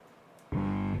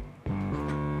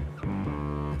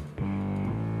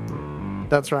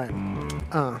That's right.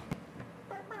 Oh,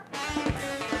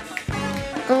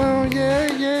 yeah.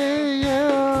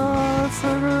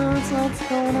 What's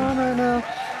going on right now?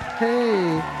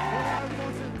 Hey.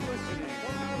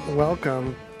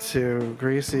 Welcome to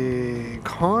Greasy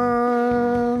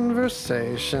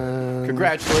Conversation.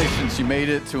 Congratulations, you made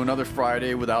it to another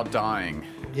Friday without dying.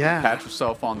 Yeah. Pat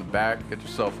yourself on the back, get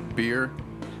yourself a beer.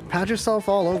 Pat yourself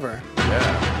all over.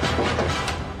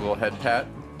 Yeah. Little head pat.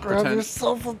 Grab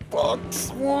yourself a box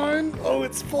of wine. Oh,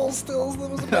 it's full still. That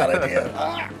was a bad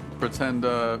idea.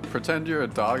 Pretend you're a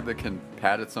dog that can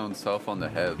pat its own self on the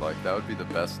head. Like, that would be the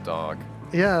best dog.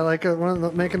 Yeah, like one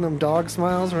of making them dog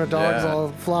smiles where a dog's all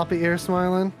floppy ear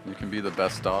smiling. You can be the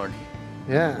best dog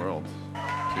in the world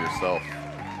to yourself.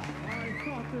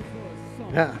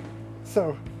 Yeah.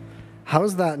 So,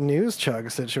 how's that news chug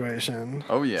situation?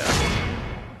 Oh, yeah.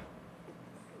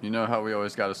 You know how we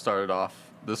always got to start it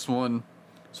off. This one,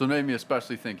 so it made me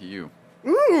especially think of you.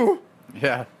 Ooh!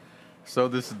 Yeah. So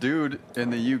this dude in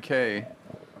the UK,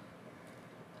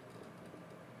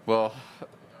 well,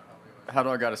 how do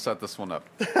I got to set this one up?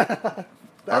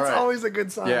 That's always a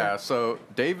good sign. Yeah, so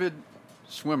David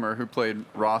Schwimmer, who played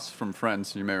Ross from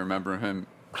Friends, you may remember him.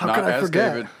 How could I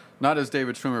forget? Not as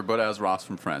David Schwimmer, but as Ross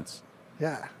from Friends.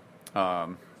 Yeah.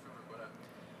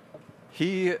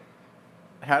 He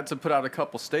had to put out a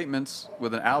couple statements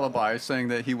with an alibi saying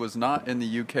that he was not in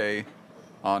the UK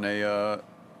on a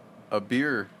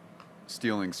beer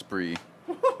stealing spree.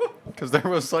 Because there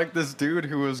was like this dude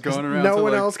who was going around. No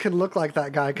one else can look like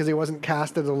that guy because he wasn't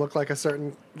casted to look like a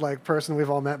certain person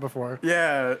we've all met before.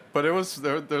 Yeah, but it was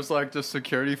there's like just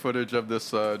security footage of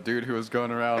this dude who was going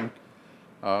around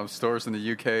stores in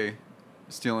the UK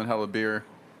stealing hella beer,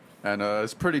 and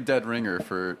it's a pretty dead ringer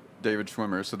for David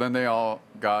Schwimmer. So then they all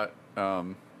got,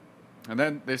 and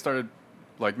then they started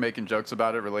like making jokes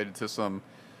about it related to some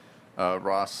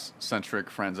Ross-centric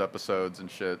Friends episodes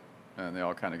and shit. And they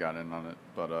all kind of got in on it.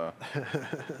 But,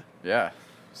 yeah.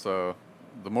 So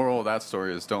the moral of that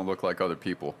story is don't look like other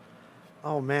people.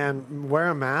 Oh, man. Wear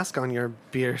a mask on your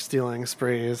beer stealing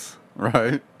sprees.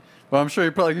 Right? Well, I'm sure he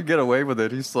probably could get away with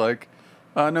it. He's like,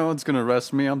 no one's going to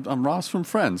arrest me. I'm Ross from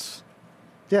Friends.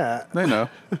 Yeah. They know.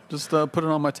 Just put it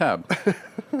on my tab.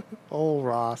 Oh,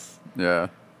 Ross. Yeah.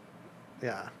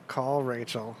 Yeah. Call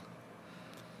Rachel.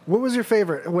 What was your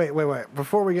favorite? Wait.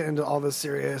 Before we get into all this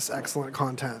serious, excellent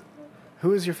content,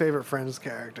 who is your favorite Friends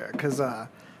character? Because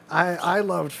I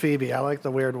loved Phoebe. I like the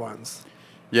weird ones.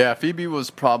 Yeah, Phoebe was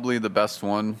probably the best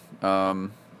one.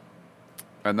 And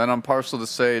then I'm partial to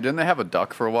say, didn't they have a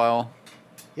duck for a while?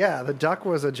 Yeah, the duck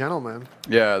was a gentleman.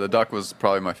 Yeah, the duck was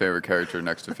probably my favorite character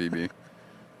next to Phoebe.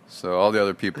 So all the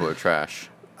other people are trash.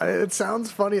 It sounds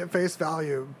funny at face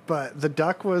value, but the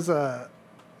duck was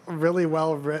really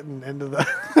well written into the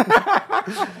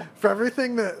for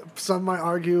everything that some might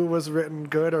argue was written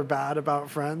good or bad about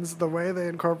Friends, the way they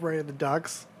incorporated the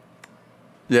ducks.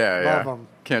 Yeah. Love 'em.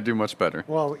 Can't do much better.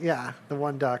 Well, yeah, the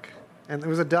one duck. And it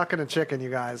was a duck and a chicken, you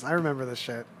guys. I remember this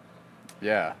shit.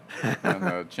 Yeah. And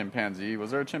the chimpanzee. Was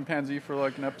there a chimpanzee for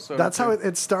like an episode? That's how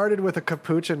it started with a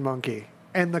capuchin monkey.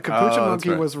 And the capuchin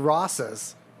monkey was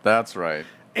Ross's. That's right.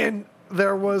 And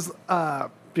there was,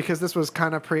 because this was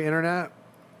kind of pre-internet,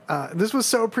 this was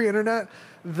so pre-internet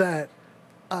that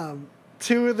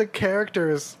two of the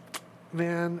characters,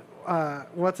 man,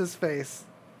 what's his face?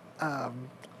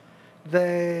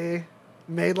 They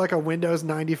made like a Windows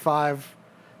 95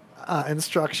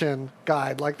 instruction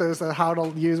guide. Like there's a how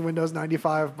to use Windows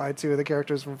 95 by two of the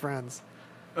characters from Friends.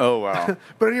 Oh, wow.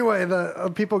 But anyway,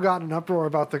 the people got an uproar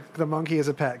about the monkey as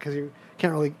a pet because you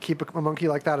can't really keep a monkey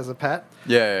like that as a pet.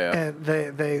 Yeah. And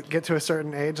they get to a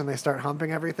certain age and they start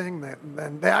humping everything.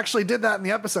 And they actually did that in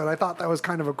the episode. I thought that was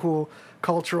kind of a cool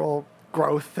cultural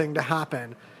growth thing to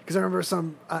happen. Because I remember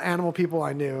some animal people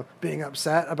I knew being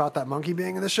upset about that monkey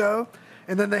being in the show.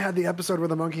 And then they had the episode where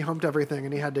the monkey humped everything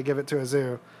and he had to give it to a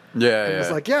zoo. Yeah, and it's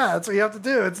like, yeah, that's what you have to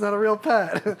do. It's not a real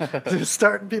pet. Just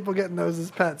starting people getting those as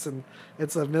pets. And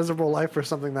it's a miserable life for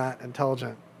something that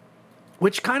intelligent.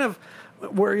 Which kind of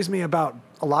worries me about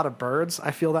a lot of birds.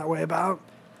 I feel that way about.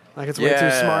 Like it's way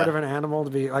too smart of an animal to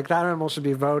be, like that animal should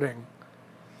be voting.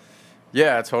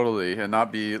 Yeah, totally. And not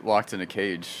be locked in a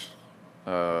cage.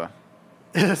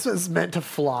 This was meant to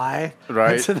fly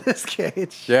into this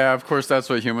cage. Yeah, of course that's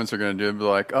what humans are going to do. Be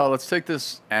like, oh, let's take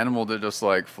this animal that just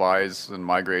like flies and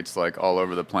migrates like all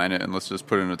over the planet and let's just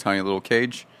put it in a tiny little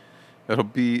cage.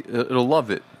 It'll love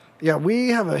it. Yeah, we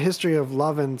have a history of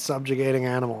loving subjugating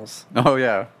animals. Oh,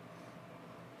 yeah.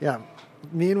 Yeah.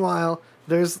 Meanwhile,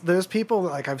 there's people,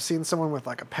 like I've seen someone with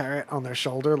like a parrot on their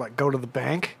shoulder, like go to the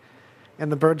bank, and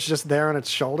the bird's just there on its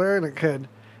shoulder, and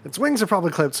its wings are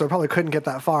probably clipped, so it probably couldn't get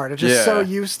that far. And it's just so Yeah.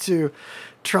 used to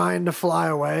trying to fly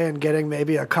away and getting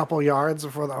maybe a couple yards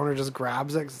before the owner just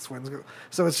grabs it 'cause its wings go.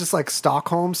 So it's just like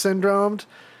Stockholm syndromed,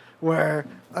 where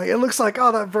it looks like,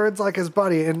 oh, that bird's like his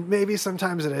buddy, and maybe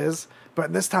sometimes it is.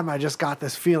 But this time I just got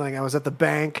this feeling. I was at the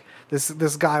bank. This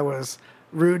guy was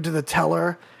rude to the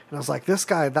teller, and I was like, this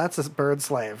guy, that's a bird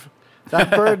slave.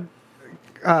 That bird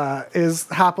is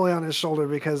happily on his shoulder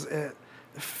because it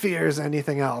fears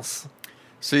anything else.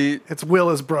 See, Its will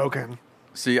is broken.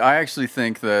 I actually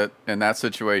think that in that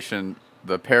situation,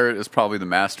 the parrot is probably the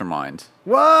mastermind.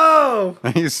 Whoa!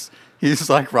 He's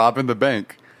like robbing the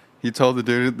bank. He told the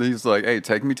dude, he's like, "Hey,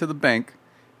 take me to the bank.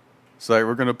 So like,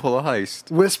 we're gonna pull a heist."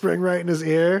 Whispering right in his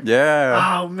ear.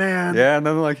 Yeah. Oh, man. Yeah, and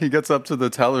then like he gets up to the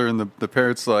teller, and the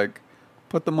parrot's like,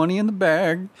 "Put the money in the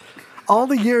bag." All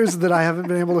the years that I haven't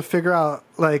been able to figure out,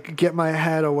 like, get my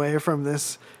head away from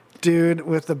this dude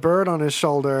with the bird on his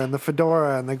shoulder and the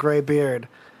fedora and the gray beard.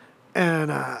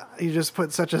 And you just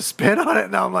put such a spin on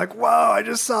it. Now I'm like, whoa, I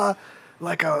just saw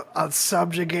like a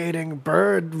subjugating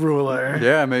bird ruler.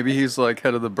 Yeah, maybe he's like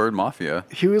head of the bird mafia.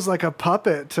 He was like a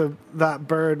puppet to that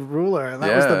bird ruler.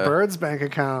 That was the Yeah. bird's bank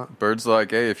account. Bird's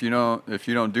like, "Hey, if you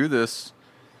don't do this,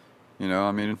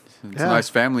 I mean, it's Yeah. a nice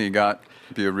family you got.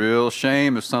 It'd be a real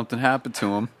shame if something happened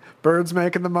to him." Bird's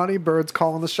making the money, bird's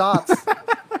calling the shots.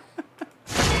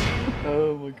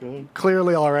 Oh my god.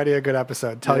 Clearly already a good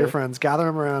episode. Tell your Yeah. friends, gather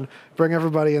them around, bring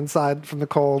everybody inside from the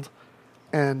cold,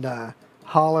 and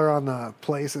holler on the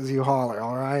places you holler,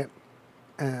 all right?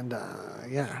 And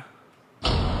yeah.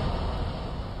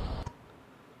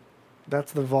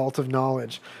 That's the vault of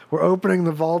knowledge. We're opening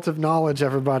the vault of knowledge,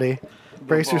 everybody.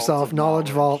 Brace vault yourself, of knowledge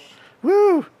vault. knowledge.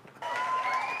 Woo! Opening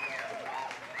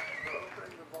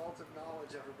the vault of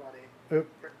knowledge, everybody.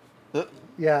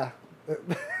 Yeah.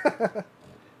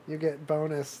 You get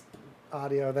bonus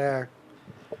audio there.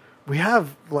 We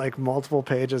have like multiple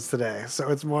pages today, so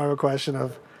it's more of a question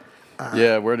of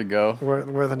Yeah, where to go?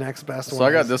 where the next best one So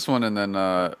I got is. this one, and then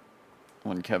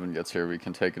when Kevin gets here, we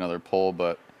can take another poll.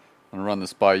 But I'm gonna run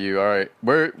this by you. All right,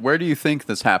 where do you think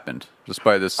this happened? Just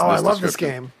by this. Oh, I this love this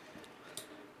description. game.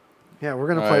 Yeah, we're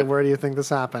gonna All play right. Where Do You Think This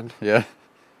Happened? Yeah.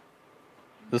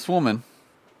 This woman,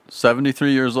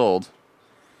 73 years old,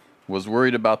 was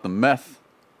worried about the meth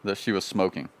that she was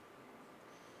smoking.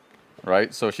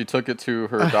 Right? So she took it to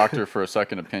her doctor for a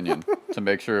second opinion to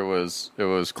make sure it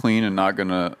was clean and not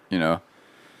gonna,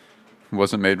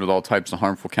 wasn't made with all types of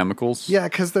harmful chemicals. Yeah,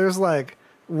 because there's like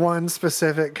one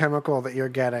specific chemical that you're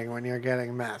getting when you're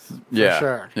getting meth. For Yeah,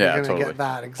 sure. yeah, You're gonna totally. get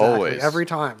that exactly Always. every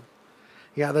time.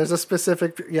 Yeah, there's a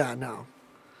specific. Yeah, no.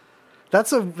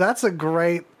 That's a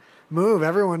great move.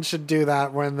 Everyone should do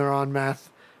that when they're on meth.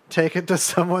 Take it to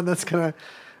someone that's gonna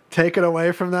take it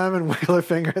away from them and wiggle their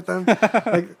finger at them.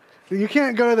 Like, you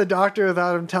can't go to the doctor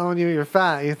without him telling you you're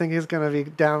fat. You think he's gonna be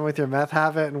down with your meth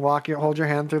habit and hold your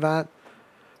hand through that?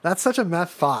 That's such a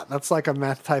meth thought. That's like a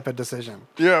meth type of decision.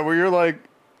 Yeah, where you're like,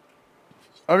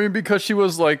 I mean, because she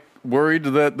was like worried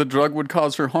that the drug would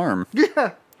cause her harm.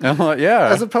 Yeah. And I'm like, yeah.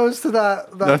 As opposed to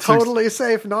that That's totally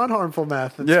safe, non-harmful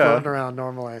meth that's Yeah. floating around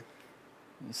normally.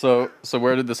 So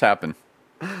where did this happen?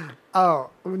 Oh,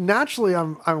 naturally,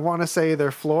 I want to say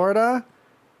either Florida.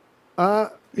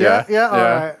 Yeah, all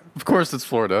right. Of course, it's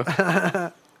Florida.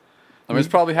 I mean, it's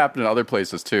probably happened in other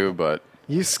places too, but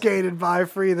You skated by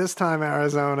free this time,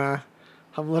 Arizona.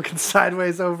 I'm looking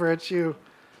sideways over at you.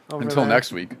 Over until there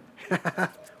next week.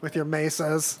 with your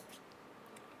mesas.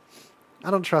 I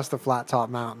don't trust a flat top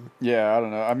mountain. Yeah, I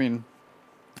don't know. I mean,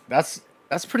 that's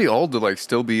pretty old to like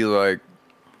still be like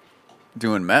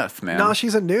doing meth, man. No,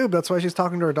 she's a noob. That's why she's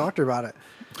talking to her doctor about it.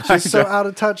 I She's so know. out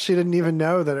of touch, she didn't even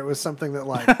know that it was something that,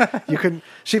 like, you could.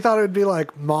 She thought it would be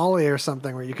like Molly or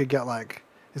something where you could get, like,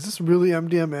 is this really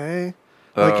MDMA?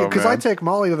 Like, Oh, because I man. take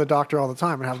Molly to the doctor all the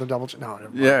time and have them double check. No, never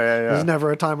mind. Yeah. There's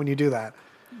never a time when you do that.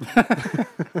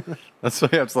 That's why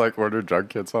you have to like order drug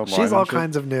kits online. She's all and shit.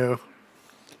 kinds of new.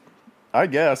 I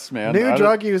guess, man. New I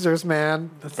drug users, man.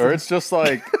 That's Or it's just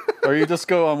like, or you just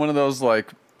go on one of those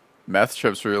like meth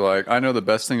trips where you're like, I know the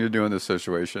best thing to do in this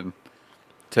situation.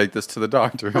 Take this to the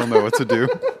doctor. He'll know what to do.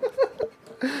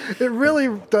 it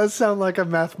really does sound like a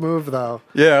meth move, though.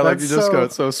 Yeah, like That's you just so-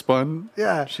 got so spun.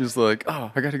 Yeah. She's like,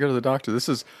 oh, I got to go to the doctor.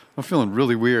 I'm feeling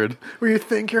really weird. Where you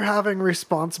think you're having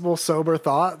responsible, sober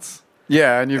thoughts.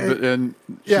 Yeah, and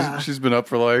Yeah. she's been up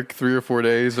for like 3 or 4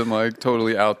 days and like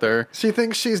totally out there. She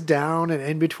thinks she's down and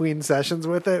in between sessions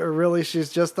with it, or really she's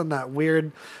just on that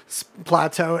weird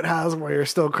plateau it has where you're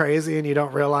still crazy and you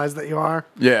don't realize that you are.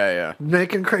 Yeah.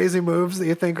 Making crazy moves that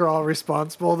you think are all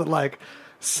responsible that, like,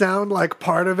 sound like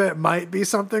part of it might be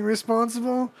something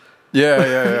responsible.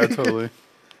 Yeah, totally.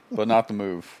 but not the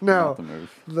move. No. Not the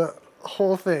move. The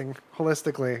whole thing,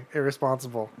 holistically,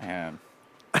 irresponsible. Man.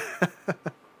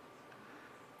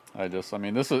 I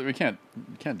mean, we can't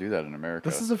do that in America.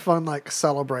 This is a fun, like,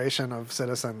 celebration of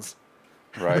citizens.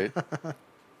 Right?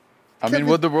 I mean,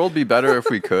 would the world be better if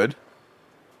we could?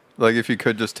 Like, if you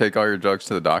could just take all your drugs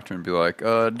to the doctor and be like,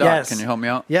 Doc, Yes. can you help me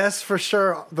out? Yes, for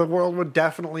sure. The world would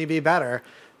definitely be better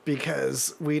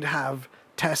because we'd have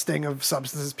testing of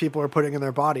substances people are putting in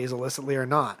their bodies, illicitly or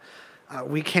not.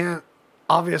 We can't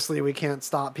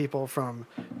stop people from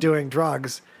doing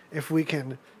drugs if we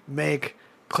can make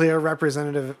clear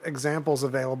representative examples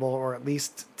available, or at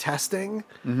least testing.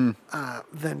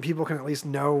 Then people can at least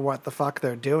know what the fuck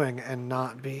they're doing and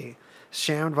not be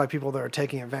shammed by people that are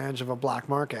taking advantage of a black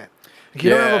market. Like, you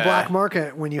don't have a black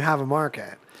market when you have a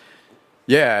market.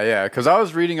 Yeah. Because I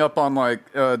was reading up on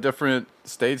like different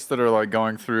states that are like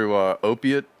going through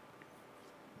opiate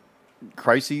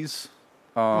crises,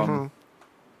 and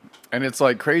it's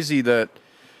like crazy that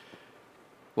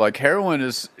like heroin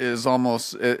is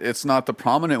almost it's not the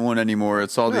prominent one anymore.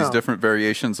 It's all these different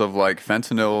variations of like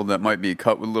fentanyl that might be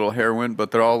cut with little heroin,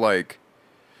 but they're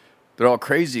all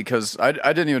crazy because I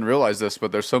didn't even realize this,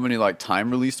 but there's so many like time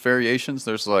released variations.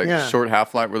 There's like short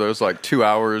half-life where there's like 2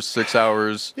 hours, 6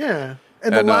 hours. Yeah.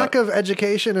 And the lack of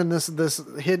education and this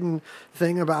hidden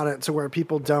thing about it to where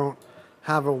people don't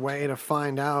have a way to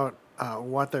find out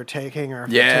what they're taking, or if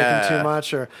they're taking too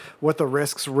much, or what the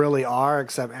risks really are,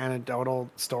 except anecdotal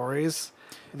stories.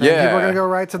 Then people are going to go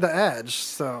right to the edge.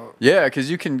 So yeah, because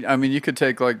you could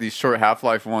take like these short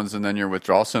half-life ones and then your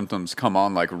withdrawal symptoms come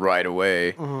on like right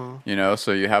away, you know,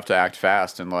 so you have to act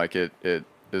fast, and like it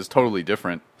is totally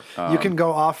different. You can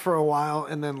go off for a while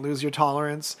and then lose your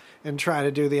tolerance and try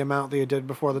to do the amount that you did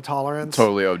before the tolerance.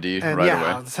 Totally OD and right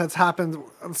yeah, away. That's happened.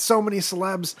 So many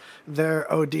celebs,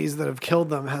 their ODs that have killed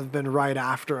them have been right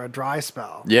after a dry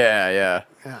spell. Yeah.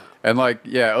 And like,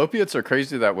 opiates are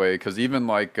crazy that way because even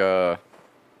like,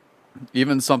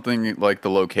 even something like the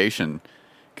location,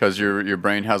 because your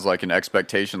brain has like an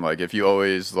expectation, like if you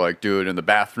always like do it in the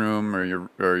bathroom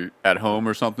or at home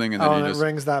or something, and then and it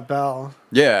rings that bell.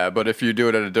 Yeah, but if you do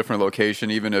it at a different location,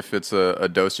 even if it's a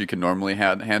dose you can normally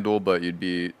handle, but you'd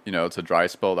be, you know, it's a dry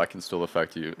spell, that can still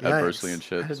affect you adversely and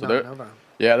shit. I did So not know that.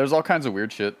 yeah, there's all kinds of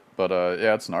weird shit, but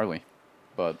yeah, it's gnarly.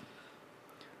 But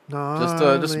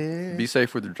just be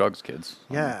safe with your drugs, kids.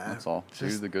 Yeah, that's all. Do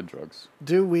the good drugs.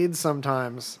 Do weed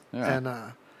sometimes,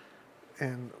 Yeah.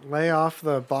 and lay off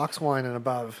the box wine and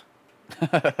above.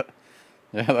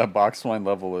 Yeah, that box wine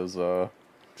level is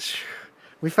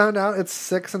We found out it's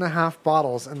 6.5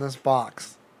 bottles in this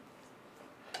box.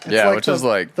 It's which is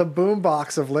like the boom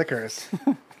box of liquors.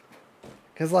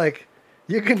 Because like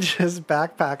you can just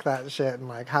backpack that shit and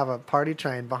like have a party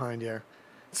train behind you,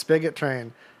 spigot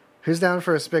train. Who's down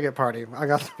for a spigot party? I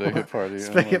got spigot party.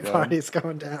 Spigot party's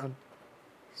going down.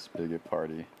 Spigot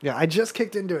party. Yeah, I just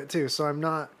kicked into it too, so I'm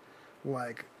not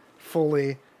like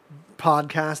fully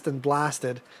podcast and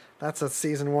blasted. That's a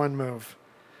season 1 move.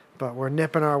 But we're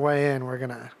nipping our way in. We're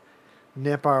gonna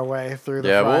nip our way through the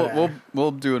Friday. Yeah, we'll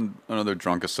do another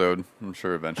drunk episode, I'm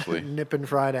sure, eventually. Nipping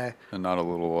Friday. And not a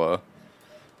little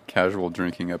casual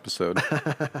drinking episode.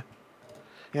 Yeah,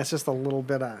 it's just a little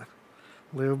bit of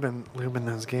lube in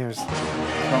those gears.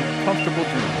 Comfortable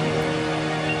drinking.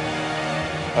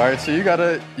 All right, so you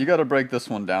gotta break this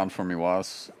one down for me,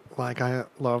 Was. Like I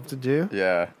love to do.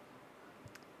 Yeah.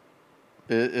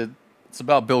 It's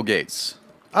about Bill Gates.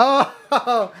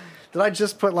 Oh, did I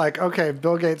just put like, okay,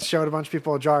 Bill Gates showed a bunch of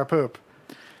people a jar of poop?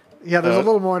 Yeah, there's a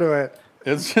little more to it.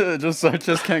 It's just I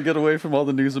just can't get away from all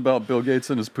the news about Bill Gates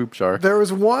and his poop jar. There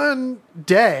was one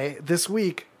day this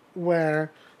week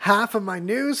where half of my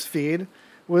news feed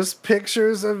was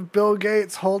pictures of Bill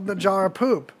Gates holding a jar of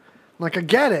poop. Like, I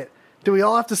get it. Do we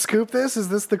all have to scoop this? Is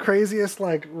this the craziest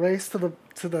like race to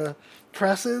the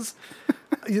presses?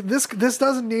 This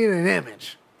doesn't need an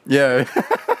image. Yeah.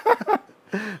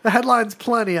 The headline's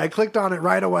plenty. I clicked on it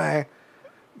right away.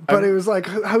 But it was like,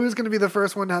 who's going to be the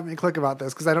first one to have me click about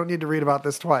this? Because I don't need to read about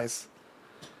this twice.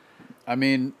 I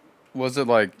mean, was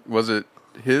it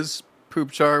his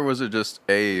poop jar? Or was it just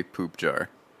a poop jar?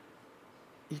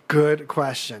 Good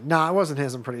question. No, it wasn't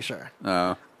his, I'm pretty sure.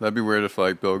 No, that'd be weird if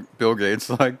like Bill Gates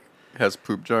like has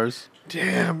poop jars.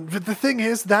 Damn. But the thing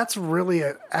is, that's really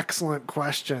an excellent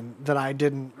question that I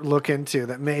didn't look into,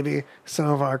 that maybe some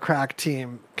of our crack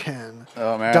team can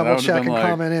double check and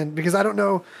comment in. Because I don't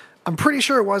know. I'm pretty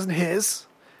sure it wasn't his.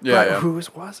 Yeah. But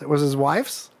whose was it? Was his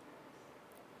wife's?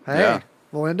 Hey, yeah.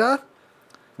 Melinda?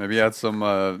 Maybe he had some,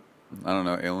 I don't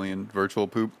know, alien virtual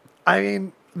poop. I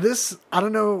mean, I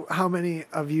don't know how many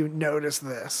of you noticed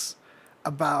this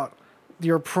about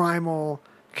your primal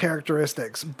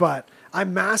characteristics, but I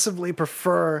massively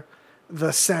prefer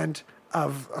the scent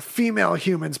of a female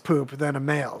human's poop than a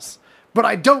male's. But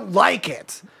I don't like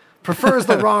it. Prefer is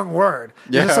the wrong word.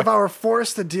 Yeah. Because if I were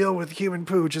forced to deal with human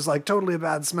poo, which is like totally a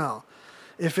bad smell,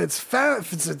 if it's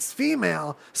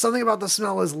female, something about the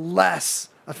smell is less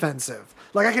offensive.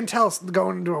 Like I can tell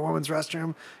going into a woman's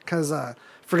restroom because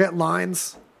forget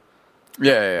lines.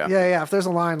 Yeah. Yeah. If there's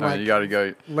a line, No, like you gotta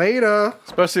go. later.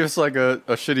 Especially if it's like a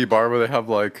shitty bar where they have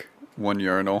like one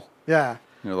urinal. Yeah.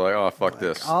 You're like, oh, fuck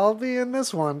this. I'll be in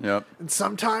this one. Yep. And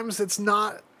sometimes it's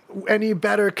not any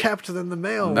better kept than the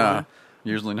male Nah, one.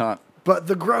 usually not. But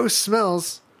the gross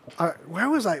smells are, where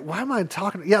was I? Why am I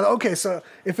talking? Yeah, okay, so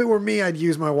if it were me, I'd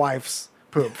use my wife's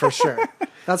poop for sure.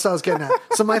 That's what I was getting at.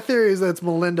 So my theory is that it's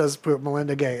Melinda's poop,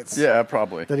 Melinda Gates. Yeah,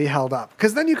 probably. That he held up.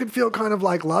 Because then you could feel kind of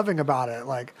like loving about it.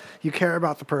 Like you care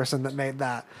about the person that made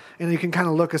that. And you can kind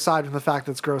of look aside from the fact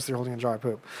that it's gross they're holding a jar of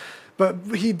poop. But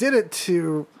he did it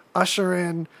to usher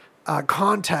in a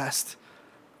contest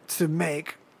to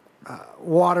make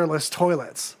waterless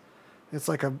toilets. It's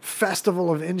like a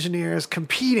festival of engineers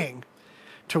competing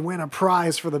to win a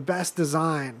prize for the best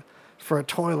design for a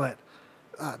toilet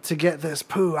to get this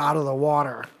poo out of the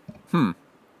water.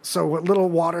 So what little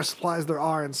water supplies there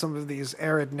are in some of these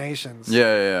arid nations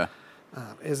Yeah.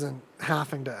 isn't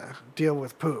having to deal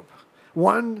with poop.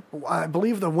 One, I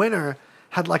believe the winner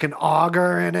had like an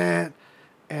auger in it,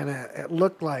 and it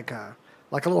looked like a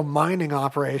little mining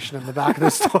operation in the back of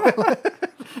this toilet.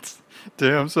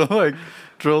 Damn, so like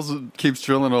keeps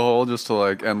drilling a hole just to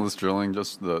like endless drilling,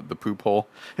 just the poop hole.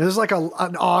 And there's like an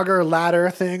auger ladder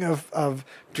thing of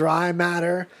dry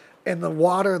matter, and the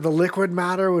water, the liquid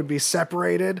matter would be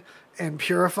separated and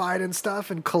purified and stuff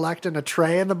and collect in a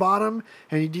tray in the bottom,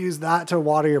 and you'd use that to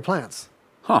water your plants.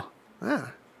 Huh. Yeah.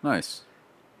 Nice.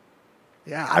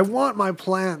 Yeah, I want my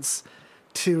plants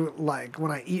to, like,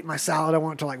 when I eat my salad, I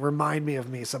want it to, like, remind me of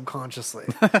me subconsciously.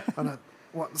 I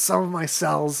want some of my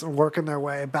cells working their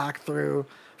way back through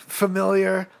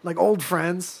familiar, like, old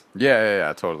friends.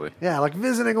 Yeah, totally. Yeah, like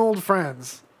visiting old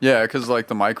friends. Yeah, because like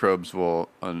the microbes will,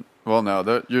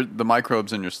 the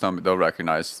microbes in your stomach, they'll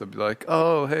recognize. They'll be like,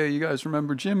 oh, hey, you guys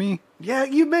remember Jimmy? Yeah,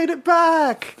 you made it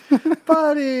back,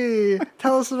 buddy.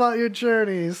 Tell us about your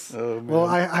journeys. Oh, man. Well,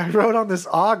 I wrote on this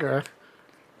auger.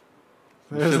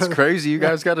 It's crazy. You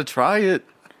guys got to try it.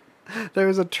 There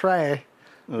was a tray.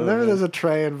 Whenever there's a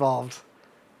tray involved.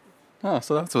 Oh,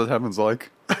 so that's what heaven's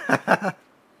like.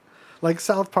 Like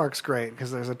South Park's great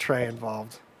because there's a tray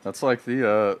involved. That's like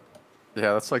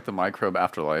that's like the microbe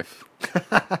afterlife.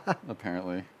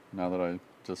 Apparently, now that I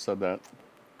just said that,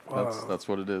 that's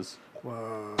what it is.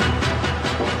 Whoa.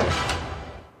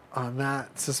 On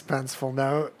that suspenseful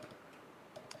note.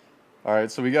 All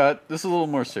right, so this is a little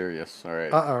more serious. All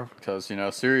right. Uh-oh. Because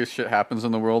serious shit happens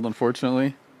in the world,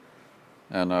 unfortunately,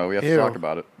 and we have to talk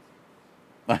about it.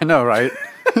 I know, right?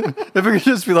 If it could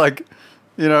just be like,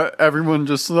 everyone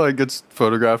just like gets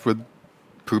photographed with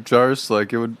poop jars,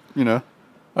 like it would,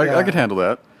 I could handle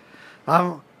that.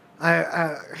 I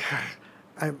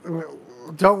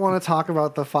don't want to talk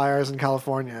about the fires in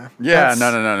California. Yeah,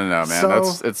 no, man.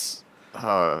 So, It's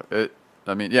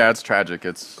tragic.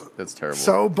 It's terrible.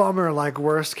 So bummer, like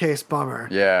worst case bummer.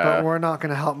 Yeah. But we're not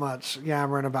going to help much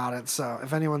yammering about it. So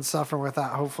if anyone's suffering with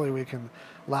that, hopefully we can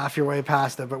laugh your way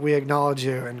past it. But we acknowledge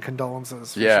you and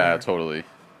condolences. Yeah, sure. totally.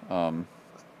 All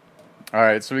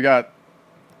right, so we got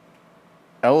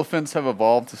elephants have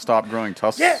evolved to stop growing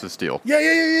tusks to steal.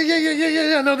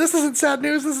 Yeah. No, this isn't sad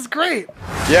news. This is great.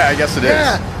 Yeah, I guess it is.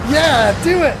 Yeah,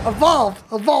 do it.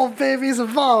 Evolve, babies.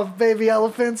 Evolve, baby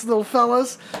elephants, little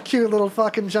fellas. Cute little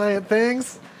fucking giant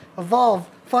things. Evolve.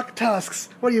 Fuck tusks.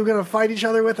 What are you going to fight each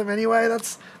other with them anyway?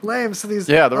 That's lame. So these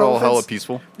they're all hella elephants,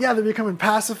 peaceful. Yeah, they're becoming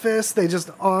pacifists. They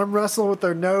just arm wrestle with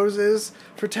their noses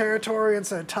for territory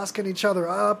instead of tusking each other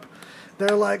up.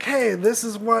 They're like, hey, this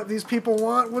is what these people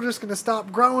want. We're just going to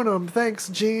stop growing them. Thanks,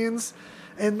 genes.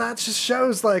 And that just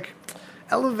shows, like,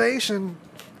 elevation.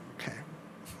 Okay.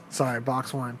 Sorry,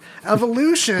 box one.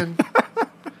 Evolution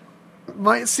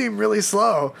might seem really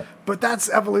slow, but that's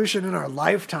evolution in our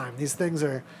lifetime. These things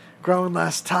are growing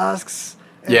less tusks.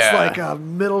 It's like a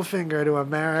middle finger to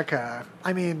America.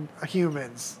 I mean,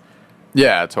 humans.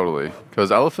 Yeah, totally.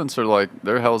 Because elephants are like,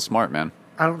 they're hella smart, man.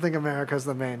 I don't think America's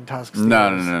the main tusk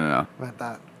stealers. No. But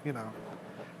that,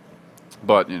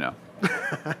 But,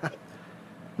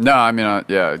 No, I mean,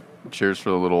 cheers for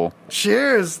the little...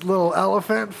 Cheers, little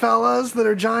elephant fellas that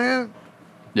are giant.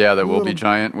 Yeah, that will be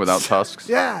giant without tusks.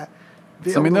 Yeah.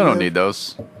 They don't need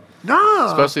those. No.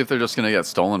 Especially if they're just going to get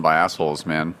stolen by assholes,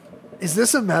 man. Is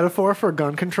this a metaphor for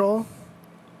gun control?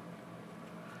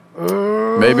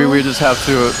 Maybe we just have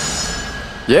to...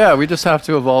 Yeah, we just have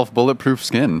to evolve bulletproof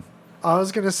skin. I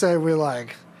was gonna say we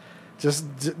like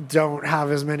just don't have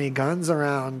as many guns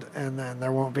around, and then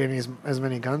there won't be as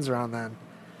many guns around then.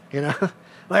 You know,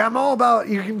 like I'm all about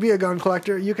you can be a gun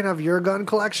collector, you can have your gun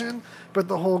collection, but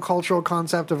the whole cultural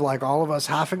concept of like all of us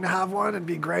having to have one, it'd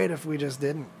be great if we just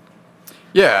didn't.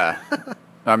 Yeah,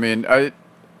 I mean,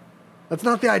 That's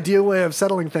not the ideal way of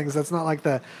settling things. That's not like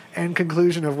the end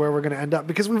conclusion of where we're going to end up,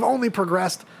 because we've only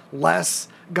progressed less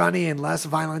gunny and less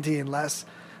violent-y and less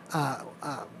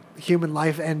human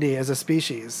life endy as a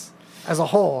species, as a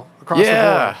whole, across the board.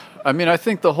 yeah. I mean, I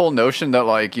think the whole notion that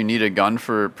like you need a gun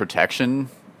for protection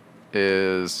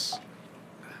is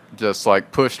just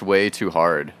like pushed way too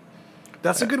hard.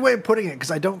 That's a good way of putting it,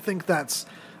 because I don't think that's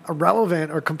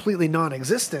irrelevant or completely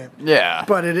non-existent. Yeah.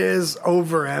 But it is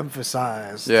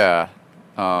overemphasized. Yeah.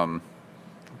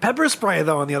 Pepper spray,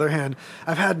 though, on the other hand,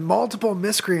 I've had multiple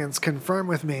miscreants confirm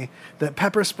with me that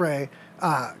pepper spray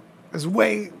is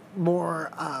way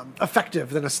more effective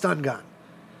than a stun gun.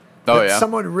 Oh, That yeah.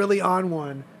 someone really on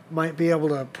one might be able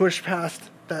to push past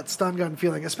that stun gun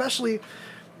feeling, especially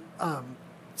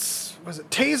was it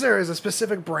Taser is a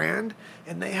specific brand,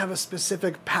 and they have a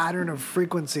specific pattern of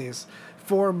frequencies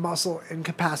for muscle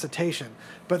incapacitation,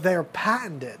 but they are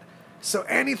patented. So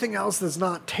anything else that's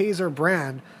not Taser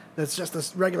brand, that's just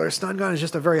a regular stun gun, is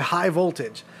just a very high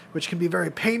voltage, which can be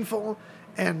very painful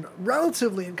and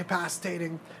relatively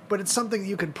incapacitating, but it's something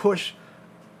you can push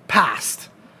past.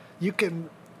 You can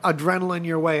adrenaline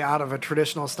your way out of a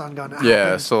traditional stun gun. It Yeah,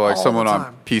 happens so like all someone the on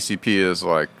time. PCP is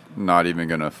like not even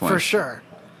gonna flinch. For sure.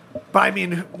 But I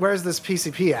mean, where's this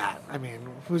PCP at? I mean,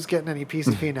 who's getting any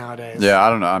PCP nowadays? Yeah, I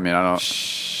don't know. I mean, I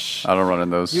don't run in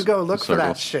those. You go look for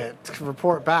that circles. shit.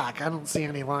 Report back. I don't see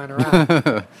any lying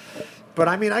around. But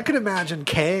I mean, I could imagine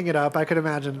K-ing it up. I could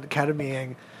imagine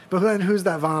ketamineing. But then who's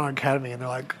that Vaughn on ketamine? They're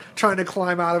like trying to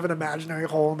climb out of an imaginary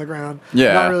hole in the ground.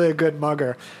 Yeah. Not really a good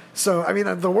mugger. So, I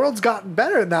mean, the world's gotten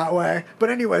better in that way. But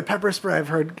anyway, pepper spray, I've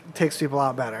heard, takes people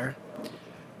out better.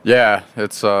 Yeah,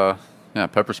 it's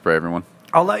pepper spray, everyone.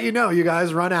 I'll let you know. You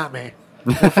guys run at me.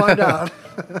 We'll find out.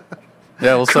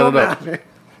 Yeah, we'll set Come it up. at me.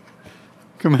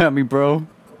 Come at me, bro.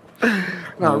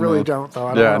 No, really don't, though.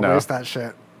 I don't Yeah, want to no. waste that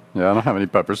shit. Yeah, I don't have any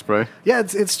pepper spray. Yeah,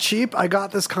 it's cheap. I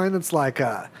got this kind that's like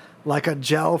a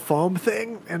gel foam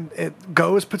thing, and it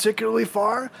goes particularly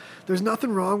far. There's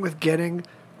nothing wrong with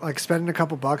spending a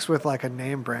couple bucks with like a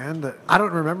name brand that I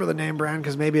don't remember the name brand,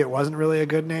 because maybe it wasn't really a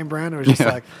good name brand. It was just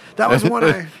Yeah. like that was one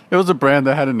It was a brand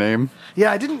that had a name.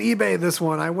 I didn't eBay this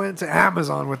one. I went to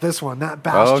Amazon with this one. That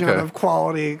bastion okay. of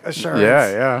quality assurance.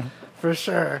 Yeah. For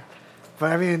sure.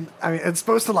 But I mean, it's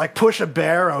supposed to like push a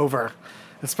bear over.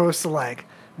 It's supposed to like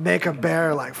make a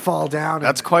bear like fall down.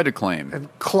 That's quite a claim. and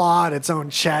claw at its own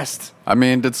chest. I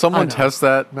mean, did someone know. test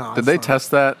that? No, Did it's they not.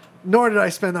 test that? Nor did I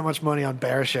spend that much money on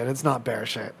bear shit. It's not bear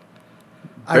shit.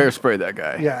 Bear spray that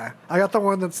guy. Yeah, I got the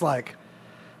one that's like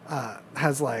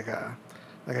has like a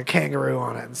kangaroo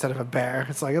on it instead of a bear.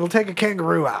 It's like it'll take a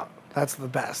kangaroo out. That's the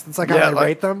best. It's like how Yeah, they like-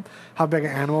 rate them, how big an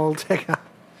animal will take out.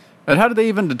 And how do they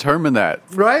even determine that?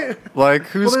 Right? Like,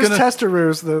 who's Well, there's gonna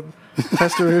testaroos. The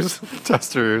testaroos.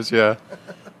 testers? Yeah,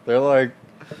 they're like,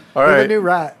 all They're right. the new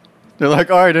rat. They're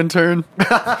like, all right, intern.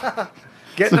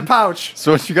 Get in the pouch.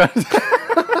 So what you got?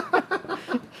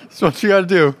 So what you got to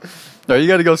do? Now you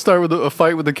got to go start with a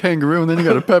fight with the kangaroo, and then you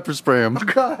got to pepper spray him.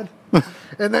 God.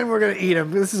 And then we're gonna eat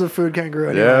him. This is a food kangaroo.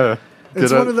 Anyway. Yeah.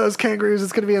 It's one of those kangaroos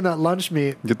that's going to be in that lunch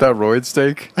meat. Get that roid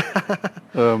steak.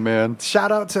 Oh man.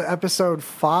 Shout out to episode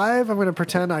 5. I'm going to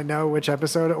pretend I know which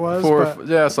episode it was. Four, but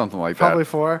yeah, something like probably that.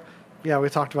 4. Yeah, we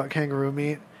talked about kangaroo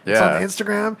meat. It's Yeah. on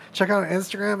Instagram. Check out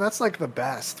Instagram. That's like the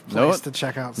best place No, to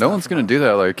check out No stuff one's gonna about. do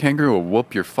that. Like kangaroo will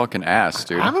whoop your fucking ass,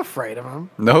 dude. I'm afraid of him.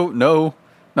 No,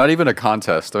 not even a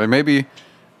contest. I mean,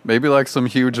 maybe like some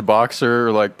huge boxer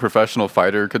or like professional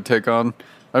fighter could take on.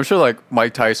 I'm sure like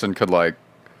Mike Tyson could like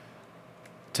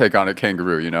take on a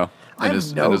kangaroo, you know, I have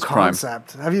in no his prime.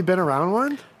 concept. Have you been around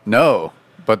one? No,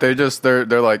 but they're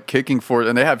like kicking for it,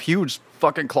 and they have huge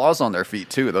fucking claws on their feet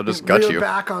too. They'll just gut Reel you.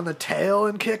 back on the tail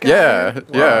and kick Yeah, at it?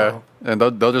 yeah, Whoa. and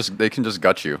they can just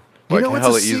gut you You like know what's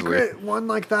hella a easily. secret one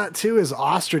like that too is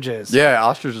ostriches. Yeah,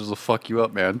 ostriches will fuck you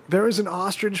up, man. There was an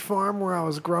ostrich farm where I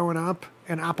was growing up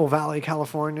in Apple Valley,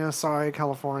 California. Sorry,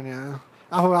 California.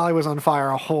 Apple Valley was on fire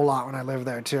a whole lot when I lived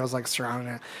there too. I was like surrounding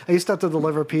it. I used to have to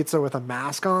deliver pizza with a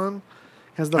mask on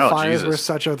because the Oh, fires were Jesus.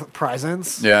 such a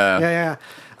presence. Yeah. Yeah.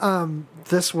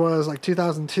 This was like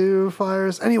 2002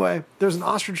 fires. Anyway, there's an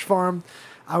ostrich farm.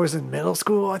 I was in middle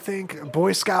school, I think.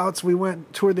 Boy Scouts. We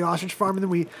went toured the ostrich farm, and then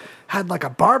we had like a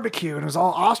barbecue, and it was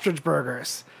all ostrich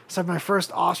burgers. So I had my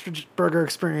first ostrich burger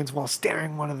experience while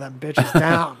staring one of them bitches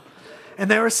down. And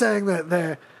they were saying that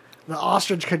the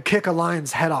ostrich could kick a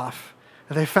lion's head off.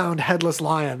 And they found headless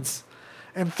lions.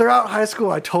 And throughout high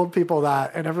school, I told people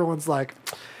that, and everyone's like,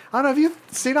 I don't know, have you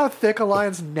seen how thick a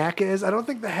lion's neck is? I don't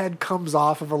think the head comes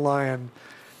off of a lion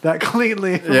that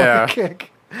cleanly from Yeah. a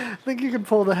kick. I think you can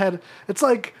pull the head. It's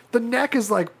like the neck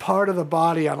is like part of the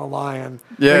body on a lion.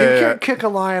 Yeah, Like, you yeah, can't kick a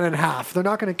lion in half. They're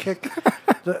not going to kick,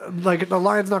 the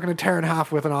lion's not going to tear in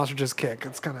half with an ostrich's kick.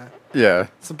 It's Yeah.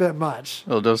 it's a bit much.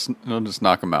 It'll just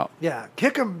knock him out. Yeah,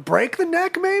 kick him, break the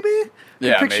neck maybe.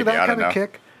 Yeah, picture maybe. that I don't kind of know.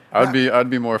 kick. I'd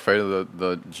be more afraid of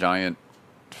the giant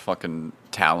fucking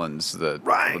talons that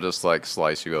Right. will just like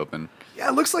slice you open. Yeah,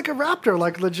 it looks like a raptor,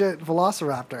 like legit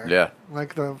velociraptor. Yeah.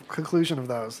 Like the conclusion of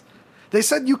those. They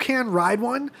said you can ride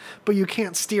one, but you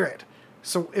can't steer it.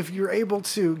 So if you're able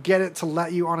to get it to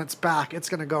let you on its back, it's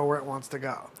going to go where it wants to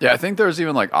go. Yeah, I think there's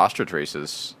even like ostrich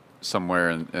races somewhere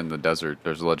in the desert.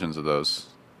 There's legends of those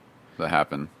that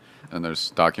happen, and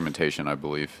there's documentation, I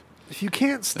believe. If you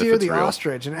can't steer it's the real.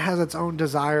 ostrich and it has its own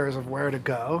desires of where to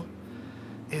go,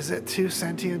 is it too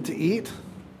sentient to eat?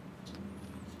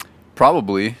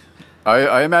 Probably.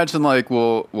 I imagine like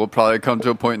we'll probably come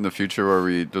to a point in the future where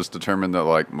we just determine that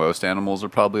like most animals are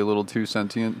probably a little too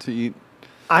sentient to eat.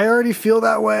 I already feel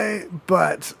that way,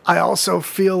 but I also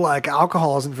feel like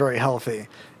alcohol isn't very healthy.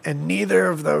 And neither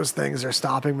of those things are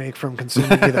stopping me from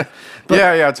consuming either. But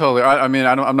Yeah, totally. I mean,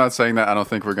 I'm not saying that. I don't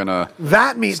think we're gonna.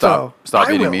 that meat, Stop though, I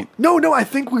eating will. meat. No, I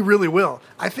think we really will.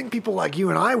 I think people like you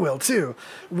and I will too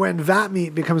when that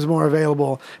meat becomes more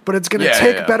available. But it's going to Yeah,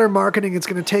 take yeah. better marketing. It's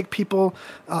going to take people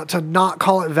to not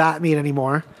call it vat meat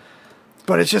anymore.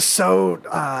 But it's just so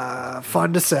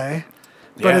fun to say.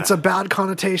 But Yeah. it's a bad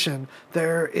connotation.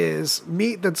 There is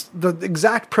meat that's the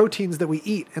exact proteins that we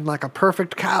eat in like a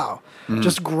perfect cow, Mm-hmm.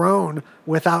 just grown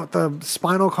without the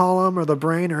spinal column or the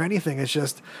brain or anything. It's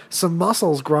just some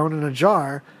muscles grown in a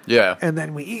jar. Yeah. And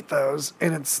then we eat those,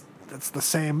 and it's the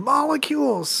same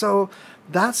molecules. So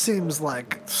that seems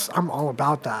like I'm all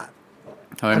about that.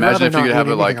 I I'd imagine rather if you not could have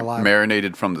eat it like anything alive.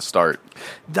 marinated from the start.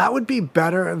 That would be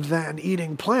better than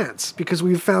eating plants because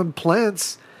we've found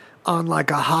plants on like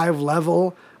a hive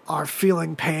level are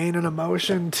feeling pain and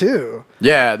emotion too.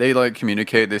 Yeah, they like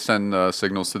communicate. They send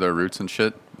signals to their roots and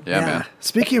shit. Yeah, man.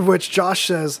 Speaking of which, Josh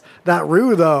says that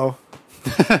roux though.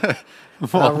 That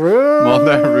I'm roux. on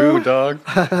that roux, dog.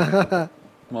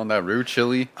 I'm on that roux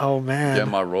chili. Oh man, Get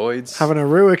my roids. having a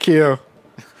roux.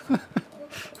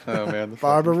 Oh man, the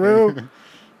Barbara fucking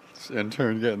Roux.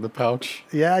 intern get in the pouch.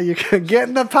 Yeah, you can get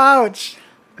in the pouch.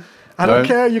 I don't Right.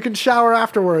 care. You can shower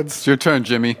afterwards. It's your turn,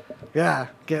 Jimmy. Yeah,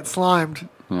 get slimed.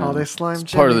 Holiday slime.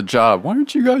 It's part of the job. Why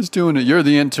aren't you guys doing it? You're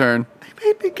the intern. They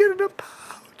made me get in a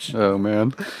pouch. Oh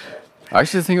man. I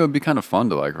actually think it would be kind of fun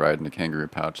to like ride in a kangaroo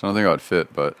pouch. I don't think I would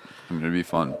fit, but I mean it'd be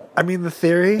fun. I mean the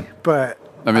theory, but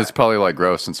I mean it's probably like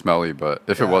gross and smelly, but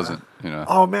if Yeah. it wasn't, you know.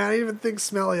 oh man, I didn't even think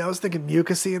smelly. I was thinking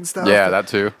mucusy and stuff. Yeah, that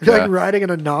too. You're Yeah. like riding in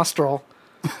a nostril.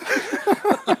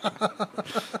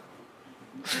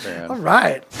 Man. All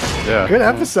right. Yeah. Good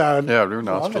episode. Yeah, Rue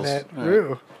Loving nostrils. it. Yeah.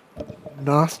 Rue.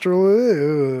 Nostril.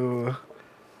 Ooh.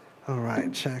 All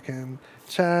right. Checking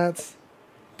chats.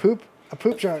 Poop. A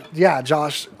poop jar. Yeah,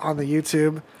 Josh on the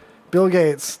YouTube. Bill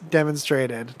Gates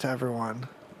demonstrated to everyone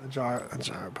a jar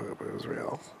of poop. It was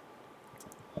real.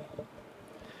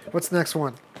 What's the next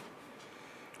one?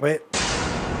 Wait.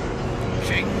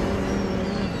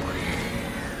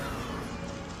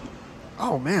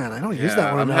 Oh man, I don't use Yeah,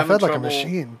 that one I'm enough. I having fed like a trouble-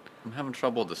 machine. I'm having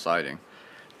trouble deciding.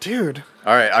 Dude,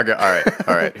 All right,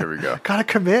 all right, here we go. gotta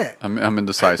commit. I'm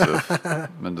indecisive.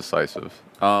 I'm indecisive.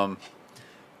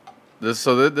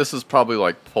 This is probably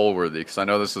like poll worthy because I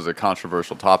know this is a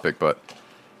controversial topic, but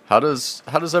how does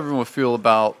everyone feel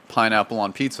about pineapple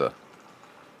on pizza?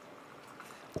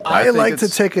 I think like to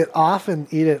it's- take it off and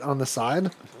eat it on the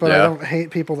side, but I Yeah. don't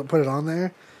hate people that put it on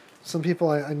there. Some people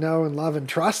I know and love and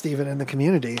trust even in the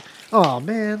community. Oh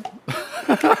man,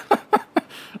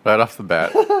 right off the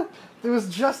bat. it was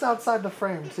just outside the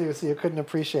frame too, so you couldn't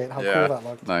appreciate how Yeah, cool that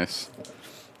looked. nice.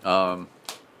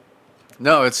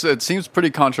 No, it seems pretty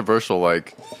controversial.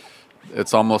 Like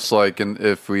it's almost like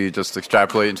if we just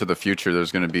extrapolate into the future,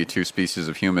 there's going to be two species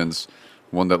of humans.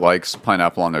 One that likes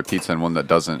pineapple on their pizza and one that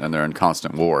doesn't, and they're in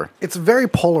constant war. It's very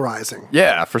polarizing.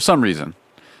 Yeah, for some reason.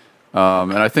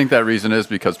 And I think that reason is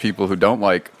because people who don't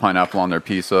like pineapple on their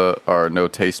pizza are no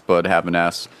taste bud having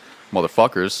ass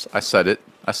motherfuckers. I said it.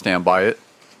 I stand by it.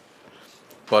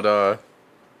 But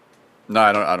no,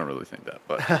 I don't really think that.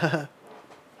 But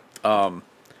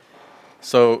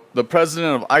so the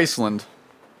president of Iceland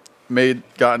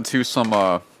got into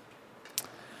some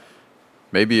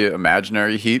maybe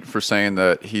imaginary heat for saying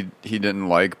that he didn't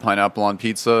like pineapple on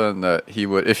pizza and that he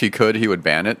would, if he could, he would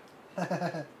ban it.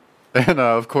 And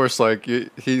of course, like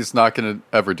he's not going to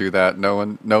ever do that. No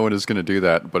one is going to do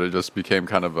that. But it just became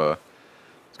kind of it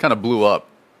kind of blew up,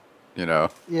 you know.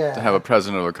 Yeah. To have a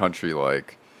president of a country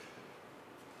like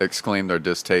exclaim their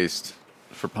distaste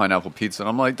for pineapple pizza, and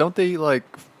I'm like, don't they eat like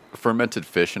fermented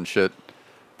fish and shit?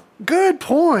 Good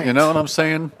point. You know what I'm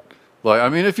saying? Like, I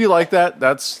mean, if you like that,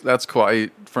 that's cool. I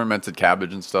eat fermented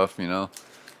cabbage and stuff. You know,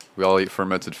 we all eat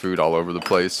fermented food all over the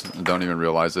place and don't even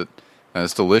realize it, and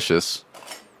it's delicious,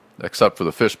 except for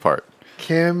the fish part.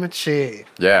 Kimchi.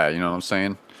 Yeah, you know what I'm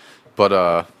saying?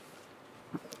 But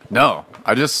no,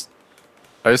 I just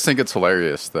think it's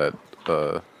hilarious that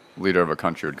the leader of a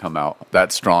country would come out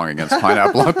that strong against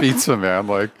pineapple on pizza, man.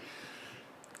 Like,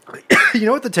 you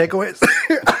know what the takeaway is?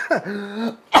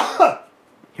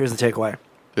 Here's the takeaway.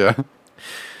 yeah.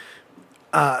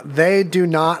 They do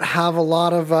not have a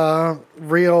lot of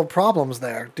real problems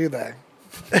there, do they?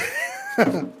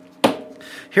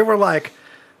 Here we're like,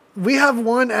 we have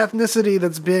one ethnicity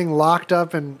that's being locked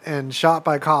up and shot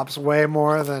by cops way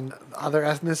more than other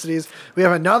ethnicities. We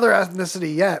have another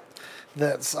ethnicity yet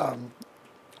that's a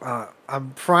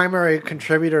primary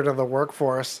contributor to the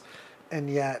workforce, and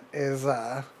yet is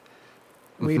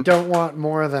we don't want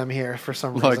more of them here for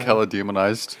some reason. Like hella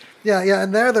demonized. Yeah,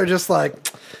 and they're just like,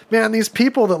 man, these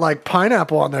people that like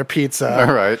pineapple on their pizza.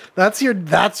 All right. That's your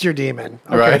demon.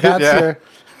 Okay, Right, that's yeah. your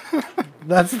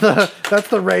that's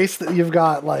the race that you've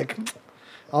got, like,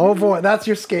 oh boy, that's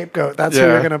your scapegoat. That's who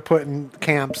Yeah. you're gonna put in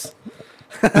camps.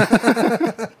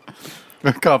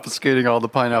 Confiscating all the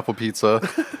pineapple pizza.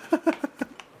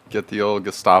 Get the old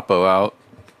Gestapo out.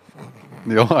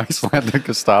 The old Icelandic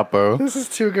Gestapo. This is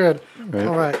too good. Right.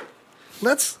 All right.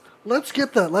 Let's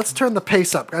turn the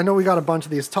pace up. I know we got a bunch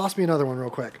of these. Toss me another one real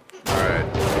quick. All right.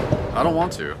 I don't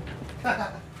want to. I'm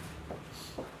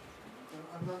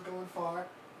not going far.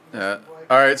 Yeah.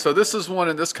 All right. So this is one,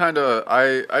 and this kind of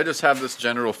I just have this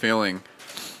general feeling,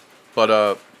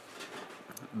 but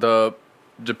the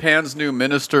Japan's new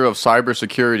minister of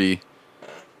cybersecurity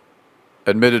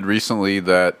admitted recently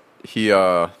that he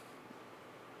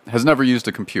has never used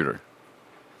a computer.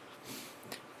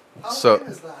 How So- lame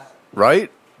is that?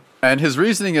 Right? And his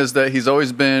reasoning is that he's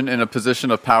always been in a position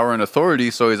of power and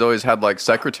authority, so he's always had like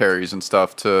secretaries and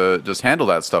stuff to just handle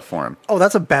that stuff for him. Oh,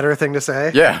 that's a better thing to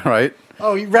say. Yeah, right?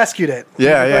 Oh, you rescued it.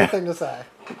 Yeah, That's a yeah. great thing to say.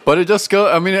 But it just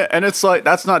I mean, and it's like,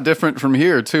 that's not different from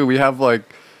here, too. We have like,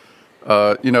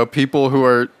 people who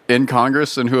are in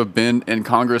Congress and who have been in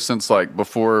Congress since like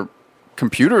before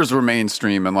computers were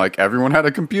mainstream and like everyone had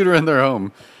a computer in their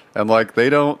home. And like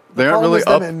they aren't Problem really is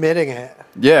them up. admitting it.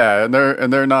 Yeah, and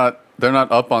they're not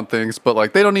up on things, but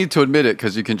like they don't need to admit it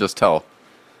because you can just tell.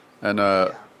 And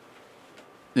one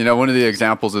of the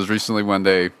examples is recently when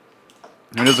it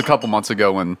was a couple months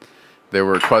ago when they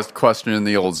were questioning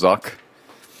the old Zuck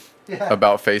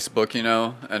about Facebook,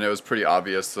 and it was pretty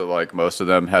obvious that like most of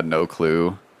them had no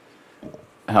clue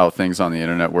how things on the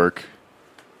internet work.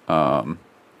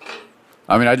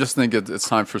 I mean, I just think it's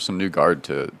time for some new guard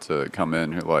to come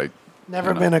in who like.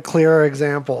 Never been a clearer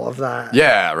example of that.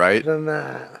 Yeah, right. Than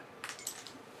that.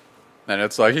 And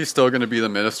it's like he's still going to be the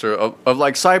minister of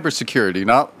like cybersecurity,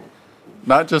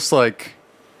 not just like,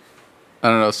 I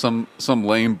don't know, some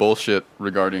lame bullshit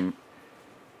regarding,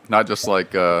 not just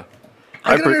like. I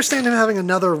can understand him having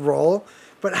another role,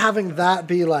 but having that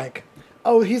be like,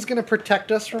 oh, he's going to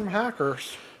protect us from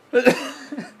hackers.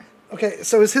 Okay,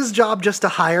 so is his job just to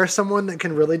hire someone that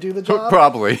can really do the job?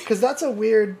 Probably. Because that's a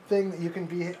weird thing that you can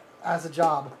be as a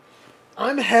job.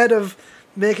 I'm head of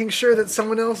making sure that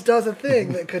someone else does a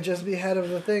thing that could just be head of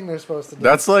the thing they're supposed to do.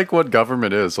 That's like what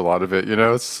government is. A lot of it,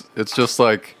 it's just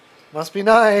like Must be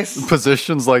nice.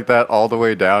 positions like that all the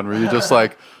way down, where you just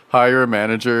like hire a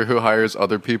manager who hires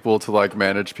other people to like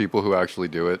manage people who actually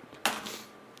do it,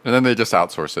 and then they just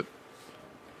outsource it.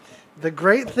 The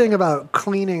great thing about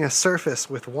cleaning a surface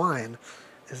with wine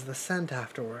is the scent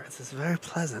afterwards. It's very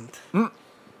pleasant.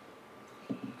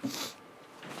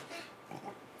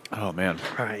 Oh man.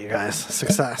 All right, you guys.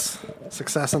 Success.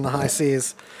 Success in the high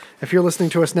seas. If you're listening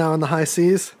to us now in the high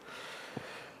seas,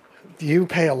 you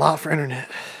pay a lot for internet.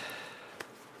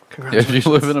 If Congratulations.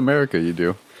 you live in America, you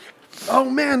do. Oh,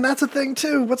 man, that's a thing,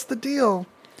 too. What's the deal?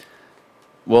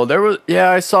 Well, there was,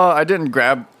 I didn't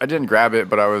grab it,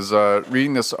 but I was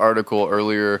reading this article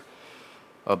earlier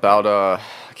about, I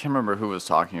can't remember who was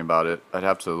talking about it. I'd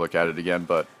have to look at it again,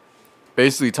 but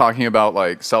basically talking about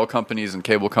like cell companies and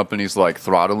cable companies like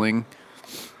throttling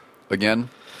again.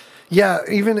 Yeah,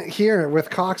 even here with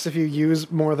Cox, if you use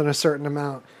more than a certain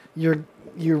amount, you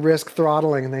risk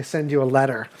throttling, and they send you a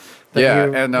letter. That Yeah,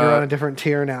 you're on a different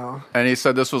tier now. And he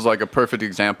said this was like a perfect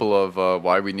example of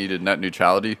why we needed net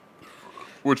neutrality,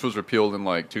 which was repealed in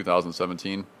like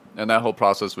 2017. And that whole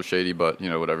process was shady, but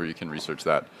whatever, you can research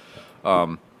that.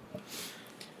 But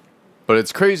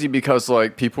it's crazy because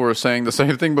like people were saying the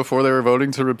same thing before they were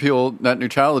voting to repeal net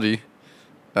neutrality,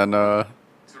 and the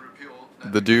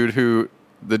dude who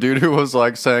was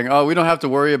like saying, "Oh, we don't have to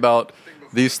worry about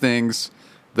these things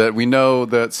that we know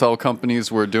that cell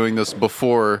companies were doing this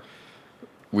before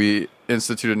we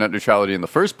instituted net neutrality in the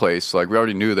first place. Like we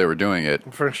already knew they were doing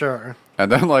it For sure.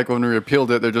 and then like when we repealed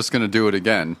it, they're just going to do it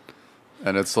again,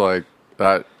 and it's like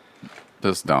that.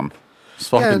 Just dumb. It's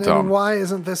fucking dumb. And why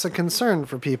isn't this a concern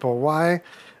for people? Why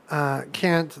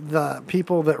can't the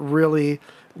people that really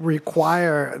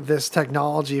require this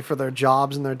technology for their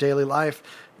jobs and their daily life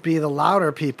be the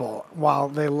louder people, while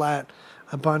they let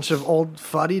a bunch of old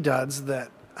fuddy-duds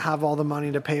that have all the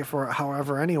money to pay for it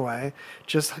however anyway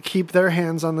just keep their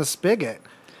hands on the spigot?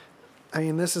 I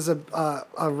mean, this is a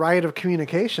right of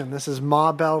communication. This is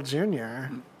Ma Bell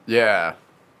Jr. Yeah.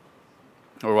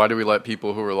 Or why do we let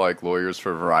people who are like lawyers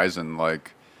for Verizon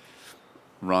like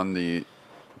run the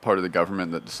part of the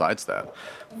government that decides that?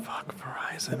 Fuck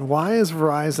Verizon. Why is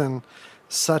Verizon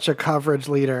such a coverage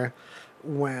leader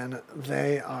when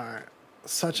they are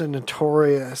such a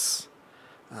notorious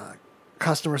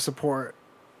customer support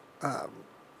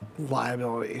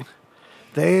liability?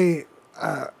 They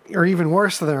are even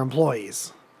worse to their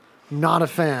employees. Not a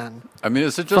fan. I mean,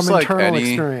 is it just from like internal any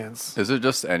experience? Is it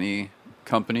just any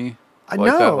company? I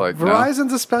like know. that? Like,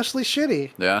 Verizon's especially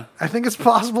shitty. Yeah. I think it's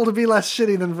possible to be less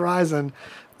shitty than Verizon.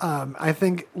 I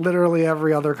think literally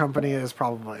every other company is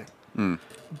probably.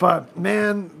 But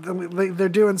man, they're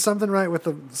doing something right with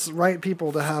the right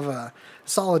people to have a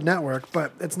solid network,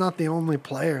 but it's not the only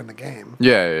player in the game.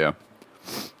 Yeah.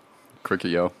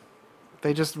 Cricket, yo.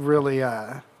 They just really...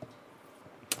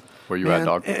 Where you at,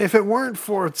 dog? If it weren't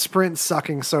for Sprint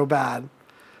sucking so bad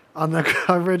on their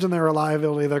coverage and their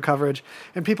reliability of their coverage,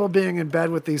 and people being in bed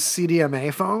with these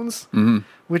CDMA phones,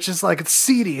 which is like, it's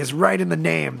CD is right in the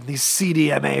name, these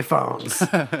CDMA phones.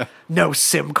 No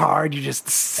SIM card, you just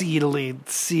seedily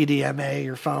CDMA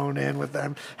your phone in with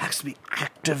them. It has to be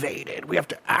activated. We have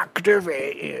to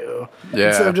activate you. Yeah.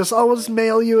 Instead of just, we'll just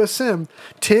mail you a SIM.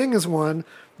 Ting is one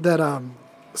that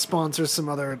sponsors some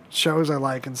other shows I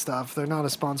like and stuff. They're not a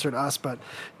sponsor to us, but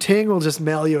Ting will just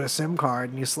mail you a SIM card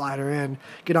and you slide her in,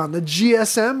 get on the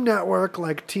GSM network,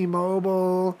 like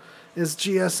T-Mobile is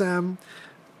GSM.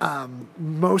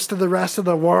 Most of the rest of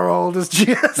the world is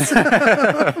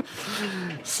GSM.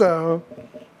 So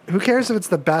who cares if it's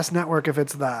the best network if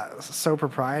it's that so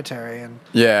proprietary? And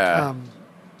Yeah.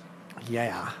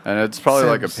 yeah. And it's probably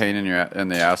like a Sims. pain in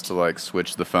the ass to like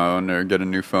switch the phone or get a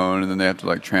new phone, and then they have to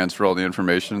like transfer all the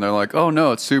information. And they're like, "Oh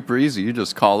no, it's super easy. You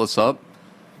just call us up,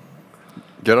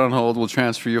 get on hold. We'll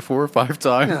transfer you 4 or 5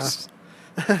 times."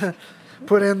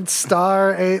 Put in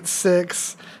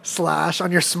 *86/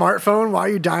 on your smartphone. Why are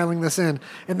you dialing this in?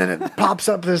 And then it pops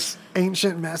up this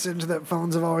ancient message that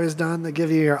phones have always done that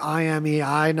give you your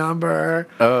IMEI number.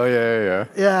 Oh yeah.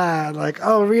 Yeah, like,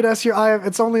 read us your I.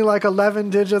 It's only like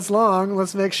 11 digits long.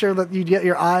 Let's make sure that you get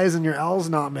your I's and your L's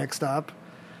not mixed up.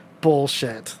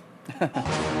 Bullshit. For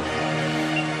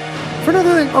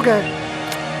another thing, okay.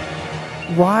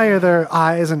 Why are there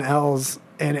I's and L's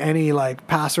in any like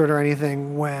password or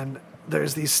anything when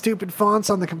there's these stupid fonts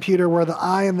on the computer where the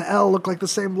I and the L look like the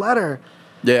same letter?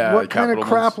 Yeah. What kind of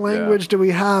capital crap ones, language do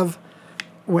we have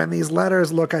when these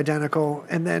letters look identical,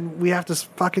 and then we have to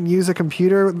fucking use a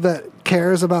computer that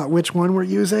cares about which one we're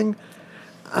using,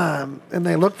 and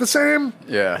they look the same?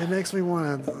 Yeah. It makes me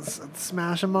want to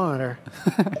smash a monitor.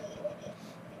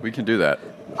 We can do that.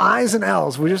 I's and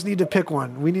L's. We just need to pick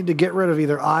one. We need to get rid of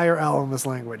either I or L in this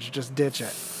language. Just ditch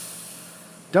it.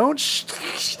 Don't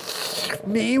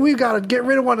me. We've got to get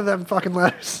rid of one of them fucking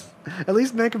letters. At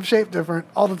least make them shape different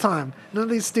all the time. None of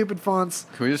these stupid fonts.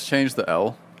 Can we just change the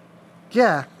L?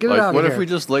 Yeah, get it Like, out of what here. if we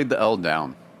just laid the L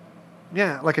down?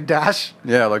 Yeah, like a dash.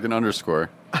 Yeah, like an underscore,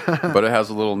 but it has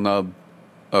a little nub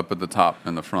up at the top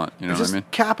in the front. You know Just what I mean?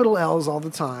 capital L's all the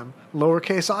time,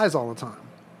 lowercase i's all the time.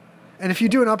 And if you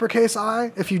do an uppercase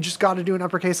I, if you just got to do an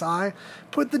uppercase I,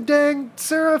 put the dang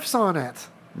serifs on it.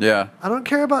 Yeah. I don't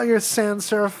care about your sans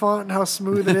serif font and how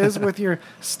smooth it is with your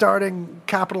starting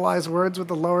capitalized words with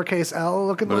the lowercase L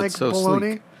looking But like it's so baloney.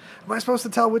 sleek. Am I supposed to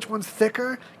tell which one's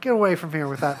thicker? Get away from here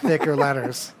with that thicker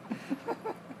letters.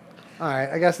 All right,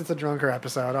 I guess it's a drunker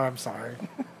episode. Oh, I'm sorry.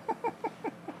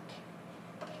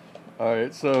 All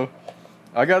right, so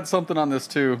I got something on this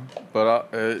too,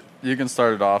 but you can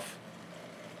start it off.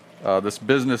 this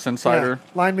Business Insider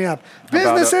Yeah, line me up. About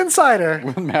Business Insider.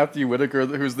 with Matthew Whitaker,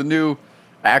 who's the new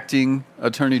acting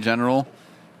Attorney General.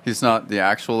 He's not the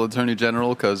actual Attorney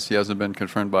General because he hasn't been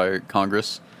confirmed by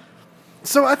Congress.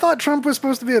 So I thought Trump was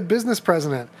supposed to be a business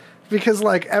president because,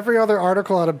 like, every other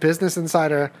article out of Business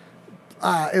Insider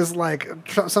is like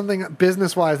something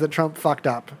business-wise that Trump fucked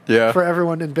up for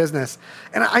everyone in business.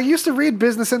 And I used to read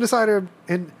Business Insider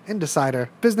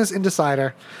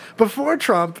before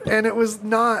Trump, and it was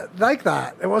not like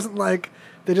that. It wasn't like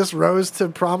they just rose to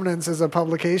prominence as a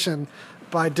publication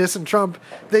by dissing Trump.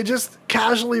 They just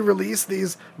casually release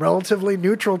these relatively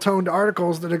neutral-toned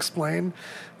articles that explain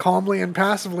calmly and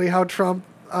passively how Trump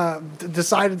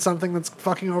decided something that's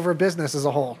fucking over business as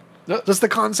a whole. Just the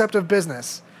concept of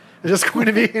business is just going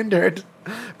to be hindered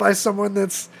by someone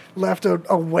that's left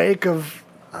a wake of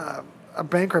a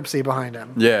bankruptcy behind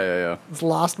him. Yeah. He's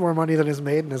lost more money than he's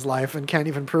made in his life and can't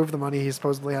even prove the money he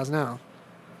supposedly has now.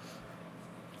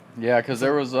 Yeah, because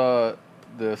there was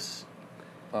this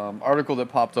article that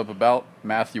popped up about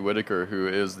Matthew Whitaker, who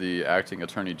is the acting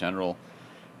Attorney General,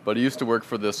 but he used to work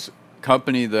for this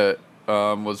company that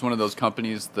was one of those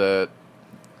companies that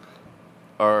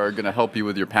are going to help you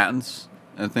with your patents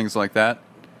and things like that.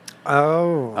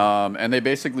 Oh. And they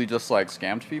basically just like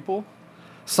scammed people.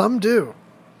 Some do.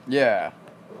 Yeah.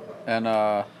 And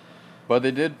but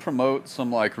they did promote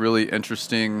some like really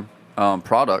interesting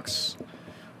products,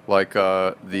 like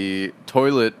the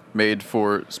toilet made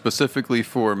specifically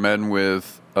for men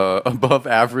with above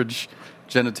average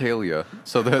genitalia,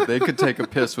 so that they could take a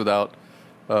piss without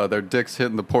their dicks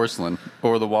hitting the porcelain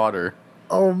or the water.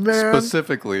 Oh man.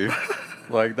 Specifically.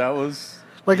 Like that was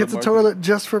like it's a toilet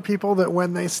just for people that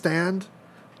when they stand,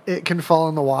 it can fall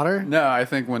in the water? No, I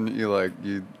think when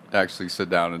you actually sit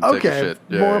down and take a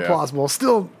shit. More plausible.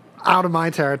 Still out of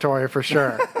my territory for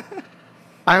sure.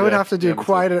 I would have to do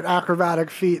quite an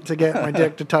acrobatic feat to get my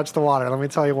dick to touch the water, let me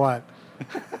tell you what.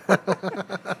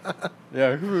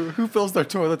 Yeah, who fills their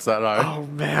toilets that high? Oh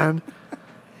man.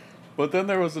 But then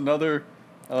there was another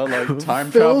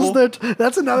time travel.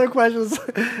 That's another question.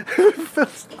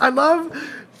 I love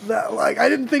that. Like, I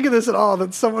didn't think of this at all.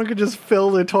 That someone could just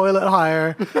fill their toilet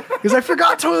higher. Because I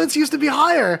forgot toilets used to be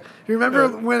higher. You remember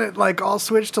when it like all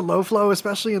switched to low flow,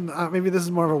 especially in maybe this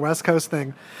is more of a West Coast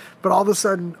thing. But all of a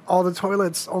sudden, all the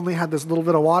toilets only had this little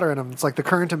bit of water in them. It's like the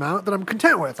current amount that I'm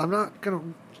content with. I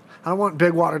don't want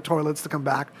big water toilets to come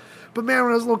back. But man,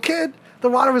 when I was a little kid, the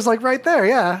water was like right there.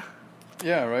 Yeah.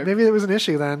 Yeah. Right. Maybe it was an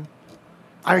issue then.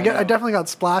 I definitely got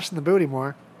splashed in the booty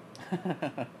more.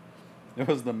 It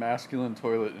was the masculine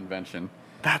toilet invention.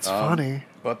 That's funny.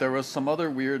 But there was some other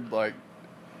weird like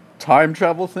time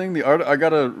travel thing. I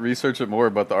gotta research it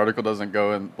more, but the article doesn't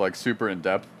go in like super in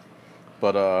depth.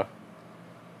 But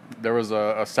there was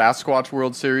a Sasquatch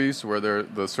World Series where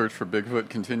the search for Bigfoot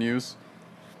continues.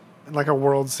 Like a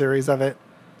World Series of it.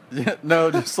 Yeah,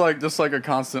 no, just like a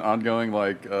constant ongoing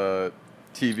like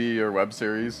TV or web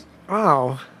series.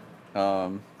 Wow.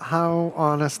 How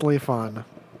honestly fun.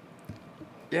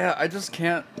 Yeah, I just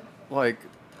can't like.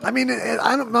 I mean,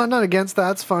 I'm not against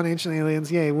that. It's fun, Ancient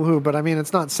Aliens, yay, woohoo! But I mean,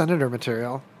 it's not senator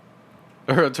material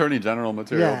or Attorney General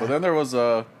material. Yeah. But then there was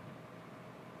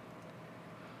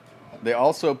They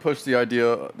also pushed the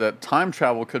idea that time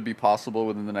travel could be possible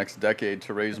within the next decade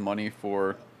to raise money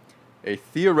for a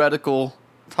theoretical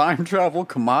time travel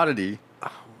commodity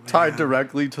tied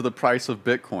directly to the price of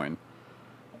Bitcoin.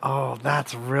 Oh,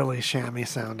 that's really shammy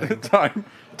sounding.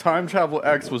 Time Travel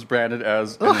X was branded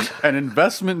as an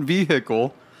investment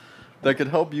vehicle that could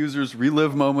help users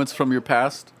relive moments from your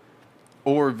past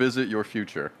or visit your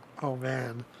future. Oh,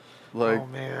 man. Like, oh,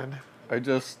 man.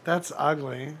 That's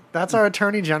ugly. That's our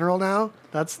Attorney General now?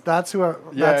 That's who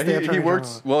he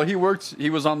works. Well, he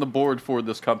was on the board for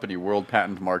this company, World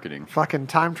Patent Marketing. Fucking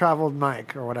time traveled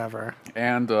Mike or whatever.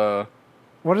 And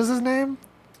what is his name?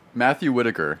 Matthew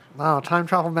Whitaker. Oh, time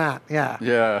travel Matt. Yeah.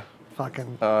 Yeah.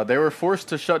 Fucking. They were forced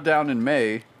to shut down in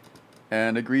May,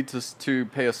 and agreed to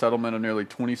pay a settlement of nearly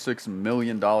 $26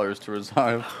 million to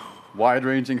resolve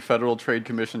wide-ranging Federal Trade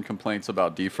Commission complaints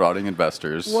about defrauding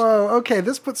investors. Whoa. Okay,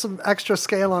 this puts some extra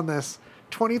scale on this.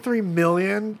 23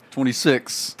 million.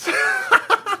 26.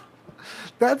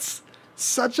 That's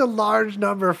such a large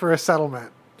number for a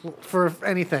settlement for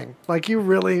anything. Like, you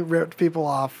really ripped people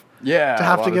off. Yeah. To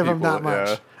have to give them that much.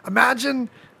 Yeah. Imagine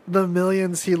the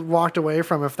millions he walked away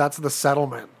from if that's the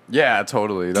settlement. Yeah,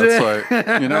 totally. That's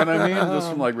like, you know what I mean?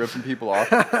 Just from like ripping people off.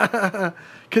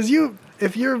 Because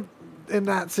if you're in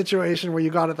that situation where you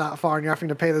got it that far and you're having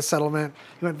to pay the settlement,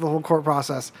 you went through the whole court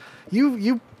process,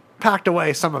 you packed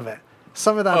away some of it.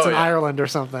 Some of that's Oh, in yeah. Ireland or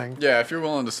something. Yeah, if you're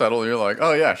willing to settle, you're like,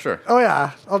 oh yeah, sure. Oh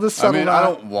yeah, I'll just I settle mean, that. I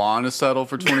don't want to settle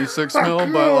for 26 mil,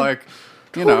 but like,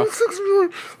 you know. 26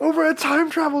 million over a time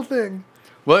travel thing.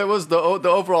 Well, it was the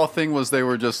overall thing was they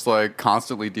were just like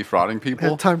constantly defrauding people.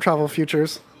 And time travel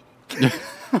futures.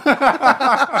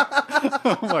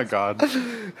 Oh my god.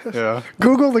 Yeah.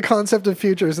 Google the concept of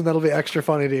futures, and that'll be extra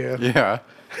funny to you. Yeah.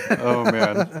 Oh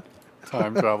man.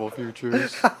 Time travel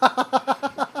futures. That's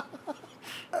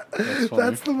funny.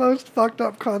 That's the most fucked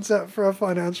up concept for a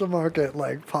financial market,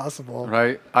 like, possible.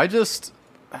 Right. I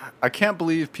can't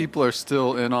believe people are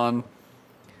still in on.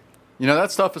 You know,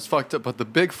 that stuff is fucked up, but the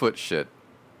Bigfoot shit,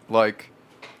 like,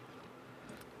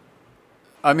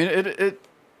 I mean,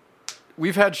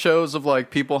 we've had shows of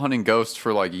like people hunting ghosts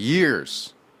for like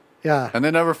years, Yeah. and they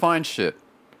never find shit.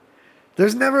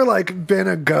 There's never, like, been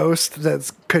a ghost that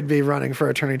could be running for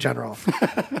attorney general.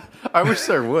 I wish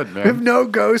there would, We have man. no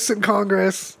ghosts in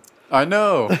Congress. I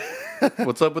know.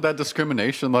 What's up with that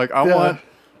discrimination? Like, I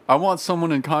want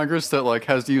someone in Congress that like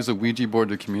has to use a Ouija board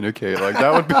to communicate. Like,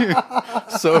 that would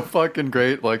be so fucking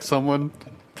great. Like,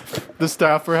 the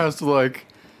staffer has to like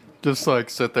just like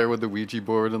sit there with the Ouija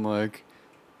board and like,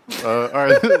 all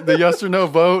right, the yes or no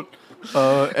vote.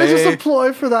 It's just a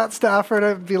ploy for that staffer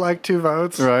to be like 2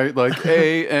 votes. Right, like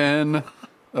A-N,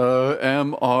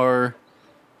 M-R,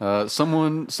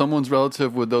 someone's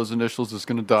relative with those initials is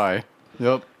gonna die.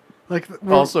 Yep. Like,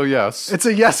 Also, yes. it's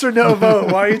a yes or no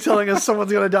vote. Why are you telling us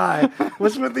someone's gonna die?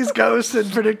 What's with these ghosts and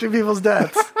predicting people's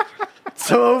deaths?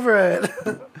 So over it.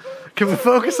 Can we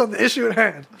focus on the issue at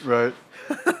hand? Right.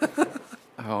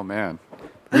 Oh man,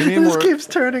 we need It more. just keeps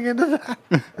turning into that.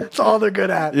 It's all they're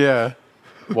good at. Yeah.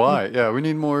 Why? Yeah, we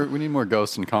need more. We need more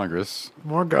ghosts in Congress.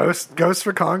 More ghosts. Ghosts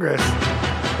for Congress.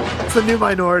 It's the new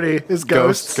minority. Is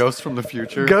ghosts. Ghosts from the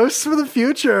future. Ghosts for the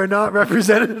future are not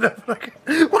representative.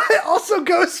 Why? Also,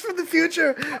 ghosts for the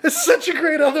future is such a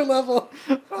great other level.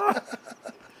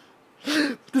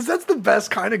 Because that's the best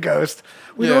kind of ghost.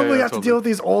 We Yeah, normally yeah, have to totally. deal with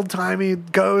these old timey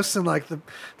ghosts and like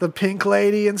the pink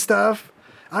lady and stuff.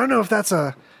 I don't know if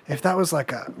that was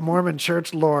like a Mormon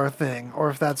church lore thing or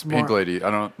if that's more. Pink lady.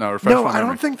 I don't know. Refresh No, my I memory.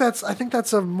 don't think that's. I think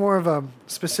that's a more of a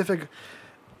specific.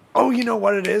 Oh, you know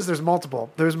what it is? There's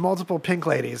multiple. There's multiple pink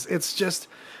ladies. It's just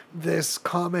this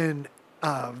common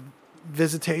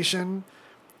visitation,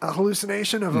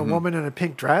 hallucination of a woman in a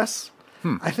pink dress.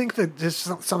 I think that there's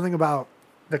something about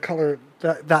the color,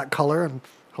 that color, and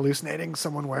hallucinating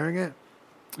someone wearing it.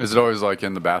 Is it always like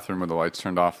in the bathroom with the lights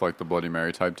turned off, like the Bloody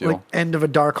Mary type deal? Like end of a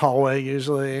dark hallway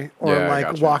usually, or Yeah, I like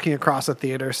gotcha. walking across a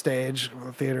theater stage.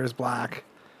 The theater is black.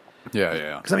 Yeah,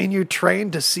 yeah. Because I mean, you're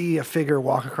trained to see a figure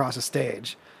walk across a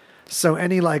stage, so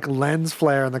any like lens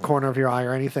flare in the corner of your eye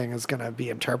or anything is going to be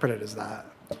interpreted as that.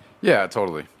 Yeah,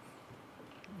 totally.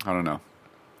 I don't know.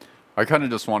 I kind of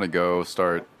just want to go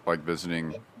start like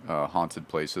visiting haunted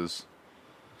places.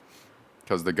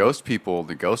 Because the ghost people,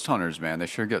 the ghost hunters, man, they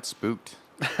sure get spooked.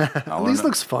 At least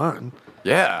looks fun.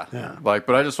 Yeah. Yeah. Like,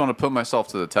 but I just want to put myself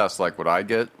to the test. Like, would I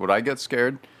get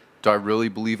scared? Do I really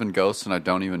believe in ghosts and I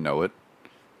don't even know it?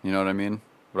 You know what I mean?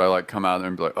 Would I like come out there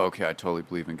and be like, okay, I totally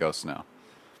believe in ghosts now?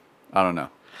 I don't know.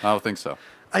 I don't think so.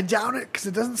 I doubt it because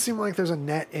it doesn't seem like there's a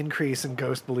net increase in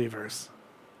ghost believers.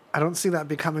 I don't see that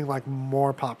becoming like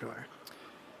more popular.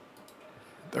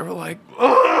 There were like,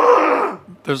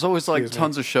 there's always like Excuse me.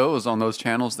 tons of shows on those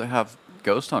channels that have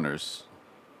ghost hunters.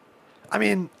 I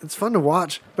mean, it's fun to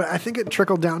watch, but I think it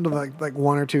trickled down to like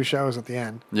 1 or 2 shows at the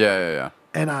end. Yeah, yeah, yeah.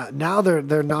 And now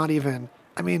they're not even.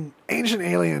 I mean, Ancient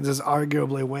Aliens is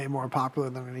arguably way more popular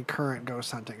than any current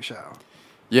ghost hunting show,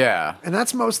 Yeah. and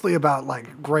that's mostly about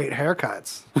like great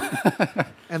haircuts.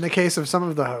 In the case of some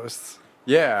of the hosts,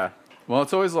 Yeah. Well,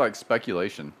 it's always like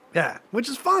speculation. yeah, which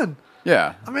is fun.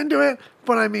 Yeah. I'm into it,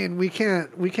 but I mean, we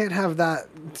can't have that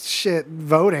shit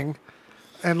voting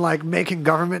and like making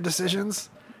government decisions.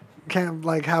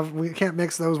 We can't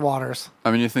mix those waters.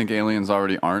 I mean, you think aliens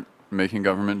already aren't making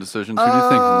government decisions? Who do you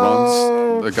think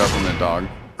runs the government, dog?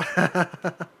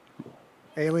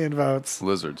 Alien votes.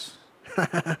 Lizards.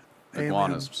 Aliens.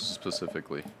 Iguanas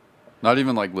specifically. Not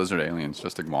even like lizard aliens,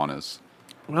 just iguanas.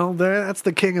 Well, that's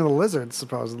the king of the lizards,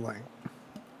 supposedly.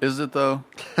 Is it though?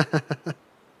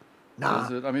 Nah.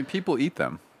 Is it? I mean, people eat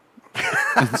them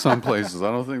in some places. I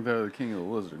don't think they're the king of the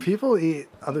lizard. People eat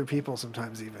other people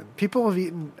sometimes even. People have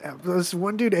eaten. This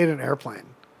one dude ate an airplane.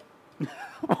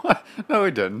 No, he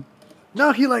didn't.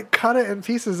 No, he like cut it in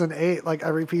pieces and ate like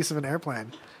every piece of an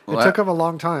airplane. It Well, took him a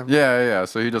long time. Yeah, yeah, yeah.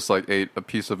 So he just like ate a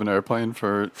piece of an airplane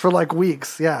for. For like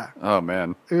weeks, yeah. Oh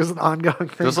man, It was an ongoing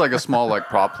thing. just like a small like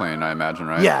prop plane, I imagine,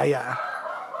 right? Yeah, yeah.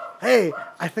 Hey,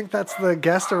 I think that's the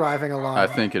guest arriving along. I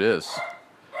think it is.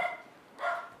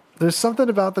 There's something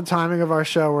about the timing of our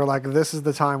show where like this is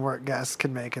the time where guests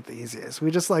can make it the easiest. We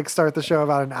just like start the show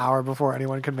about an hour before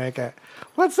anyone can make it.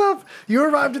 What's up? You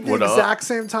arrived at the What up? exact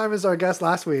same time as our guest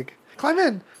last week. Climb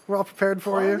in. We're all prepared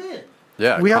for you.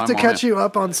 Yeah, We have to climb on catch in. you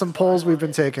up on some polls we've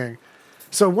been taking.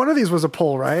 So one of these was a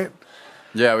poll, right?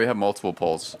 Yeah, we have multiple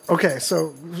polls. Okay,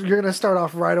 so you're going to start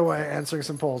off right away answering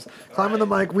some polls. Climb on the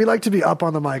mic. We like to be up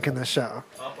on the mic in this show.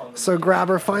 So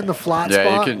Grabber, find the flat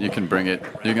Yeah, spot. you can bring it.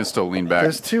 You can still lean back.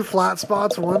 There's two flat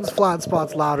spots. One's flat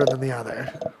spot's louder than the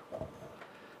other.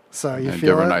 So you And feel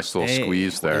give her it? a nice little Hey,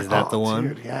 squeeze there. is that the one?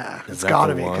 Dude, yeah. Is It's that got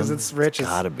to the be because one? it's rich. It's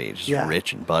gotta be just yeah.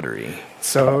 rich and buttery.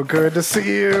 So good to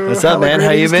see you. What's up, man?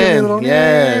 How you Greetings, give me a been? little-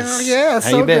 Yes. Yeah, How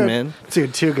so you been, good. man?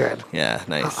 Dude, too good. Yeah,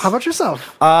 nice. How about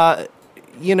yourself?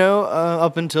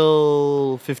 Up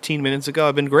until 15 minutes ago,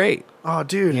 I've been great. Oh,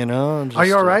 dude. You know, I'm Are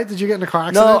you just, all right? Did you get in a car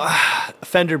accident? No,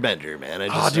 fender bender, man. I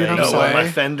just dude, I'm got sorry. my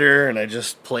fender and I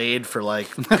just played for like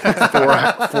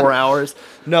 4 hours.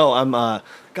 No,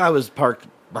 guy was parked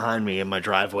behind me in my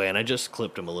driveway and I just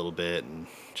clipped him a little bit and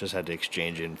just had to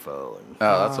exchange info. And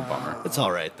Oh, that's a bummer. it's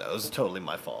all right though. It was totally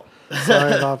my fault.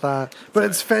 Sorry about that. But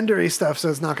it's fendery stuff, so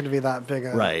it's not going to be that big.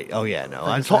 Right. Oh yeah. No.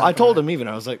 Things I told happen. him even.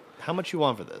 I was like, "How much you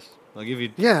want for this? I'll give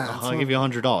you. Yeah, I'll give you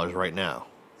 $100 right now.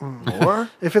 Mm. More?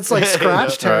 If it's like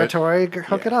scratch territory,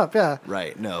 hook it up. Yeah.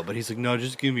 Right. No. But he's like, no,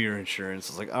 just give me your insurance.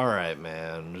 I was like, all right,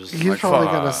 man. Just, He's like, probably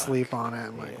going to fuck. sleep on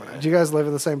it. Like, whatever. Do you guys live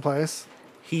in the same place?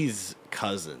 he's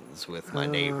cousins with my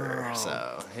neighbor, Oh.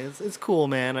 so it's cool,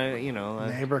 man.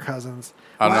 Neighbor cousins.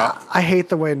 I don't Well, know. I hate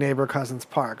the way neighbor cousins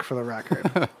park, for the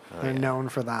record. They're known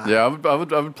for that. Yeah, I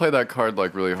would play that card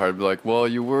like really hard. Be like, well,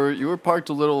 you were parked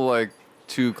a little like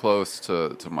too close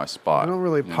to my spot. I don't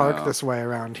really you park know? this way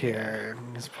around here.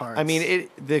 These parts. I mean,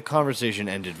 the conversation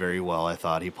ended very well. I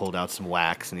thought he pulled out some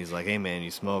wax and he's like, "Hey, man,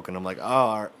 you smoke?" And I'm like,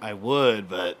 "Oh, I would,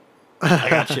 but I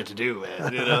got shit to do,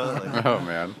 man." You know, like, Oh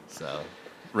man, so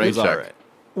rain it was check. all right.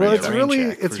 Well, Yeah, it's rain really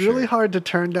check, it's for really sure. hard to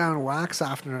turn down wax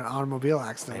after an automobile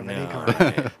accident of any know,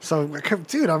 kind. right? So,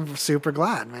 dude, I'm super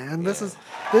glad, man. This is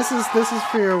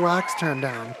for your wax turn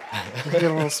down. You get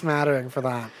a little smattering for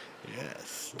that,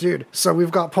 Yes. dude. So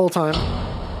we've got poll time.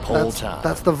 Poll time.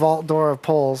 That's the vault door of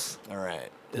polls. All right.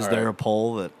 Is All there right. a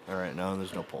poll that? All right. No,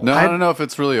 there's no poll. No, I- I don't know if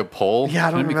it's really a poll. Yeah,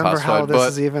 I don't Shouldn't be remember how classified, this but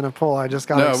is even a poll. I just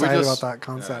got no, we excited just- about that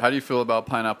concept. How do you feel about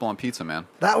pineapple on pizza, man?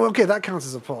 That counts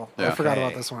as a poll. I Yeah. forgot Okay.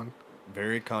 about this one.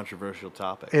 Very controversial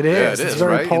topic. It Yeah, is. it It's is,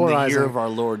 very right? In the In the polarizing. year of our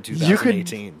Lord you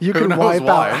 2018. could Who knows wipe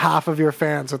why? out half of your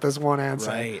fans with this one answer.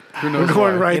 Right. Who We're knows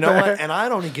going why? right You know there. what? And I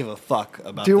don't even give a fuck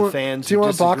about Do you the want, fans. do you who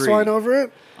want box disagree. wine over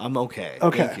it? I'm okay.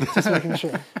 Okay, Thank you. just making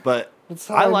sure. But That's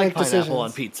how I I like make pineapple decisions.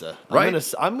 on pizza.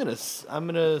 Right. I'm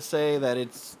gonna say that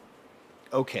it's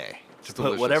okay to put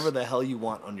delicious. whatever the hell you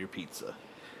want on your pizza.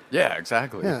 Yeah,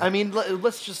 exactly. Yeah. I mean,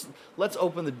 let's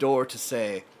open the door to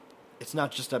say it's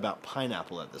not just about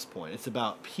pineapple at this point. It's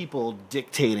about people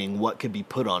dictating what could be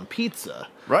put on pizza.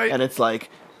 Right. And it's like,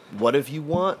 what if you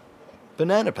want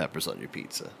banana peppers on your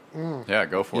pizza? Yeah,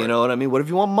 go for it. You know what I mean? What if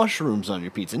you want mushrooms on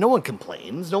your pizza? No one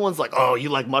complains. No one's like, "Oh, you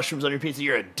like mushrooms on your pizza?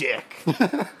 You're a dick."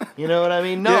 You know what I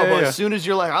mean? No, Yeah, but yeah. as soon as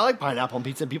you're like, "I like pineapple on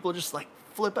pizza," people just like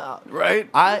flip out. Right?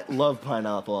 I love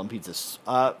pineapple on pizza.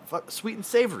 Sweet and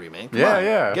savory, man. Come Yeah, on.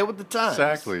 yeah. Get with the times.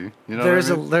 Exactly. You know There's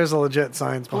what I mean? there's a legit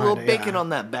science Put a behind little it. bacon yeah. on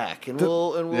that back, and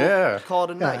we'll Yeah. call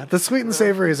it a Yeah, night. the sweet and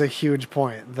savory is a huge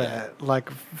point that like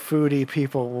foodie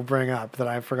people will bring up that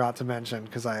I forgot to mention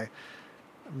because I'm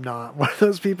not one of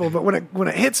those people. But when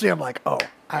it hits me, I'm like, oh,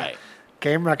 Right.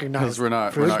 game recognized. Because we're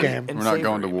not food game. And we're not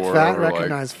going to savory. war Fat over like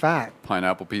recognized fat.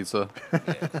 pineapple pizza.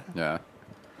 Yeah.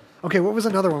 Okay, what was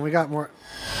another one? We got more.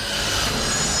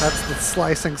 That's the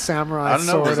slicing samurai I don't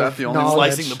know, sword was that of the only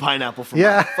knowledge. Slicing the pineapple from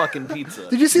Yeah. my fucking pizza.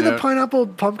 Did you see the Yeah. pineapple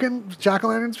pumpkin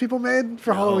jack-o'-lanterns people made for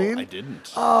No, Halloween? I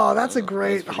didn't. Oh, that's a That's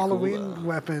great pretty cool, Halloween though.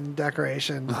 weapon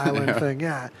decoration island thing.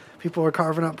 Yeah, people were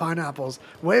carving up pineapples.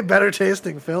 Way better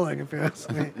tasting filling, if you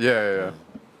ask me. Yeah.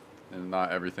 And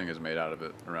not everything is made out of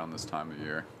it around this time of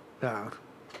year. Yeah.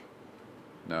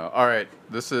 No. All right.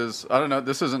 This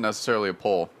isn't necessarily a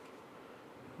poll.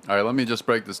 All right, let me just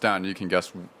break this down. You can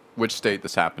guess which state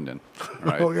this happened in. All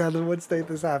right. Oh yeah, then what state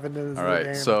this happened in? Is All the right.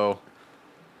 game. So,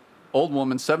 old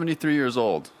woman, 73 years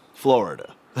old.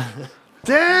 Florida.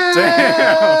 damn,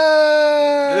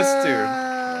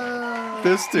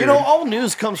 This dude. You know, all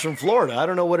news comes from Florida. I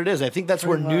don't know what it is. I think that's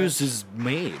where Pretty news is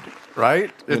made.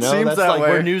 Right? You It know, seems that's that like way.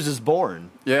 where news is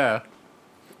born. Yeah.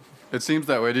 It seems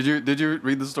that way. Did you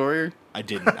read the story? I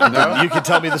didn't. You can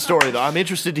tell me the story though. I'm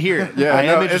interested to hear it. Yeah, I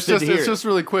am no, interested to hear it's it. just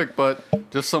really quick, but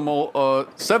just some old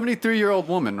 73-year-old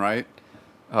woman, right,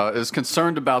 is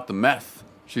concerned about the meth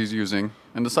she's using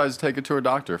and decides to take it to her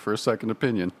doctor for a second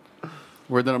opinion.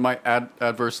 where then it might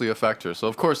adversely affect her. So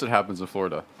of course it happens in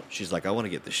Florida. She's like, I want to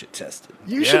get this shit tested.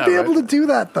 You should be right. able to do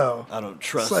that, though. I don't It's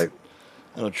trust. like,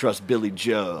 I don't trust Billy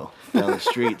Joe down the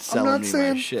street I'm selling not me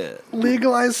saying my shit.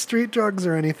 legalize street drugs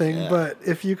or anything, Yeah. but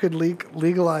if you could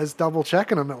legalize double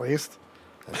checking them at least.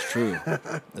 That's true.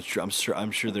 That's true.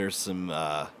 I'm sure there's some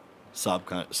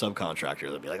subcontractor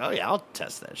that'll be like, oh yeah, I'll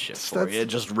test that shit for That's- you.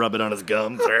 Just rub it on his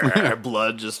gums.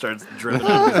 Blood just starts dripping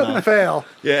out of his mouth. Fail.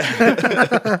 Yeah,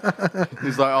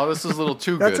 He's like, oh, this is a little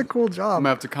too good. That's a cool job. I'm gonna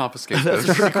have to confiscate that's a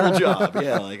this. pretty cool job.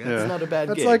 Yeah, like that's not a bad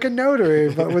That's gig. like a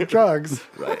notary, but with drugs.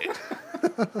 right.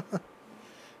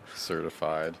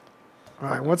 Certified. All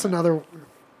right, what's another?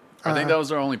 I think that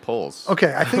was our only polls.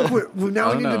 Okay, I think now we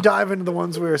don't need to know. dive into the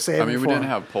ones we were saving I mean, we for. didn't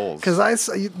have polls. Because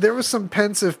there was some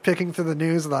pensive picking through the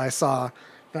news that I saw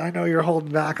that I know you're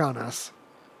holding back on us.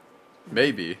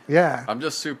 Maybe. Yeah. I'm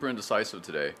just super indecisive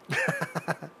today.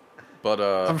 But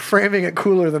I'm framing it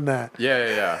cooler than that.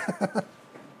 yeah.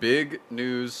 Big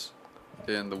news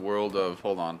in the world of.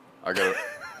 Hold on, I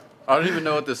don't even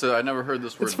know what this is. I never heard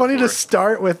this word. It's funny before. to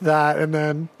start with that and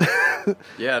then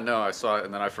Yeah, no, I saw it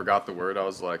and then I forgot the word. I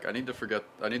was like, I need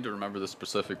to remember the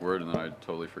specific word, and then I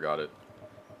totally forgot it.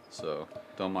 So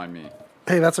don't mind me.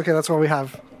 hey, that's okay. That's what we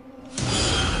have.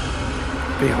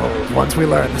 Behold, once we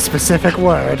learn the specific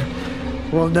word,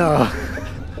 we'll know.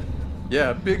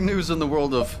 Yeah, big news in the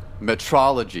world of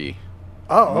metrology.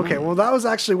 Oh, okay. Well, that was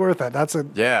actually worth it. That's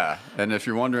Yeah, and if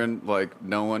you're wondering, like,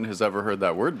 no one has ever heard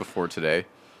that word before today.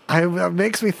 it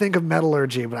makes me think of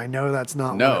metallurgy, but I know that's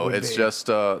not. No, what it would it's be. just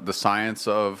the science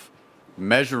of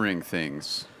measuring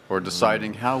things or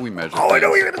deciding how we measure. Oh, I know things.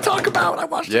 what you're going to talk about. I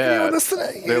watched a video Yeah, on this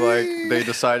today. they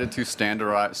decided to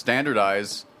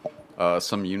standardize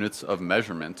some units of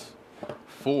measurement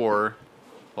for.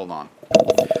 Hold on.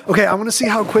 Okay, I want to see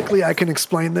how quickly I can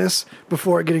explain this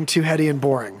before it getting too heady and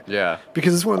boring. Yeah.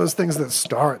 Because it's one of those things that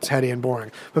starts heady and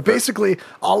boring. But basically,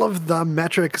 all of the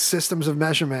metric systems of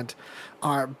measurement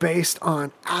are based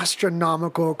on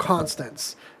astronomical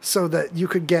constants so that you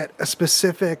could get a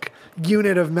specific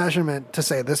unit of measurement to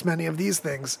say this many of these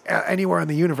things anywhere in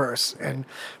the universe and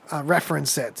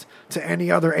reference it to any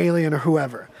other alien or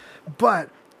whoever. But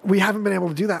we haven't been able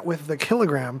to do that with the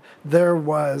kilogram. There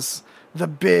was the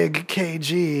big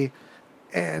kg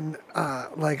and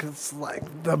it's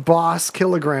like the boss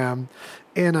kilogram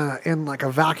in like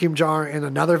a vacuum jar, in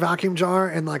another vacuum jar,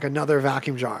 and like another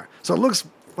vacuum jar. So it looks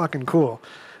fucking cool,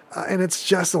 and it's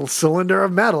just a cylinder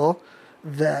of metal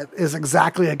that is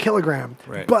exactly a kilogram.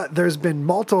 Right. But there's been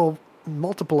multiple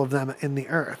of them in the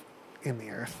earth.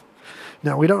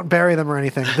 No, we don't bury them or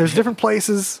anything. There's different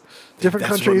places, different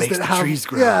That's what countries makes that the have trees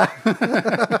grow.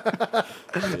 Yeah.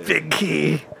 Big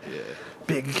key.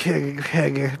 Big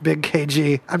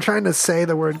kg. I'm trying to say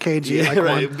the word kg Yeah, like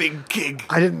right. one. Big gig.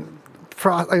 I didn't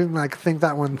like think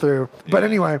that one through. But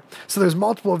anyway, so there's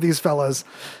multiple of these fellas,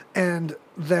 and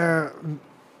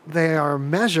they are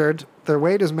measured. Their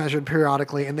weight is measured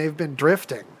periodically, and they've been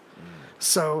drifting.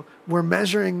 So we're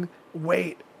measuring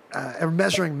weight, and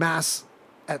measuring mass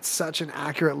at such an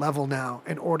accurate level now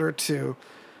in order to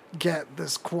get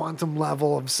this quantum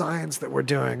level of science that we're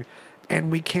doing,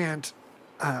 and we can't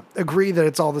agree that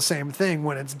it's all the same thing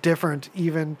when it's different,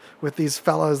 even with these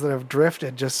fellows that have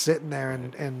drifted just sitting there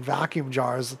in vacuum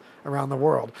jars around the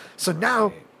world. So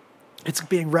now it's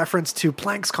being referenced to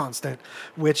Planck's constant,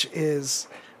 which is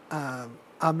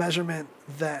a measurement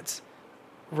that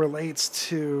relates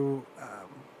to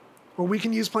we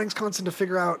can use Planck's constant to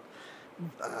figure out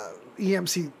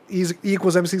EMC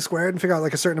equals MC squared and figure out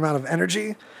like a certain amount of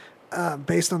energy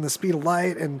based on the speed of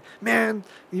light. And man,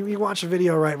 you watch a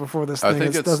video right before this thing.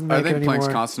 It doesn't make I it think anymore. Planck's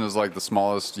constant is like the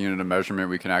smallest unit of measurement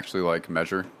we can actually like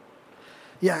measure.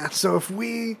 Yeah, so if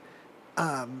we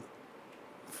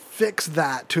fix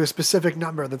that to a specific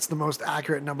number that's the most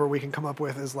accurate number we can come up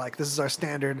with, is like, this is our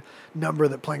standard number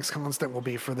that Planck's constant will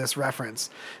be for this reference,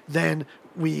 then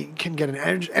we can get an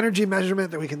energy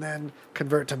measurement that we can then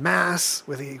convert to mass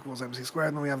with E equals mc squared,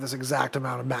 and then we have this exact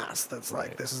amount of mass that's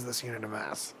like, this is this unit of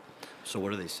mass. So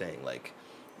what are they saying? Like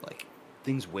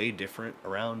things way different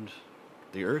around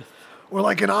the Earth? Or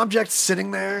like an object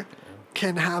sitting there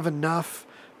can have enough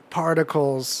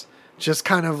particles just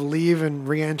kind of leave and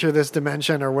re-enter this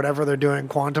dimension or whatever they're doing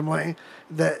quantumly,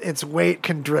 that its weight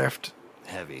can drift.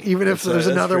 Heavy. Even if there's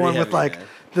that's another pretty one with heavy, like man.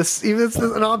 this, even if it's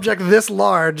an object this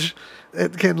large,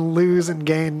 it can lose and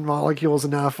gain molecules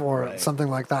enough or Right. something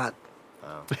like that.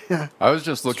 Yeah. I was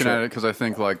just looking true. at it because I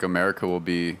think like America will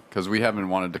be, because we haven't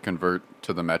wanted to convert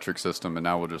to the metric system, and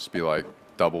now we'll just be like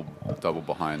double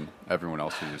behind everyone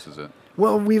else who uses it.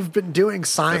 Well, we've been doing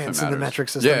science in the matters. metric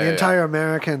system. Yeah, The yeah, entire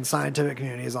American scientific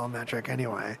community is all metric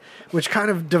anyway, which kind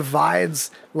of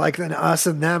divides like the us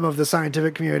and them of the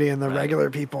scientific community and the regular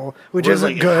people, which Whereas,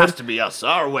 isn't like, good. It has to be us.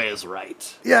 Our way is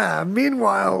right. Yeah.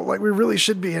 Meanwhile, like we really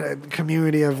should be in a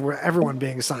community of where everyone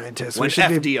being scientists. When we should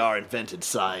FDR invented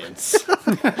science,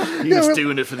 he was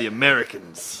doing it for the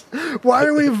Americans. Why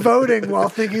are we voting while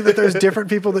thinking that there's different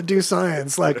people that do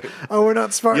science? Like, oh, we're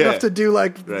not smart Yeah. enough to do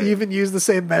like Right. even use the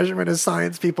same measurement as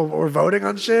science people, but we're voting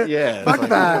on shit. Yeah, it's Fuck like,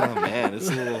 that. Oh man, it's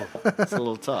a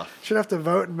little tough. Should have to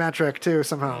vote in metric too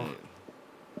somehow.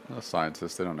 The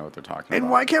scientists, they don't know what they're talking And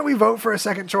about. why can't we vote for a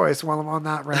second choice while I'm on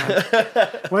that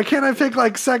rant? Why can't I pick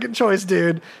like second choice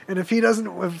dude? And if he doesn't,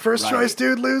 if first Right. choice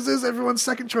dude loses, everyone's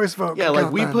second choice vote. Yeah, can like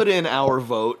count we then. put in our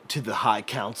vote to the High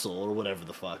Council or whatever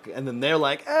the fuck, and then they're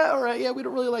like, all right, yeah, we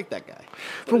don't really like that guy.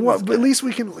 But what? But at least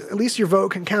we can. At least your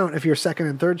vote can count if your second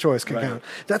and third choice can Right. count.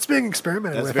 That's being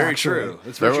experimented That's with. very actually. true.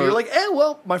 That's very There true. You're were- like,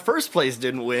 well, my first place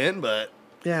didn't win, but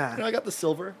Yeah. I got the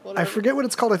silver. I Whatever. forget what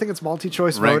it's called. I think it's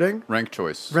multi-choice rank, voting. rank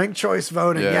choice. Ranked choice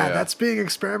voting. Yeah, Yeah, yeah. that's being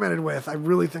experimented with. I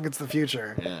really think it's the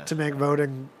future Yeah. to make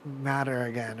voting matter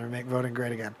again or make voting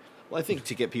great again. Well, I think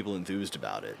to get people enthused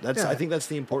about it. That's Yeah. I think that's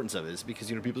the importance of it, is because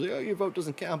people say, oh, your vote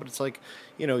doesn't count, but it's like,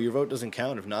 your vote doesn't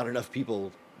count if not enough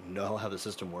people know how the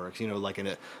system works. Like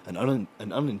an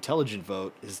unintelligent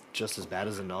vote is just as bad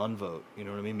as a non-vote. You know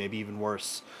what I mean? Maybe even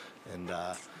worse. And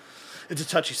it's a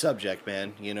touchy subject,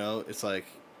 man. It's like,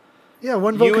 Yeah,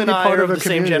 one vote you can and be I part are of of a the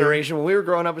same community. generation. When we were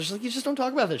growing up, it's just like, you just don't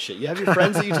talk about this shit. You have your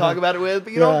friends that you talk about it with,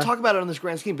 but you Yeah. don't talk about it on this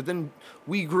grand scheme. But then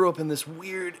we grew up in this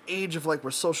weird age of like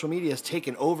where social media has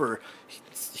taken over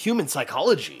human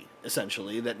psychology,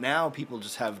 essentially, that now people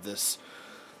just have this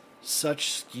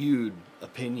such skewed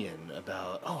opinion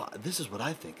about, oh, this is what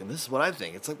I think and this is what I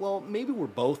think. It's like, well, maybe we're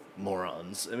both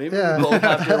morons, and maybe Yeah. we both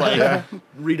have to like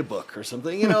read a book or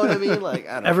something. You know what I mean? Like,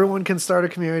 I don't know. Everyone can start a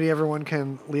community. Everyone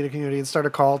can lead a community and start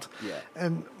a cult. Yeah.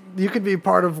 And you could be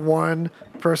part of one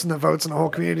person that votes in a whole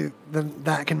community, then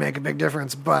that can make a big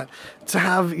difference. But to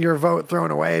have your vote thrown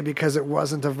away because it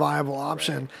wasn't a viable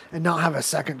option and not have a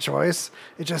second choice,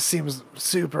 it just seems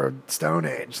super Stone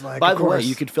Age. Like, By of the way, course-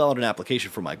 you could fill out an application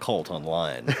for my cult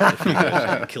online if you go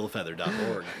to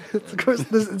killfeather.org. Of course,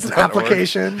 it's an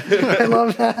application. I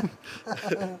love that.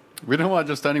 We don't want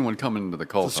just anyone coming into the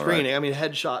cult. The all right? screening, I mean,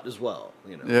 headshot as well.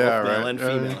 Yeah, both male right. and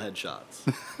female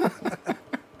headshots.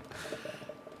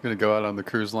 Gonna go out on the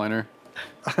cruise liner.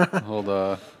 Hold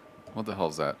what the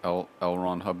hell's that? L.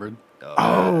 Ron Hubbard.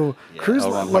 Oh, Yeah. cruise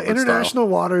L. Ron like Hubbard international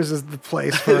waters is the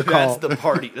place for a That's cult. the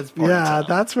party. That's party Yeah, time.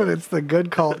 that's when it's the good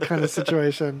cult kind of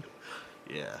situation.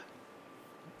 Yeah.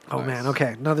 Oh Nice. man,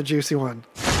 okay, another juicy one.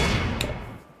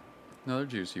 Another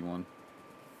juicy one.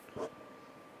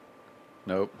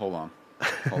 Nope. Hold on.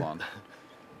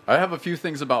 I have a few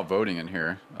things about voting in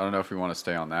here. I don't know if we want to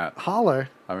stay on that. Holler.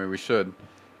 I mean, we should.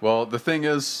 Well, the thing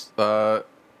is, I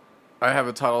have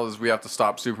a title as "We Have to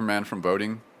Stop Superman from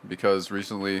Voting," because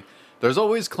recently there's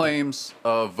always claims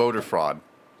of voter fraud.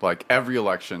 Like every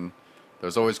election,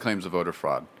 there's always claims of voter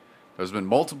fraud. There's been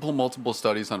multiple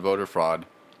studies on voter fraud,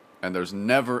 and there's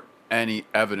never any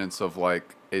evidence of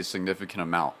like a significant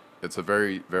amount. It's a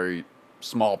very, very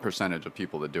small percentage of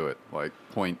people that do it, like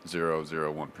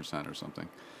 0.001% or something.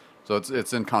 So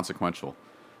it's inconsequential.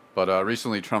 But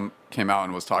recently, Trump came out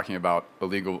and was talking about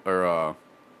illegal or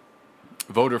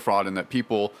voter fraud, and that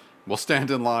people will stand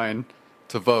in line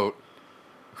to vote.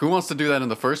 Who wants to do that in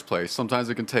the first place? Sometimes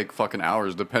it can take fucking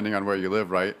hours, depending on where you live,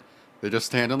 right? They just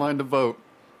stand in line to vote,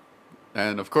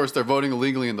 and of course, they're voting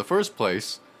illegally in the first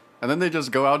place. And then they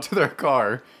just go out to their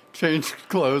car, change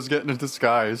clothes, get in a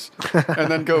disguise, and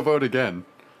then go vote again.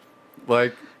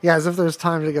 Like Yeah, as if there's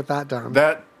time to get that done.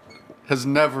 that has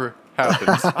never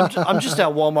happened. I'm just at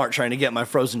Walmart trying to get my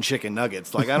frozen chicken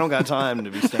nuggets. Like, I don't got time to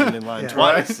be standing in line Yeah.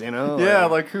 twice, you know? Yeah,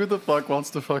 like who the fuck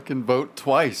wants to fucking vote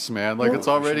twice, man? Like it's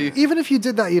already Even if you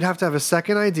did that, you'd have to have a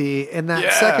second ID, and that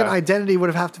Yeah. second identity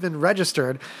would have to been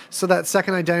registered. So that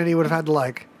second identity would have had to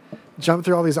like jump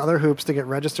through all these other hoops to get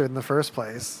registered in the first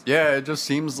place. yeah. It just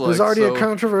seems like There's already so, a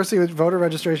controversy with voter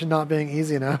registration not being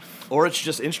easy enough. Or it's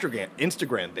just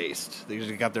Instagram based. They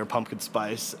just got their pumpkin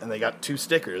spice and they got 2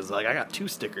 stickers. Like, I got 2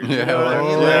 stickers. You Yeah, know what I like-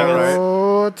 mean? yeah, Like, it's right.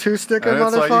 Oh, two sticker And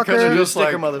it's like you could've motherfucker. just-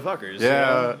 sticker like- motherfuckers. you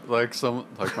Yeah, know?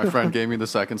 like my friend gave me the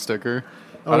second sticker.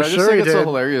 Oh, And I just sure think he it's a did.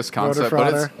 hilarious Voter concept,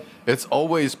 but frauder. it's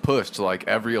always pushed. Like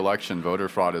every election, voter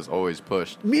fraud is always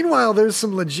pushed. Meanwhile, there's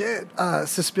some legit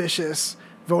suspicious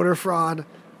voter fraud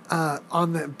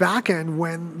on the back end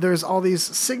when there's all these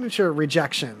signature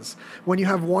rejections. When you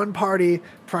have one party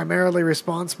primarily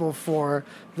responsible for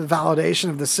the validation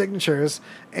of the signatures,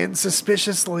 and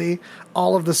suspiciously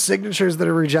all of the signatures that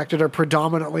are rejected are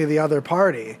predominantly the other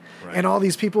party. Right. And all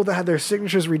these people that had their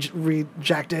signatures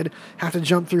rejected have to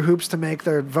jump through hoops to make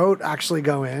their vote actually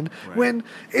go in. Right. When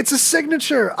it's a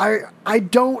signature, I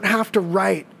don't have to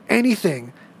write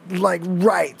anything. Like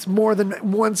write more than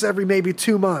once every maybe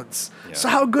 2 months. Yeah. So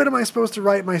how good am I supposed to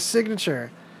write my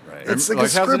signature? Right. It's like a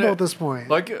hasn't scribble it- at this point.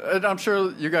 Like, and I'm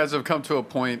sure you guys have come to a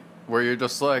point where you're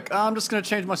just like, oh, I'm just going to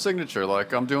change my signature.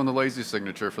 Like, I'm doing the lazy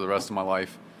signature for the rest of my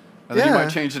life. And then you Yeah.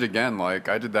 might change it again. Like,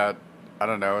 I did that, I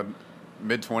don't know, in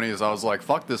mid-20s. I was like,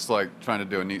 fuck this, like, trying to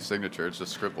do a neat signature. It's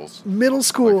just scribbles. Middle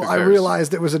school, Like, who I cares?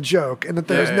 realized it was a joke and that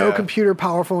there was Yeah, no yeah. computer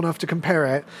powerful enough to compare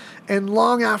it. And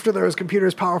long after there was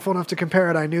computers powerful enough to compare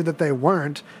it, I knew that they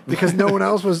weren't because no one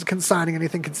else was consigning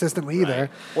anything consistently either. Right.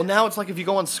 Well, now it's like if you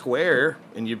go on Square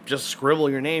and you just scribble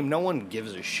your name, no one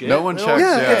gives a shit. No one They checks, don't-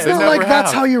 Yeah, Yeah, it's they not never like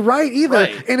that's have. how you write either.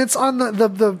 Right. And it's on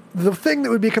the thing that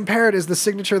would be compared is the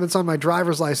signature that's on my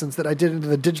driver's license that I did into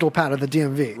the digital pad of the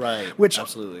DMV. Right, Which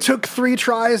absolutely. took 3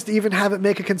 tries to even have it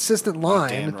make a consistent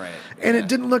line. damn right. And Yeah. it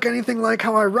didn't look anything like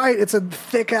how I write. It's a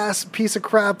thick ass piece of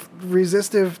crap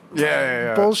resistive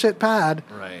Yeah. bullshit pad.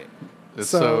 Right. It's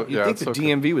So, so, You'd yeah, think it's the so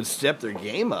DMV would step their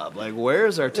game up. Like,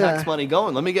 where's our tax Yeah. money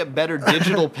going? Let me get better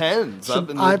digital pens Some up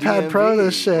in the iPad DMV. Pro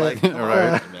this shit. Like, come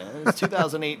Right. on, man. It's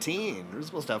 2018. We're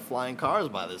supposed to have flying cars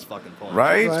by this fucking point.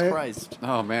 Right? Jesus Right. Christ.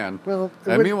 Oh, man. Well, it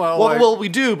and would- meanwhile, Well, like, well, we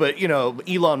do, but you know,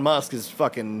 Elon Musk is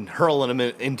fucking hurling them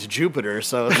into Jupiter,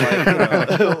 so it's like,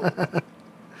 you know,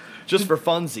 just for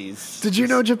funsies. Did you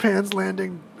know Japan's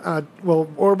landing,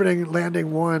 orbiting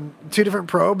landing 2 different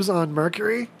probes on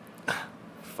Mercury?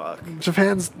 Fuck.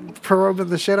 Japan's probing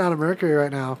the shit out of Mercury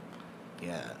right now.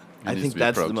 Yeah, It I needs think to be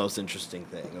that's the probed. most interesting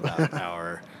thing about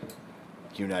our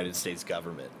United States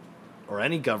government, or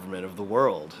any government of the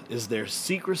world, is their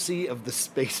secrecy of the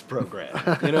space program.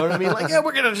 You know what I mean? Like, yeah,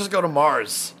 we're gonna just go to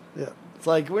Mars. Yeah. It's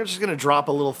like we're just gonna drop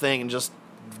a little thing and just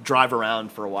drive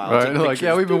around for a while. right? take Like, pictures.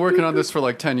 yeah, we've been working on this for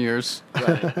like 10 years.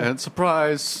 Right. And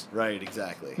surprise, Right,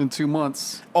 exactly. in 2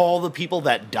 months. All the people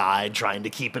that died trying to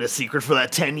keep it a secret for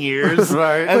that 10 years.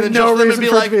 Right. And Like, then no just them to reason be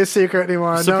for it like, to be a secret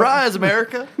anymore. No- surprise,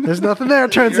 America. there's nothing there,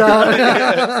 turns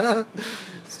out.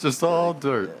 It's just all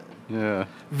dirt. Yeah.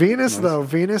 Venus, though,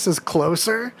 Venus is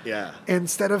closer. Yeah.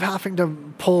 Instead of having to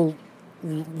pull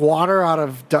water out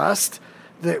of dust,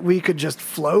 that we could just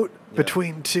float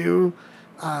between 2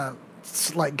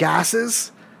 like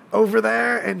gases over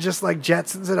there and just like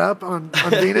jetsons it up on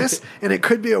Venus, and it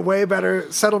could be a way better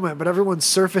settlement. But everyone's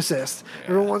surfacist.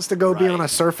 Everyone wants to go be Right. on a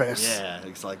surface. Yeah,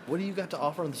 it's like, what do you got to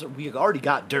offer on the surface? We already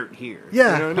got dirt here.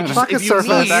 Yeah, You know what I mean? fuck if a you surface.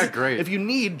 need, Not that great. If you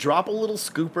need, drop a little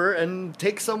scooper and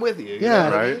take some with you. you Yeah. know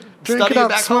what I Right. mean? Drink Study it up,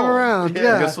 back swim home. around,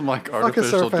 yeah. Get some like Fuck a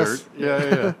artificial surface.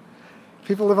 dirt. Yeah.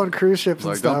 People live on cruise ships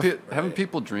and Like, stuff. haven't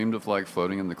people dreamed of like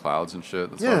floating in the clouds and shit?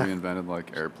 That's Yeah. why we invented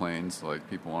like airplanes. Like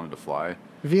people wanted to fly.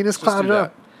 Venus Just do clouded that.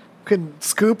 up. You can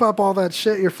scoop up all that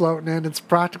shit you're floating in. It's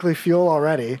practically fuel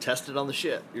already. Test it on the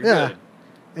ship. You're Yeah. good.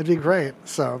 It'd be great.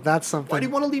 So that's something. Why do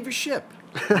you want to leave your ship?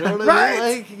 You know what I Right.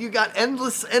 mean? Like, you got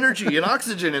endless energy and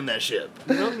oxygen in that ship.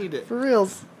 You don't need to For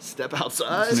reals. step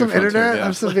outside. Some frontier, internet. yeah.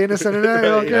 Have some Venus internet.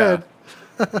 You're all Yeah.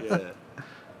 good. Yeah.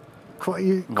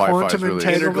 Wi-Fi's Quantum really-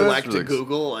 entanglement. Intergalactic Really-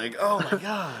 Google. Like, oh my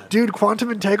god. Dude,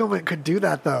 quantum entanglement could do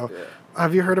that, though. Yeah.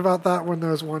 Have you heard about that when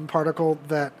there's one particle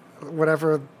that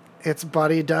whatever its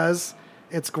buddy does,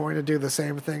 it's going to do the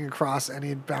same thing across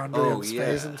any boundary Oh, of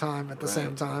space yeah. and time at the Right.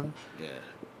 same time? Yeah.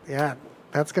 Yeah,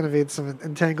 that's going to be some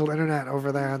entangled internet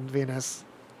over there on Venus.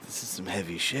 This is some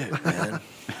heavy shit, man.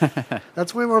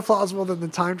 That's way more plausible than the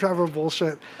time travel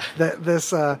bullshit that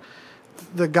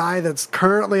the guy that's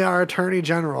currently our attorney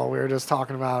general we were just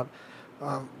talking about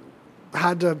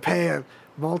had to pay a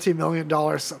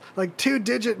multi-million-dollar, like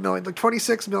 2-digit million, like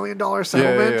 $26 million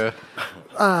settlement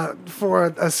for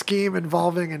a scheme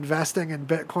involving investing in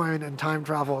Bitcoin and time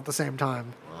travel at the same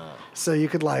time. Wow. So you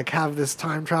could like have this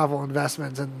time travel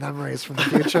investments and memories from the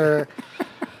future.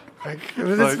 Like,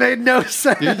 this Like, made no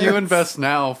sense. You invest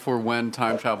now for when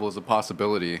time travel is a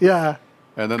possibility. Yeah.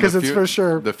 And then 'Cause it's for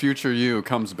sure. the future you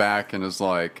comes back and is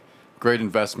like, great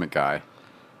investment guy.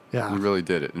 Yeah. You really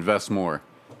did it. Invest more.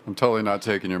 I'm totally not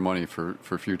taking your money for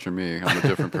future me. I'm a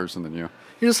different person than you.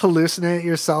 You just hallucinate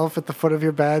yourself at the foot of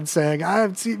your bed saying,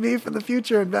 I see me from the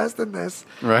future, invest in this.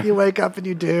 Right. You wake up and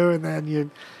you do, and then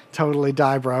you totally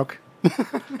die broke.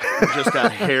 Just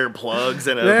got hair plugs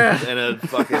and a Yeah. and a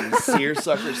fucking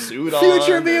seersucker suit on.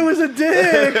 Future me and- was a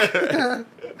dick.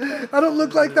 I don't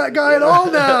look like that guy at all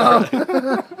now.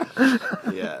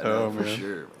 Yeah, Oh, no, for man.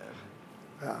 sure, man.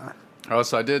 Oh,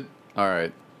 so I did. All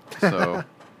right. So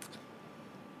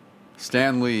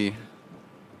Stan Lee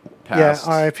passed.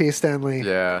 Yeah, R.I.P. Stan Lee.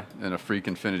 Yeah, in a freak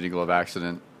Infinity Glove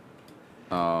accident.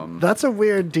 That's a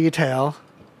weird detail.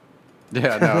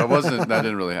 Yeah, no, it wasn't. That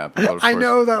didn't really happen. But of I course-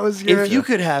 know that was your... If you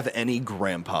could have any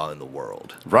grandpa in the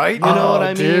world, right? you know what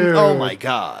I mean? dude. Oh my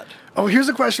god! Oh, here's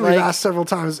a question we've Like- asked several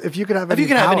times. If you could have If any you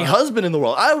could have any power- husband in the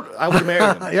world, I would marry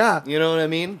him. Yeah. You know what I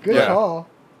mean? Good Yeah. call.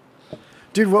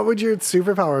 Dude, what would your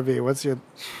superpower be? What's your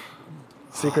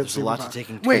secret There's a lot to superpower? take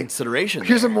into Wait, consideration.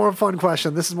 here's there. a more fun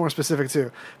question. This is more specific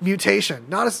too. Mutation.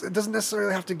 It doesn't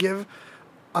necessarily have to give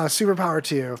a superpower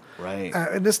to you. Right.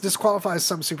 And this disqualifies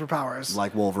some superpowers.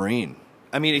 Like Wolverine.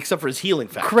 I mean, except for his healing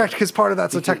factor. Correct, because part of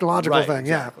that's a You can- technological right, thing.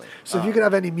 exactly. Yeah. So if you could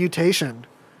have any mutation,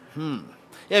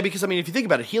 Yeah, because I mean, if you think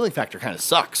about it, healing factor kind of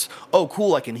sucks. Oh,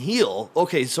 cool, I can heal.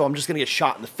 Okay, so I'm just gonna get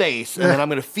shot in the face, and then I'm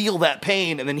gonna feel that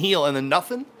pain, and then heal, and then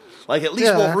nothing. Like at least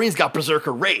Yeah. Wolverine's got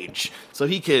Berserker Rage, so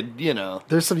he could,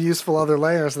 there's some useful other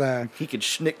layers there. he could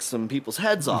schnick some people's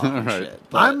heads off and Right. shit.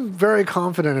 But I'm very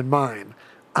confident in mine.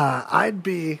 I'd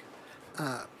be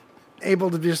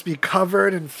able to just be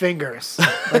covered in fingers.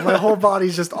 Like my whole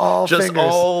body's just all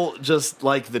fingers. just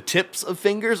like the tips of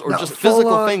fingers, or No, just full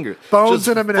physical on fingers, bones Just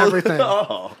in 'em and full- everything.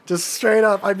 Oh, Just straight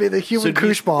up, I'd be the human So do you-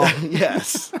 koosh ball.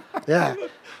 yes. Yeah.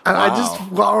 And I just Wow.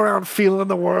 walk around feeling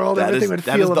the world. Everything would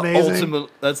feel amazing. ultimate.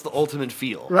 That's the ultimate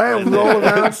feel. Right? there. Roll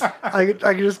around. I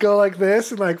could just go like this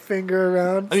and like finger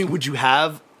around. I mean, would you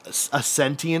have a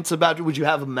sentience about you? Would you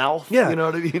have a mouth? Yeah. You know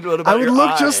what I mean? What about I would your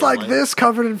look just eye? like this,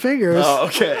 covered in fingers. Oh,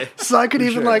 okay. So I could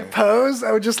even Sure. like pose.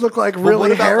 I would just look like But really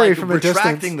what about, hairy like, from a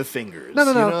retracting distance. the fingers? No.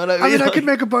 You know what I mean? I could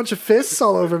make a bunch of fists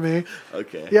all over me.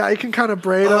 Okay. Yeah, you can kind of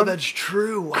braid Oh, them. that's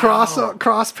true. Wow.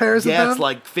 cross pairs Yeah, of them. it's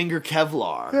like finger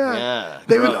Kevlar. Yeah.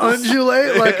 They would gross.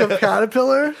 undulate like a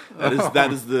caterpillar.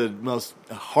 That is the most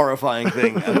horrifying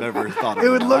thing I've ever thought of. It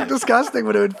in would my look life. disgusting,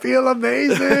 but it would feel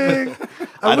amazing.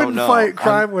 I don't wouldn't know. fight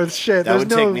crime with shit. That There's would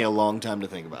no, take me a long time to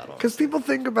think about. because people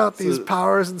think about these So-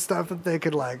 powers and stuff that they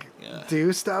could like Yeah.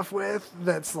 do stuff with.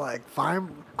 That's like crime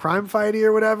fighty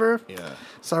or whatever. Yeah.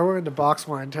 So we're into box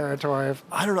wine territory.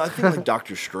 I don't know. I think like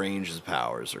Doctor Strange's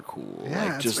powers are cool. Yeah,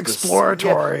 like, it's just the-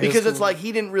 exploratory. yeah, because It's it's like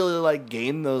he didn't really like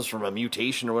gain those from a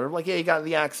mutation or whatever. Like, yeah, he got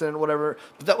the accident or whatever.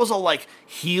 But that was all like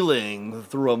healing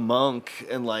through a monk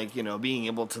and like being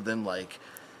able to then like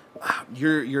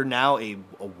you're now a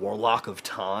warlock of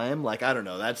time. Like I don't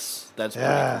know. That's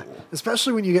Yeah, pretty cool.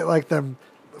 especially when you get like them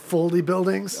foldy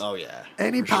buildings. Oh yeah.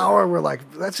 Any for sure. power where like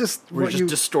that's just Where what you you.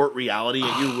 just distort reality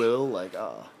at your will. Like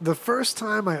The first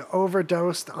time I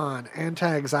overdosed on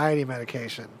anti-anxiety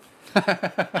medication.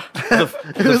 the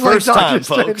was like first time,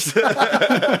 Doctor folks.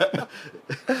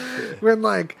 When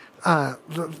like that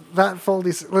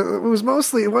foldy, it was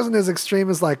mostly, it wasn't as extreme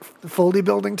as like foldy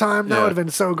building time. That Yeah. would have been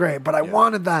so great, but I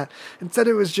wanted that. Instead,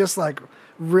 it was just like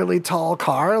really tall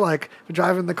car, like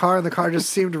driving the car, and the car just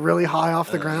seemed really high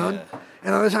off the ground. yeah.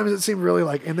 And other times it seemed really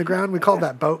like in the ground. We called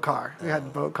that boat car. We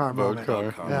had boat car Boat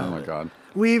moment. car. Yeah. Oh my god.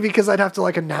 Because I'd have to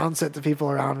like announce it to people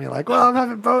around me, like, "Well, I'm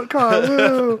having boat car."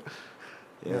 Woo!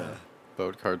 Yeah.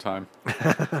 Boat car time.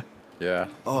 Yeah.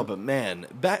 Oh, but man,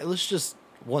 let's just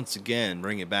once again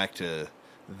bring it back to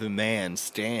the man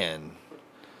Stan.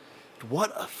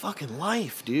 What a fucking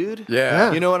life, dude.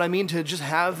 Yeah. You know what I mean? To just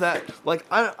have that, like,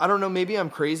 I don't know, maybe I'm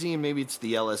crazy and maybe it's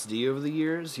the LSD over the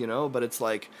years, but it's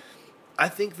like, I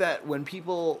think that when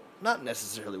people, not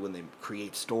necessarily when they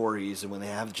create stories and when they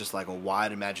have just like a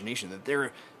wide imagination, that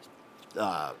they're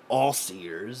all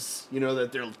seers, that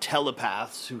they're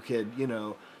telepaths who could,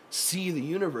 see the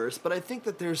universe. But I think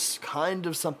that there's kind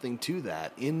of something to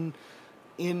that in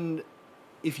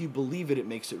if you believe it, it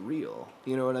makes it real.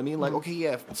 You know what I mean? Like, okay,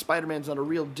 yeah, Spider-Man's not a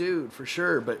real dude for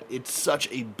sure, but it's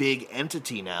such a big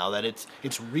entity now that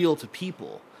it's real to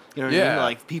people. You know what I mean? Yeah.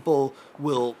 Like, people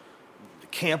will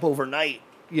camp overnight,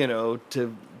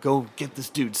 to go get this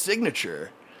dude's signature.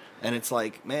 And it's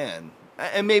like, man,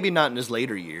 and maybe not in his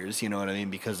later years, you know what I mean?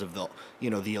 Because of the,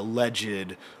 the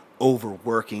alleged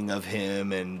overworking of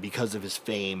him and because of his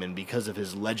fame and because of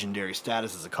his legendary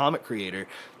status as a comic creator,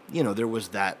 there was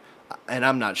that, and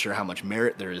I'm not sure how much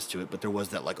merit there is to it, but there was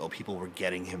that, like, people were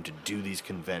getting him to do these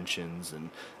conventions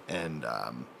and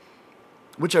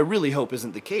which I really hope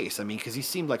isn't the case. I mean, because he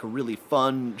seemed like a really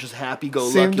fun, just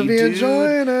happy-go-lucky Seemed to be dude.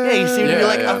 enjoying it. Yeah, he seemed to be Yeah,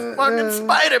 like yeah. a fucking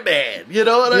Spider-Man. You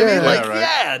know what I Yeah. mean? Like, Yeah, right.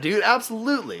 yeah, dude,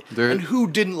 absolutely. Dude. And who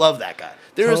didn't love that guy?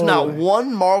 There is not Totally.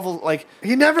 one Marvel, like...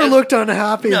 He never and- looked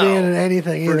unhappy No, being in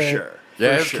anything for either. sure.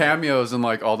 Yeah, For his sure. cameos in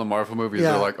like all the Marvel movies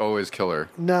Yeah. are like always killer.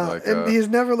 No, like, and he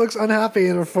never looks unhappy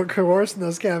in a course in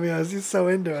those cameos. He's so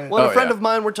into it. Well, Oh, a friend yeah. of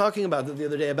mine were talking about that the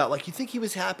other day about like, you think he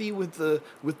was happy with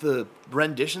the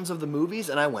renditions of the movies,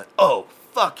 and I went, oh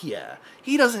fuck yeah.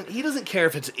 He doesn't care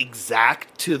if it's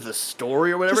exact to the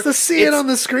story or whatever. Just to see it It's- on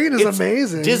the screen is it's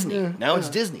amazing. Disney. Yeah, Now it's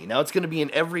yeah. Disney. Now it's going to be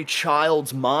in every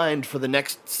child's mind for the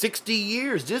next 60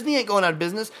 years. Disney ain't going out of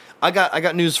business. I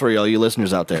got news for you, all you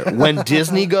listeners out there. When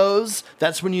Disney goes,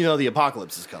 that's when you know the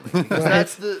apocalypse is coming. Because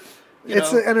that's the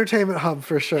It's an entertainment hub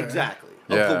for sure. exactly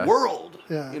Yeah. of the world.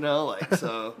 Yeah. You know, like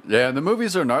so. Yeah, and the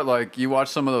movies are not like you watch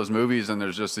some of those movies and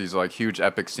there's just these like huge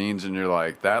epic scenes and you're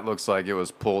like, that looks like it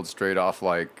was pulled straight off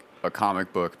like a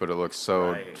comic book, but it looks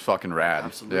so Right. fucking rad.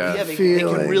 Absolutely. Yeah. Yeah, they can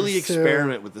really Feelings, too.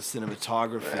 experiment with the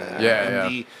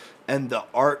cinematography and the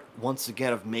art once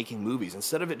again of making movies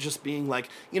instead of it just being like,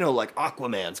 you know, like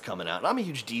Aquaman's coming out. And I'm a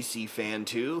huge DC fan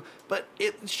too, but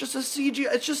it's just a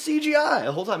CGI. It's just CGI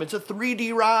the whole time. It's a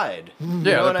 3D ride. You know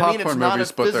the what I mean? It's popcorn not movies,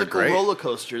 a but they're physical great. roller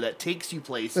coaster that takes you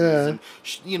places Yeah. and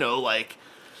you know, like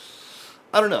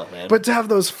I don't know, man. But to have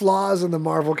those flaws in the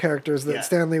Marvel characters that Yeah.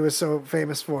 Stan Lee was so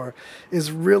famous for is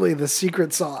really the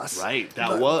secret sauce. right,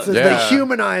 that was. So Yeah. They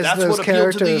humanize That's those what appealed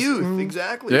characters. to the youth. Mhm.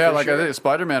 Exactly. Yeah, for like sure. I think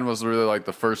Spider-Man was really like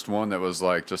the first one that was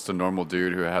like just a normal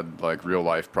dude who had like real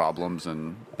life problems,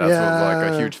 and that's what was like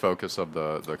a Yeah. huge focus of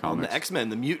the And comics. the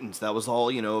X-Men, the mutants, that was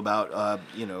all, you know, about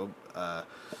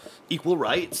equal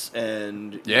rights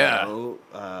and Yeah.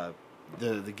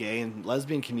 the gay and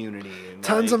lesbian community and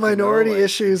Tons of like, you know, minority like,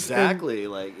 issues and- exactly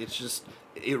like it's just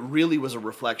it really was a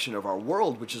reflection of our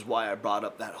world, which is why I brought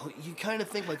up that whole, you kind of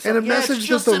think like And a yeah, it's message that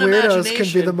just the an weirdos can be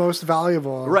imagination. the most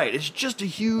valuable. Right, it's just a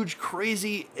huge,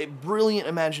 crazy, brilliant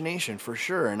imagination for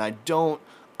sure, and I don't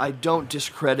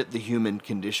discredit the human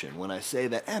condition when I say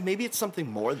that. Maybe it's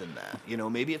something more than that. You know,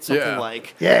 maybe it's something Yeah.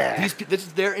 like Yeah. this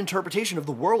is their interpretation of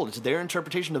the world. It's their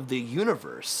interpretation of the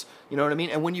universe. You know what I mean?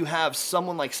 And when you have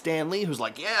someone like Stan Lee who's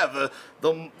like, yeah,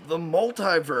 the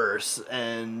multiverse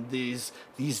and these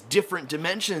different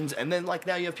dimensions, and then like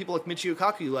now you have people like Michio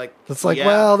Kaku, like It's like, yeah,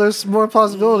 well, there's more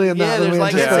possibility in yeah, that than there's we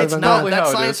like anticipated. it's but not Probably that's how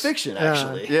it science is. fiction Yeah.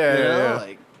 actually. Yeah, you yeah, know? yeah.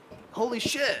 Like, holy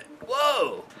shit!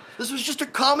 Whoa, this was just a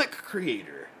comic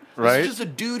creator. Right? This is just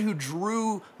a dude who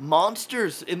drew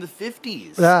monsters in the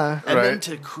 50s. Yeah. and then Right.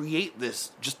 to create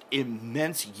this just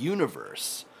immense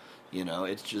universe, you know,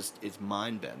 it's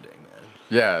mind bending, man.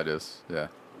 Yeah, it is. Yeah,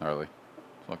 gnarly.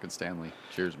 Fucking Stanley.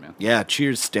 Cheers, man. Yeah,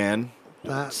 cheers, Stan.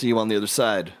 That- See you on the other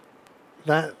side.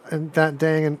 That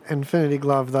dang Infinity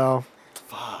Glove, though,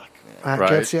 Fuck, man. that Right.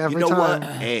 gets you every You know time. what?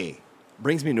 Hey,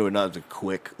 brings me to another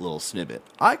quick little snippet.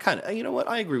 I kind of, you know what?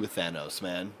 I agree with Thanos,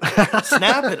 man.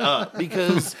 Snap it up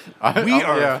because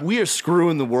yeah. we are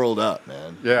screwing the world up,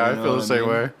 man. Yeah, I You know feel what the same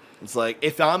way. It's like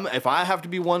if I have to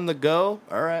be one to go,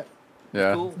 all right,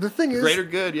 Yeah. cool. The thing is- greater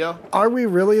good, yo. Are we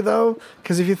really though?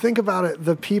 Because if you think about it,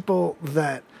 the people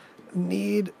that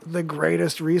need the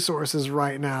greatest resources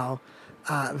right now,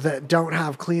 that don't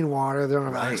have clean water, they don't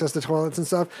have Right. access to toilets and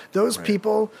stuff, those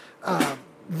people,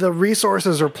 the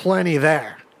resources are plenty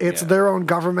there. It's Yeah. their own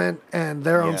government and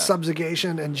their own Yeah.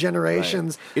 subjugation and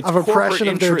generations It's of oppression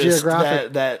corporate of their interest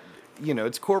geographic. that you know,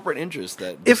 it's corporate interest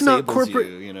that If not disables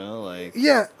corporate- you know, like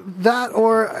Yeah, that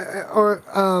or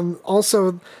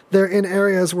also they're in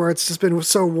areas where it's just been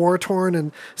so war torn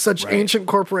and such Right. ancient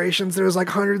corporations. There was like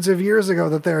hundreds of years ago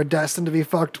that they're destined to be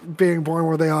fucked being born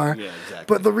where they are. Yeah, exactly.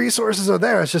 But the resources are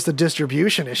there. It's just a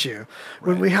distribution issue.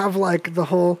 When we have like the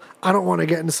whole, I don't want to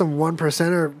get into some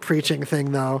 1%er preaching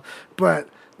thing though, but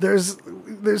there's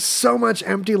so much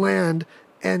empty land.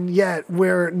 And yet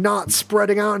we're not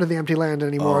spreading out into the empty land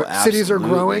anymore. Oh, Cities are absolutely,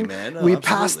 growing. man. Oh, We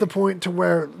passed the absolutely. point to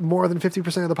where more than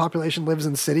 50% of the population lives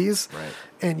in cities Right.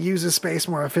 and uses space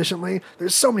more efficiently.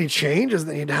 There's so many changes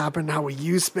that need to happen in how we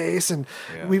use space, and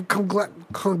Yeah. we've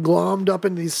conglommed up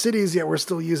in these cities, yet we're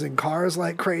still using cars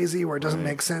like crazy where it doesn't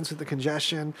make sense with the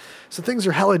congestion. So things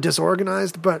are hella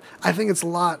disorganized, but I think it's a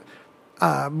lot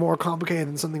more complicated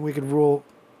than something we could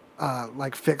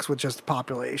fix with just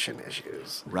population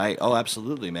issues. Right. Oh,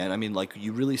 absolutely, man. I mean, like,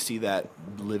 you really see that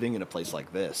living in a place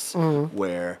like this Mm-hmm.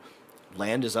 where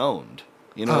land is owned.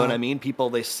 You know what I mean? People,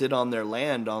 they sit on their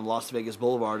land on Las Vegas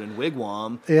Boulevard in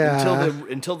Wigwam Yeah.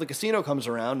 until the casino comes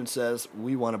around and says,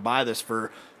 we want to buy this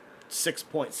for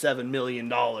 $6.7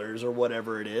 million or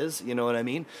whatever it is. You know what I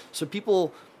mean? So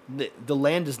people, the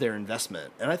land is their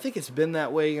investment. And I think it's been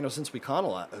that way, you know, since we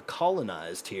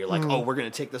colonized here. Like, oh, we're going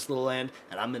to take this little land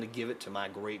and I'm going to give it to my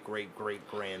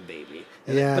great-great-great-grandbaby.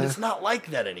 Yeah. But it's not like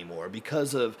that anymore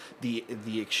because of the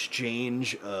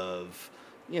exchange of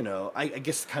I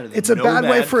guess kind of the It's a bad way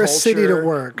nomad for a city to culture.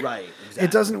 work. Right. Exactly.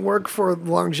 It doesn't work for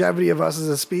the longevity of us as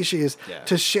a species Yeah.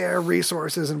 to share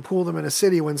resources and pool them in a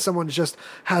city when someone just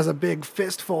has a big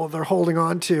fistful they're holding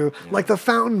on to. Like the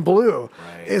Fountain Blue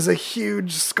Right. is a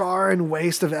huge scar and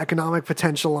waste of economic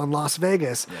potential on Las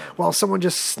Vegas, while someone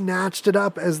just snatched it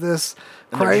up as this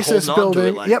And they're just crisis holding on to it,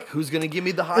 building. like, Yep. who's going to give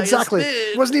me the highest Exactly.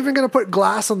 bid? Wasn't even going to put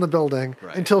glass on the building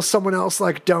Right. until someone else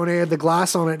like donated the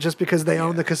glass on it just because they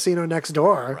own the casino next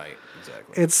door. Right.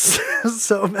 Exactly. It's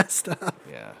so messed up.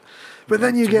 Yeah. But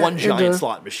then you It's get one giant into,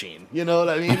 slot machine. You know what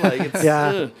I mean? Like it's yeah.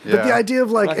 ugh. But the idea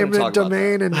of We're like not gonna eminent talk about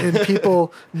domain and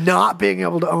people not being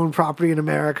able to own property in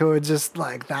America would just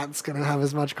like that's going to have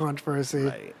as much controversy.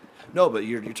 Right. No, but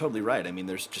you're totally right. I mean,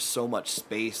 there's just so much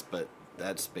space, but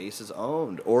that space is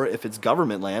owned. Or if it's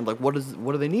government land, like what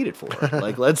do they need it for?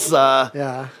 Like let's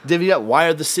divvy up. Why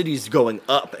are the cities going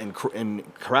up and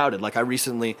crowded? Like I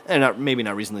recently, maybe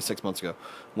not recently, 6 months ago,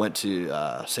 went to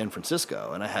San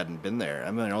Francisco, and I hadn't been there. I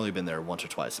mean, I'd only been there once or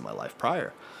twice in my life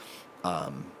prior.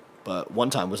 But one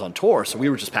time was on tour, so we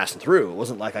were just passing through. It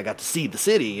wasn't like I got to see the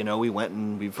city. We went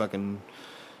and we fucking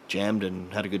jammed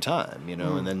and had a good time,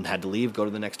 and then had to leave, go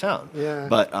to the next town. Yeah.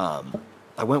 But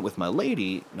I went with my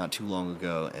lady not too long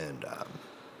ago, and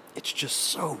it's just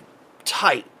so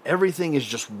tight. Everything is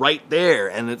just right there,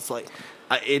 and it's like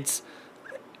it's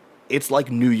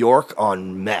like New York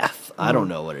on meth. I don't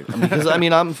know what it is. Because I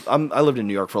mean, I lived in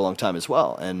New York for a long time as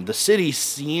well, and the city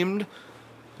seemed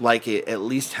like it at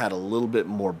least had a little bit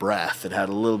more breath. It had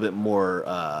a little bit more,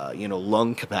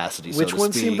 lung capacity. Which so to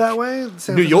one speak. seemed that way?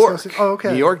 San New Francisco York. seemed- Oh,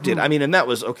 okay. New York did. I mean, and that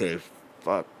was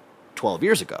 12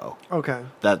 years ago. Okay.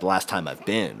 That the last time I've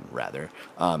been, rather.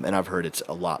 And I've heard it's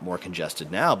a lot more congested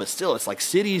now, but still, it's like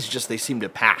cities they seem to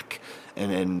pack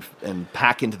and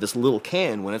pack into this little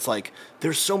can when it's like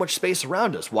there's so much space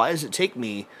around us. Why does it take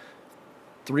me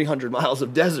 300 miles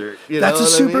of desert? That's a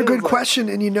super good It's like- question.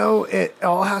 And it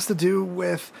all has to do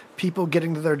with people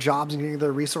getting to their jobs and getting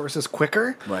their resources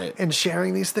quicker. Right. And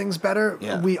sharing these things better.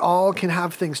 Yeah. We all can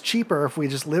have things cheaper if we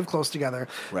just live close together.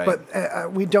 Right.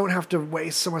 But we don't have to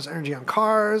waste so much energy on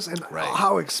cars and Right.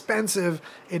 how expensive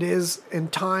it is in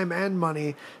time and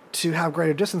money to have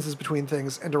greater distances between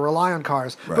things and to rely on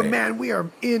cars. But Right. man, we are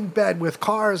in bed with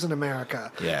cars in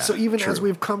America. Yeah, So even as true.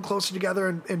 we've come closer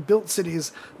together and built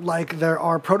cities like there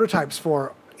are prototypes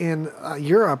for in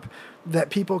Europe,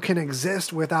 that people can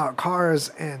exist without cars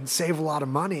and save a lot of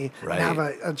money Right. and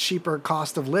have a cheaper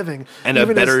cost of living. And a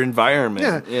Even better as-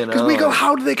 environment. Yeah, because we go,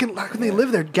 how can they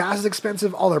live there? Gas is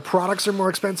expensive. All their products are more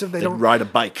expensive. They They don't ride a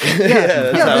bike. yeah,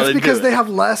 that's how that's they because do they it. have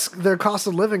less. Their cost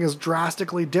of living is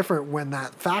drastically different when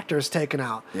that factor is taken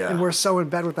out, Yeah. and we're so in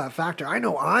bed with that factor. I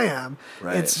know I am.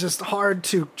 Right. It's just hard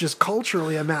to just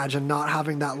culturally imagine not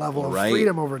having that level of Right.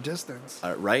 freedom over distance.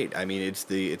 Right. I mean, it's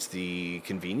the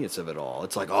convenience of it all.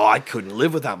 It's like, oh, I couldn't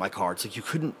live without my car. It's like you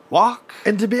couldn't walk.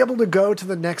 And to be able to go to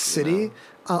the next city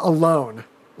alone,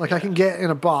 like I can get in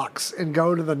a box and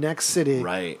go to the next city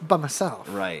Right. by myself.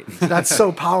 Right. That's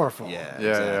so powerful. Yeah. Yeah,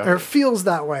 exactly. Or it feels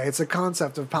that way. It's a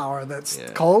concept of power that's Yeah.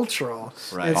 cultural.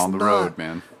 Right. It's On the not- road,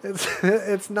 man.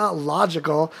 It's not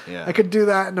logical. Yeah. I could do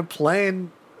that in a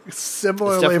plane It's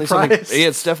similarly definitely something. priced. Yeah,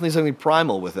 it's definitely something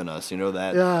primal within us.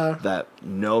 That Yeah. that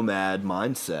nomad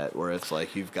mindset where it's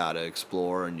like you've got to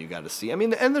explore and you got to see. I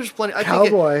mean, and there's plenty. I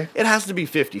Cowboy. think it has to be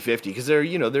 50-50 because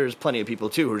there's plenty of people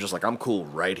too who are just like, I'm cool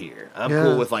right here. I'm Yeah.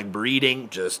 cool with like breeding.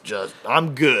 Just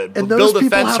I'm good. And But those build a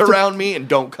people fence have to- around me and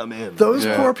don't come in. Those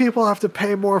Yeah. poor people have to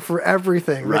pay more for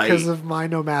everything Right. because of my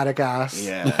nomadic ass.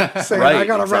 Yeah. Saying Right, I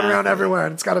gotta run around exactly. everywhere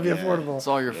and it's gotta be Yeah. affordable. That's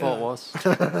all your fault was.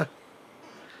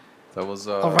 That was.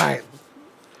 All right.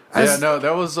 Yeah, no,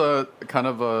 that was kind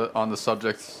of on the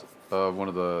subject of one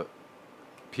of the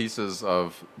pieces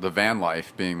of the van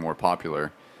life being more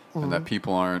popular, and that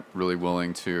people aren't really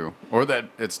willing to, or that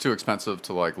it's too expensive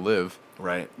to like live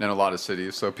Right. in a lot of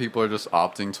cities. So people are just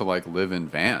opting to like live in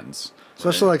vans.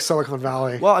 Especially like Silicon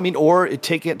Valley. Well, I mean, or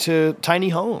take it to tiny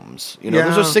homes. Those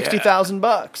Yeah. are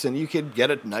 $60,000, and you could get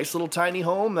a nice little tiny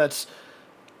home that's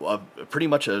pretty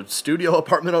much a studio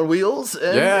apartment on wheels.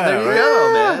 And Yeah, there you right.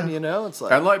 go, man. It's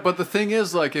like And like, but the thing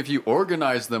is, like, if you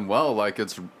organize them well, like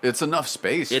it's enough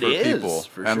space It for is, people,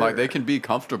 for and like sure. they can be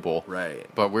comfortable. Right.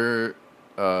 But we're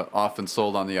often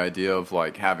sold on the idea of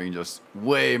like having just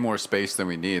way more space than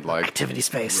we need. Like, Activity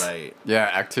space. right. yeah,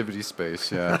 activity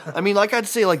space. Yeah. I mean, like I'd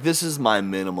say, like this is my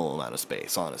minimal amount of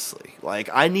space. Honestly, like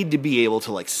I need to be able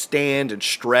to like stand and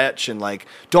stretch and like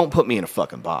don't put me in a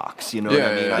fucking box. You know what Yeah,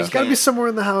 I mean? yeah. I There's gotta be can't- somewhere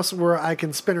in the house where I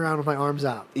can spin around with my arms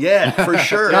out. Yeah, for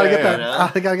sure. Gotta get you that. know?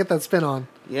 I gotta get that spin on.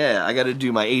 Yeah, I got to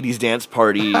do my 80s dance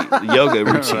party yoga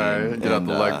routine. Right. Get out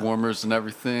the leg warmers and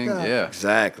everything. Yeah.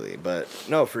 Exactly. But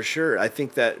no, for sure. I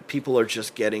think that people are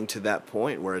just getting to that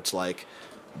point where it's like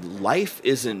life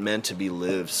isn't meant to be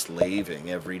lived slaving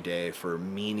every day for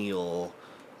menial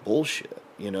bullshit,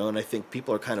 you know? And I think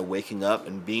people are kind of waking up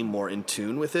and being more in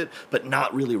tune with it, but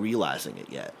not really realizing it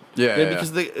yet. Yeah.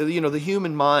 Because the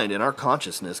human mind and our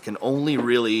consciousness can only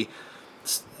really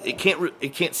it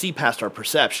can't see past our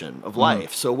perception of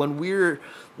life. So when we're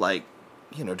like,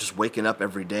 just waking up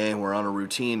every day and we're on a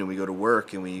routine and we go to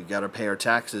work and we got to pay our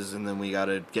taxes and then we got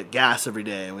to get gas every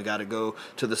day and we got to go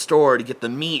to the store to get the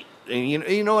meat and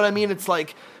you know what I mean? It's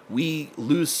like we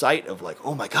lose sight of like,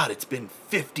 oh my God, it's been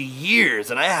 50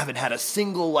 years and I haven't had a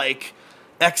single like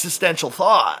existential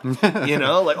thought,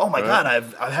 like, oh my God,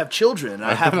 I have children.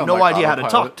 I have no idea how to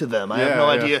talk to them. I have no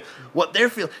idea what they're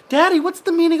feeling. Daddy, what's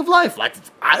the meaning of life? Like,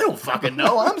 I don't fucking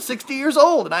know. I'm 60 years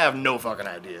old and I have no fucking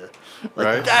idea.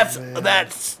 Like,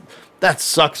 that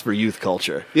sucks for youth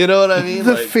culture. You know what I mean?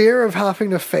 The fear of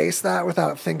having to face that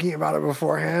without thinking about it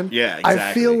beforehand. Yeah, exactly.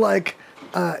 I feel like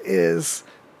is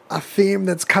a theme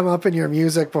that's come up in your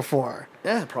music before.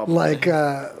 Yeah, probably. Like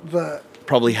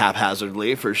probably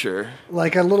haphazardly, for sure.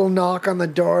 Like a little knock on the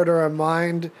door to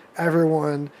remind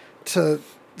everyone to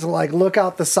like look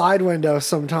out the side window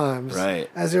sometimes, right?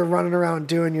 As you're running around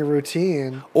doing your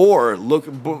routine, or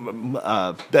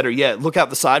better yet, look out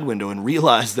the side window and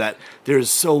realize that there's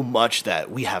so much that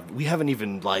we haven't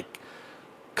even like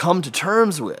come to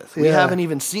terms with. We haven't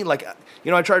even seen like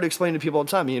I try to explain to people all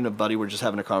the time. Me and a buddy were just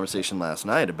having a conversation last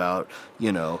night about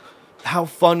how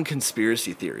fun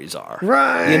conspiracy theories are.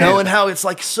 Right. And how it's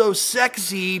like so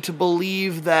sexy to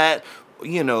believe that,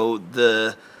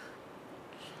 the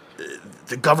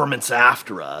government's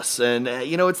after us. And,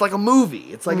 it's like a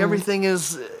movie. It's like everything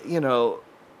is,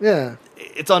 yeah,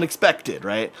 it's unexpected,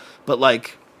 right? But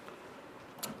like,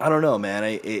 I don't know,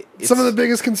 man. It's some of the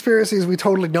biggest conspiracies we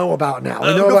totally know about now.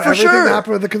 We know about everything that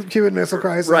happened with the Cuban Missile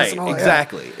Crisis. Right, and all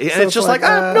exactly. That. And So it's just like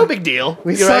no big deal.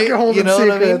 We suck at holding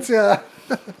secrets, yeah.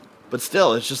 But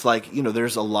still, it's just like,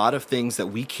 there's a lot of things that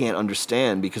we can't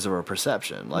understand because of our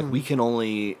perception. Like, we can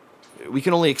only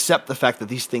accept the fact that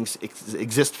these things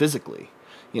exist physically,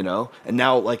 And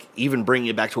now, like, even bringing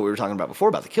it back to what we were talking about before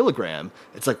about the kilogram,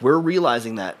 it's like we're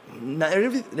realizing that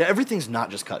everything's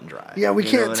not just cut and dry. Yeah, we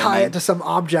can't tie it to some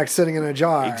object sitting in a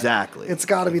jar. Exactly. It's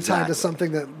got to be tied to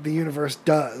something that the universe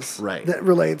does. Right. That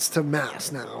relates to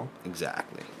mass now.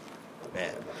 Exactly.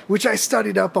 Man. Which I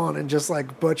studied up on and just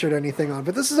like butchered anything on.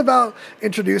 But this is about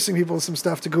introducing people to some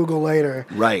stuff to Google later.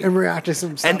 Right. And react to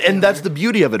some stuff. And that's the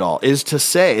beauty of it all, is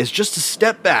just to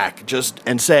step back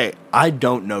and say, I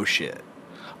don't know shit.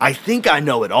 I think I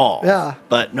know it all. Yeah.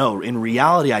 But no, in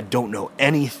reality, I don't know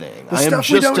anything. The I am stuff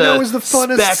just we don't know is the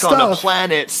funnest speck stuff. on a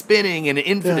planet spinning in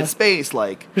infinite space.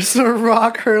 Like, just a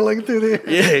rock hurling through the air.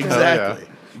 Yeah, exactly.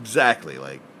 Exactly.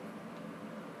 Like,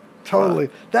 totally.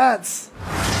 That's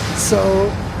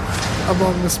so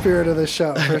among the spirit of this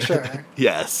show, for sure.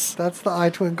 Yes. That's the eye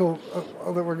twinkle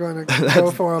that we're going to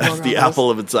go for among That's the others.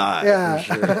 apple of its eye. Yeah.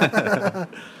 For sure.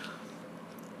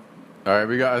 All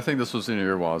right, I think this was in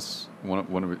your was one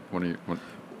of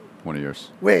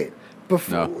yours. Wait,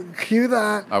 before cue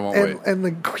that. I won't and, wait. And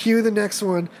the cue the next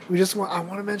one. I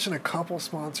want to mention a couple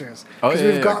sponsors Oh, because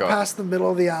yeah, we've got go. past the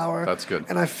middle of the hour. That's good.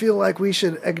 And I feel like we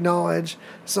should acknowledge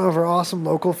some of our awesome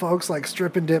local folks like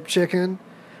Strip and Dip Chicken.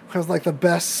 Has like the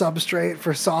best substrate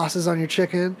for sauces on your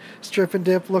chicken. Strip and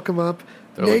Dip, look them up.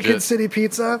 They're Naked legit. City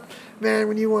Pizza, man.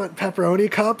 When you want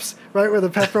pepperoni cups, right, where the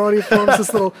pepperoni forms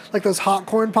this little, like those hot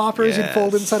corn poppers, you'd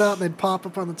fold Yes. inside out and they'd pop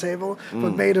up on the table,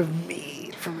 but made of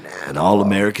meat from an An animal.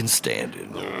 all-American standard.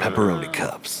 Pepperoni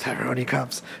cups. Pepperoni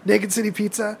cups. Naked City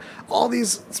Pizza. All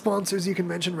these sponsors you can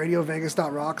mention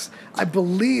RadioVegas.rocks. I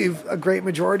believe a great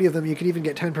majority of them you can even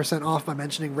get 10% off by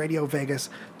mentioning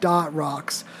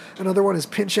RadioVegas.rocks. Another one is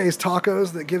Pinche's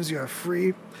Tacos that gives you a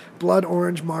free blood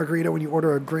orange margarita when you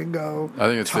order a Gringo. I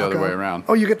think it's the other way around.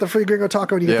 Oh, you get the free Gringo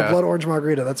taco and you get the Yeah. blood orange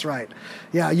margarita. That's right.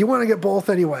 Yeah, you want to get both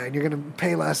anyway, and you're going to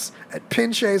pay less at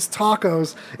Pinche's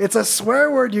Tacos. It's a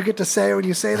swear word you get to say when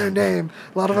you say their name.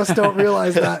 A lot of us don't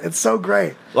realize that. It's so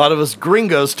great. A lot of us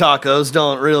gringos tacos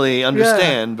don't really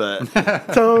understand, but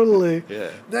Totally. Yeah.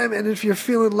 Them, and if you're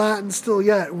feeling Latin still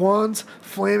yet, Juan's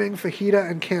Flaming Fajita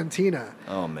and Cantina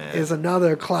oh man, is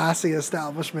another classy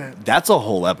establishment. that's a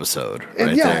whole episode And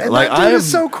right yeah, there. and Like, that dude is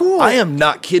so cool. I am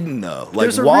not kidding though. Like,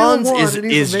 There's a real Juan's Juan, is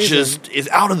and he's amazing. is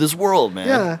out of this world, man.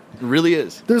 Yeah. It really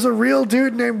is. There's a real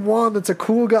dude named Juan that's a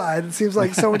cool guy that seems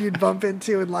like someone you'd bump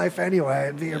into in life anyway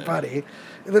and be your buddy.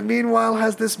 That meanwhile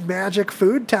has this magic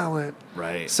food talent.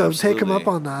 Right. So take him absolutely. up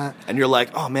on that. And you're like,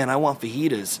 oh man, I want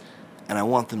fajitas. and I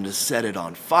want them to set it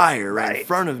on fire right in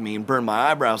front of me and burn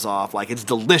my eyebrows off. Like, it's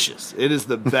delicious. It is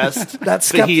the best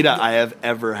fajita I have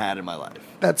ever had in my life.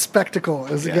 That spectacle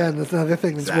is, again, that's another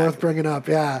thing that's worth bringing up.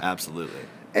 Yeah. Absolutely.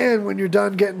 And when you're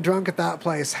done getting drunk at that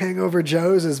place, Hangover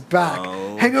Joe's is back.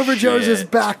 Oh, Hangover Joe's is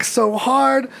shit. back so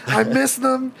hard. I miss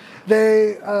them.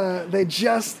 They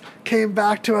just came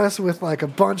back to us with like a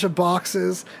bunch of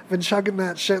boxes. Been chugging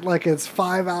that shit like it's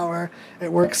 5 hour.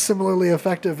 It works similarly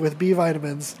effective with B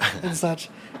vitamins and such.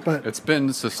 But It's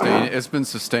been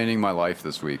sustaining my life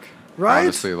this week. Right?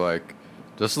 Honestly, like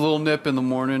just a little nip in the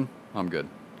morning, I'm good.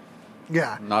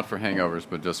 yeah. Not for hangovers,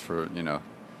 but just for,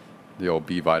 the old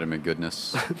B vitamin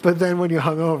goodness. But then when you're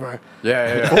hungover,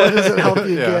 Yeah. boy, does it help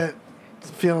you Yeah. get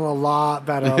feeling a lot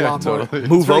better, a lot more totally.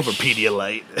 Move very over,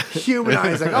 Pedialyte.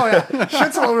 humanizing. Oh yeah,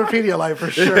 shit's all over Pedialyte for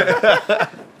sure.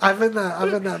 I'm in that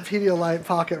Pedialyte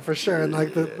pocket for sure. And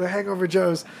like the Hangover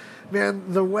Joe's, man,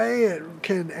 the way it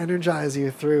can energize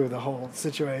you through the whole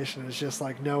situation is just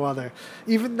like no other.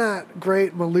 Even that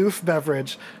great Maloof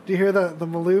beverage. Do you hear the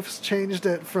Maloofs changed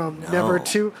it from never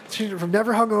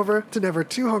hungover to never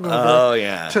too hungover? Oh,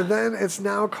 yeah. To then it's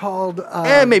now called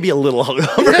Maybe a little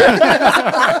hungover.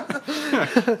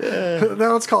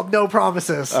 now it's called No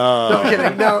Promises. No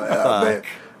kidding. No,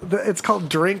 it's called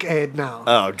Drink Aid now.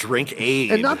 Oh, Drink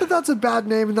Aid. And not that that's a bad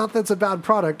name, and not that that's a bad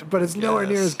product, but it's nowhere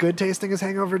near Yes. as good tasting as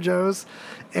Hangover Joe's.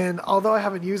 And although I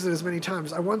haven't used it as many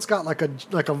times, I once got like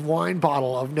a wine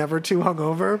bottle of Never Too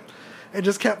Hungover, and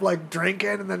just kept like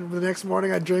drinking. And then the next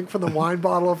morning, I drink from the wine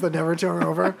bottle of the Never Too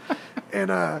Hungover, and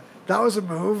that was a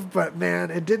move. But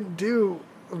man, it didn't do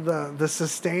the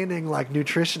sustaining like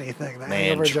nutrition-y thing that Man,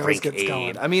 Hangover Joe's Drink gets Aid.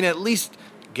 going. I mean, at least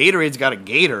Gatorade's got a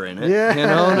gator in it. Yeah. You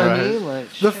know what I Right. mean? Like,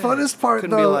 The shit. funnest part,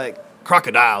 Couldn't be though, like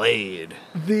Crocodile Aid.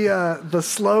 the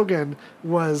slogan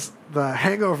was the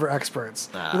hangover experts.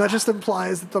 And that just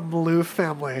implies that the Maloof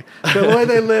family, the way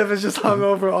they live is just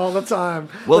hungover all the time.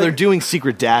 Well, Like, they're doing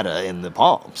secret data in the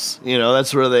palms. You know,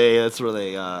 that's where they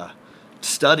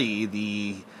study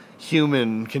the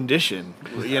human condition.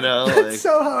 You know, like, that's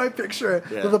so how I picture it.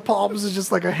 Yeah. The Palms is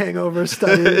just like a hangover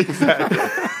study.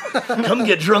 come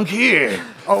get drunk here.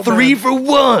 Oh, 3 man. for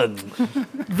 1.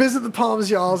 Visit the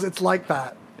Palms, y'all. It's like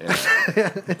that.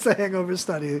 It's a hangover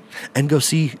study. And go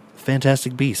see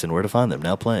Fantastic Beasts and Where to Find Them,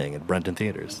 now playing at Brenton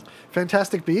Theaters.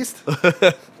 Fantastic Beast?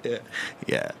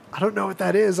 Yeah. I don't know what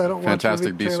that is. I don't watch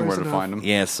Fantastic movie Beasts and Where trailers to enough. Find Them.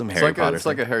 Yeah, some It's Harry like Potter. it's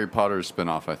like a Harry Potter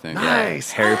spin-off, I think.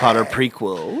 Nice. Harry Potter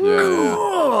prequel. Yeah.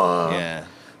 Cool. Yeah.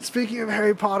 Speaking of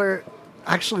Harry Potter,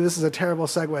 actually, this is a terrible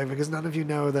segue because none of you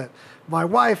know that my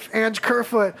wife, Ange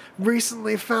Kerfoot,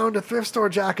 recently found a thrift store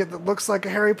jacket that looks like a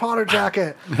Harry Potter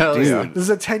jacket. Hell yeah. This is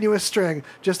a tenuous string,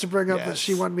 just to bring up that Yes.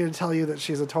 she wanted me to tell you that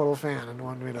she's a total fan and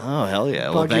wanted me to Oh, hell yeah.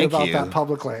 Well, bug you thank about you. that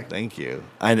publicly. Thank you.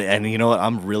 And you know what?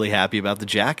 I'm really happy about the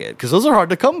jacket because those are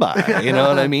hard to come by. You know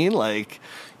what I mean? Like,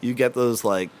 you get those,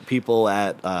 like, people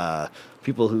at,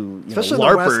 people who, you know, Especially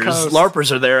on the West LARPers. Coast.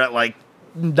 LARPers are there at, like,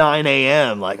 9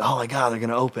 a.m. Like, oh my God, they're going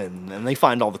to open. And they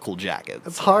find all the cool jackets.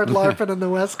 It's hard LARPing in the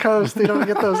West Coast. You don't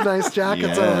get those nice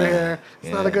jackets Yeah, over here.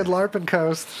 It's not a yeah. good LARPing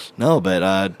coast. No,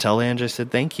 but tell Ange I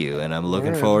said thank you, and I'm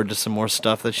looking Word. forward to some more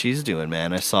stuff that she's doing,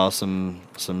 man. I saw some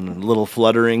little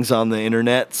flutterings on the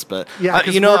internets, but Yeah,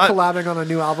 because you know, we're collabing on a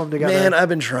new album together. man, I've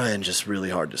been trying just really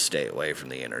hard to stay away from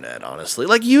the internet, honestly.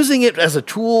 Like using it as a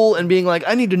tool and being like,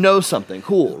 I need to know something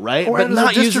cool, right? or but as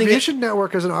not a using it distribution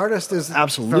network as an artist is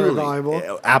absolutely very valuable.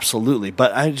 Yeah, absolutely.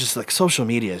 But I just like social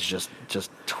media is just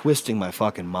twisting my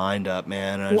fucking mind up,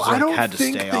 man. And I Well, just I don't had to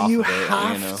think stay that off you of it,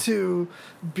 have you know? to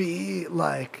be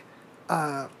like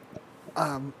a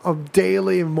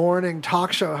daily morning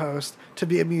talk show host to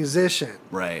be a musician.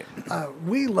 Right.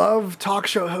 We love talk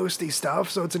show hosty stuff,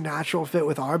 so it's a natural fit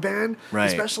with our band, Right.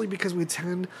 especially because we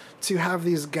tend to have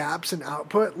these gaps in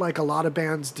output like a lot of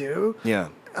bands do. Yeah.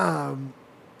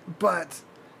 But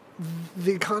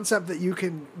the concept that you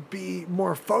can be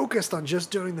more focused on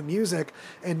just doing the music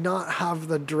and not have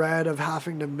the dread of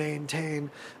having to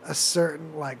maintain a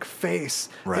certain like face.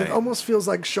 Right. It almost feels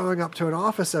like showing up to an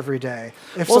office every day.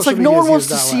 If Well, it's social like no media one is wants used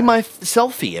to that see way. my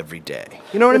selfie every day.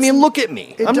 You know what I It's- mean? Look at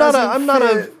me. it I'm not doesn't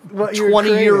a fit what you're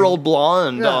 20-year-old creating.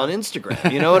 blonde Yeah. on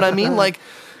Instagram. You know what I mean? Like,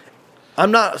 I'm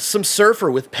not some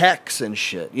surfer with pecs and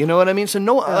shit. You know what I mean? So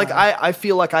no, like I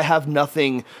feel like I have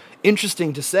nothing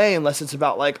interesting to say unless it's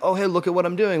about like, oh hey, look at what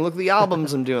I'm doing, look at the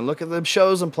albums I'm doing, look at the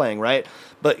shows I'm playing, right?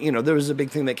 But you know, there was a big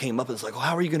thing that came up. It's like, well,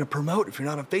 how are you going to promote if you're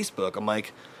not on Facebook? I'm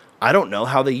like, I don't know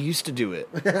how they used to do it.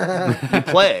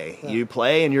 You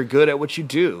play, and you're good at what you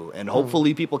do, and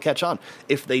hopefully people catch on.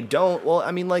 If they don't, well,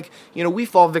 I mean, like, you know, we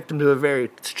fall victim to a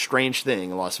very strange thing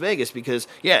in Las Vegas because,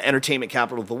 yeah, entertainment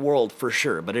capital of the world for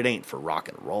sure, but it ain't for rock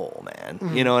and roll,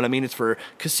 man. You know what I mean? It's for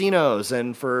casinos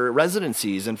and for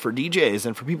residencies and for DJs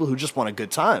and for people who just want a good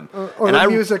time. Or and the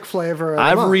music flavor.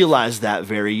 I've realized that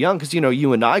very young because, you know,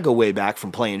 you and I go way back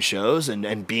from playing shows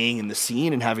and being in the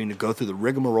scene and having to go through the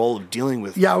rigmarole of dealing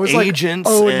with agents. Like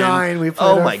 2009 we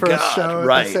played our first show at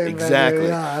right, the same exactly.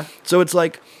 venue, yeah. So it's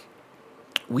like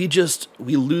we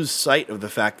lose sight of the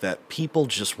fact that people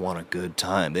just want a good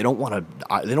time. They don't want to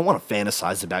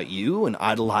fantasize about you and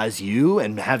idolize you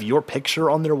and have your picture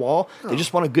on their wall. They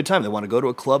just want a good time. They want to go to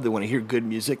a club. They want to hear good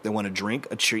music. They want to drink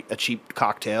a cheap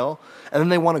cocktail, and then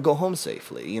they want to go home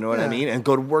safely. You know what I mean? And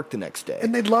go to work the next day.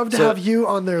 And they'd love to have you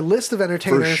on their list of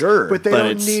entertainers, for sure, but they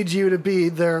don't need you to be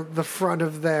the front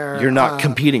of their. You're not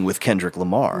competing with Kendrick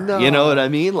Lamar. No. You know what I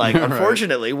mean? Like,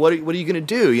 unfortunately, what are you going to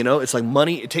do? You know, it's like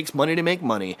money. It takes money to make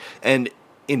money. And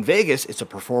in Vegas, it's a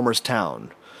performer's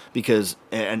town because,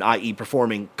 and i.e.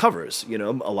 performing covers, you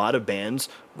know, a lot of bands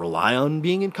rely on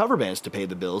being in cover bands to pay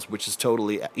the bills, which is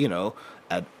totally, you know,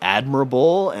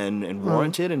 admirable and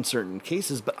warranted in certain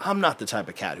cases. But I'm not the type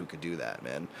of cat who could do that,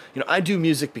 man. You know, I do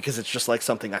music because it's just like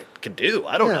something I could do.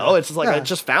 I don't know. It's just like it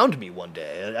just found me one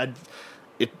day.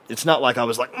 It's not like I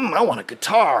was like, I want a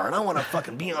guitar and I want to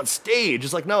fucking be on stage.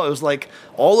 It's like, no, it was like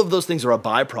all of those things are a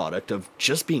byproduct of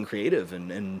just being creative.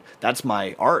 And that's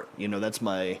my art, you know, that's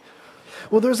my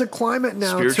there's a climate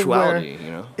now spirituality, to where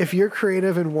you know? If you're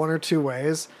creative in one or two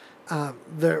ways,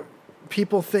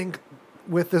 people think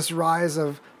with this rise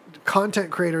of content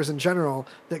creators in general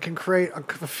that can create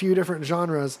a few different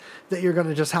genres that you're going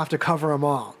to just have to cover them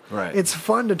all. Right. It's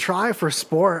fun to try for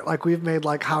sport. Like we've made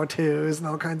like how-tos and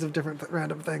all kinds of different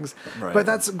random things. Right. But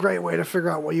that's a great way to figure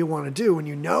out what you want to do. When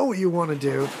you know what you want to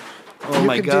do, oh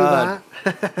my God.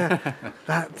 Do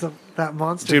that. that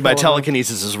monster. Dude, my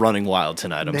telekinesis is running wild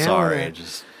tonight. I'm sorry.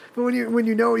 But when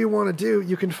you know what you want to do,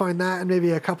 you can find that and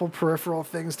maybe a couple peripheral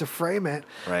things to frame it,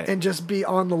 and just be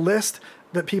on the list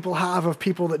that people have of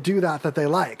people that do that they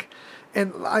like.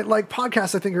 And I like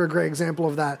podcasts, I think, are a great example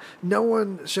of that. No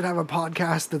one should have a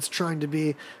podcast that's trying to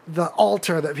be the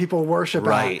altar that people worship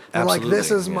right, at. Absolutely. Like, this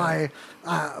is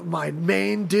my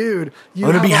main dude. I'm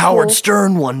going to be Howard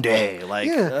Stern one day. Like,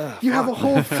 you have a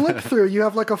whole flip through. You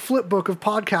have like a flip book of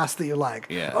podcasts that you like.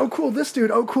 Yeah. Oh, cool, this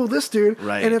dude. Oh, cool, this dude.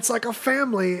 Right. And it's like a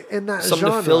family in that something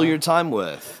genre. to fill your time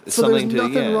with. It's so something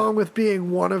there's nothing wrong with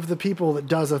being one of the people that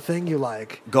does a thing you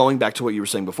like. Going back to what you were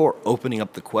saying before, opening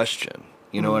up the question.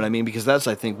 You know what I mean? Because that's,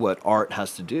 I think, what art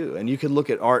has to do. And you can look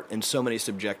at art in so many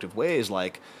subjective ways,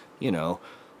 like, you know,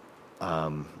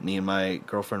 me and my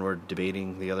girlfriend were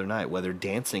debating the other night whether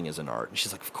dancing is an art. And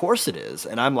she's like, of course it is.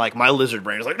 And I'm like, my lizard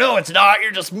brain is like, no, it's not.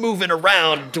 You're just moving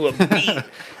around to a beat.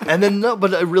 And then, no,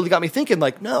 but it really got me thinking,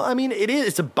 like, no, I mean, it is.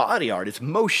 It's a body art. It's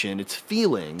motion. It's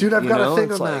feeling. Dude, I've got a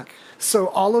thing on that. So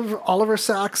Oliver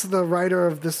Sacks, the writer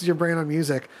of This Is Your Brain on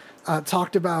Music,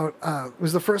 talked about,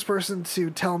 was the first person to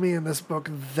tell me in this book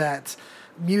that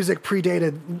music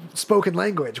predated spoken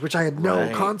language, which I had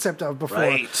no concept of before.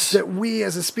 Right. That we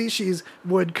as a species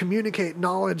would communicate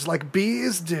knowledge like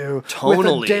bees do with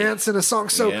a dance and a song.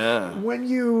 So when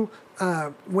you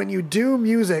do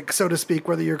music, so to speak,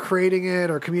 whether you're creating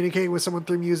it or communicating with someone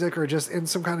through music or just in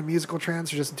some kind of musical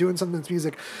trance or just doing something that's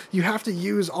music, you have to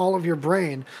use all of your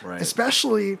brain,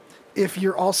 especially if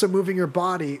you're also moving your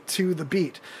body to the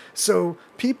beat. So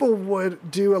people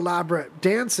would do elaborate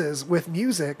dances with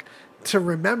music to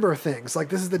remember things. Like,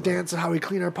 this is the dance of how we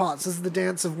clean our pots. This is the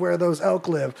dance of where those elk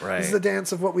live. This is the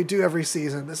dance of what we do every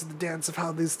season. This is the dance of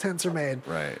how these tents are made.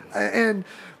 And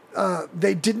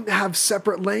they didn't have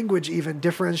separate language even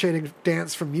differentiating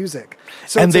dance from music.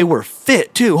 So and they were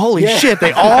fit too. Holy shit.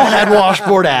 They all had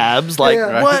washboard abs. Like,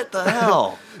 what the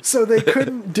hell? So they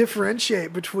couldn't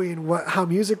differentiate between how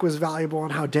music was valuable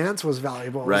and how dance was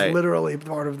valuable. It was literally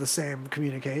part of the same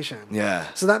communication. Yeah.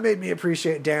 So that made me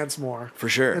appreciate dance more. For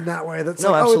sure. In that way. That's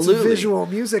absolutely. it's visual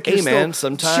music. Hey, man,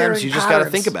 sometimes you just got to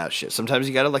think about shit. Sometimes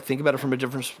you got to like think about it from a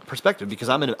different perspective because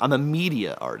I'm a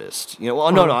media artist. You know,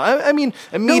 well, no, I mean,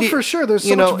 a media. No, for sure. There's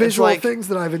so much visual things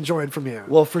that I've enjoyed from you.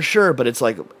 Well, for sure. But it's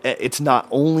like, it's not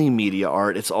only media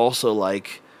art. It's also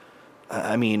like,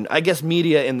 I mean, I guess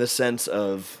media in the sense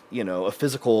of, you know, a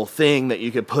physical thing that you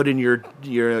could put in your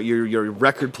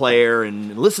record player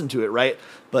and listen to it, right?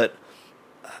 But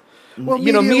you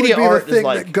know, media would be art the thing is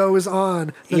like that goes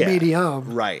on the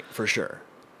medium, right? For sure.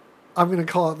 I'm going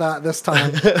to call it that this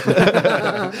time.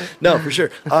 No, for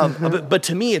sure. But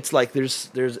to me, it's like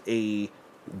there's a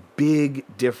big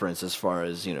difference as far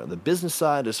as, you know, the business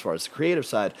side, as far as the creative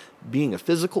side, being a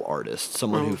physical artist,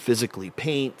 someone who physically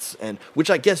paints, and which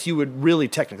I guess you would really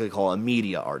technically call a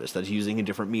media artist, that's using in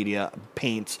different media,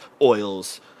 paints,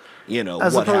 oils, you know,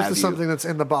 As what opposed have to you. something that's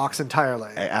in the box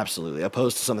entirely. Absolutely,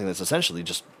 opposed to something that's essentially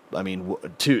just, I mean,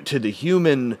 to the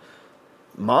human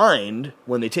mind,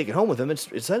 when they take it home with them, it's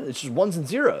just ones and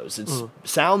zeros. It's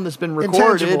sound that's been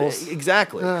recorded. Intangibles.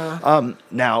 Exactly.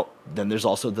 Now, then there's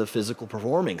also the physical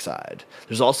performing side.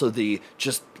 There's also the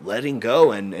just letting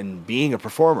go and being a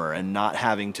performer and not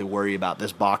having to worry about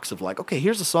this box of like, okay,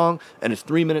 here's a song and it's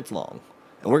 3 minutes long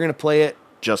and we're going to play it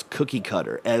just cookie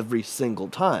cutter every single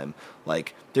time.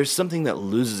 Like, there's something that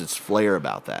loses its flair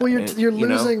about that. Well, you're You know?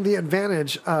 losing the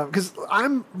advantage because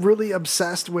I'm really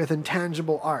obsessed with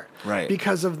intangible art, Right.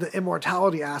 Because of the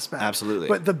immortality aspect. Absolutely.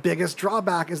 But the biggest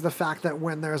drawback is the fact that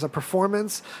when there's a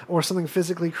performance or something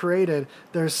physically created,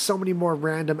 there's so many more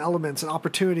random elements and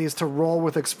opportunities to roll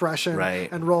with expression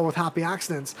Right. and roll with happy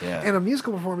accidents. Yeah. And a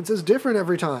musical performance is different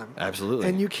every time. Absolutely.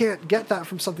 And you can't get that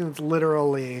from something that's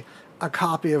literally a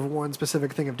copy of one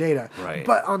specific thing of data. Right.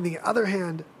 But on the other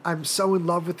hand, I'm so in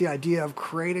love with the idea of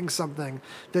creating something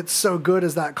that's so good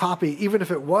as that copy, even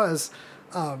if it was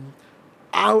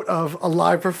out of a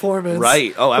live performance.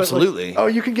 Right. Oh, But, like,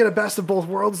 absolutely. you can get a best of both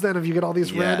worlds then if you get all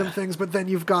these Yeah. random things, but then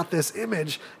you've got this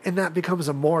image and that becomes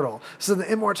immortal. So the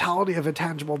immortality of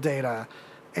intangible data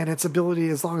and its ability,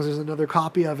 as long as there's another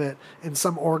copy of it in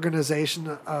some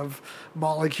organization of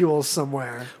molecules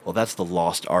somewhere. Well, that's the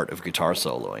lost art of guitar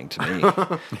soloing to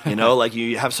me. You know, like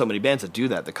you have so many bands that do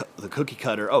that. The cookie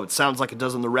cutter, it sounds like it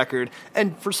does on the record.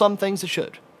 And for some things it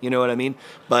should. You know what I mean?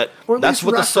 But Or at that's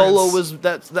least what the solo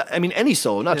reference. was. I mean, any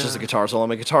solo, not just Yeah. a guitar solo.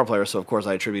 I'm a guitar player, so of course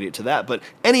I attribute it to that. But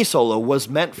any solo was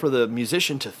meant for the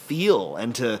musician to feel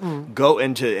and to go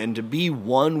and to be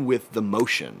one with the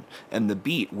motion and the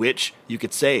beat, which you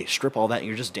could say, strip all that and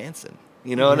you're just dancing.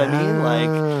 You know what I mean?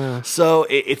 Like, so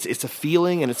it's a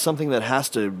feeling and it's something that has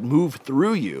to move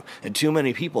through you. And too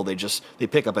many people, they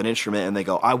pick up an instrument and they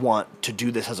go, I want to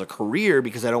do this as a career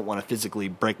because I don't want to physically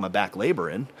break my back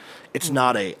laboring. It's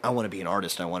not I want to be an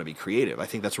artist, I want to be creative. I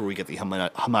think that's where we get the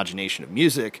homogenation of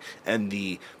music and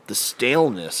the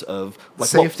staleness of like,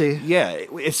 Safety.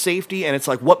 It's safety, and it's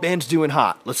like, what band's doing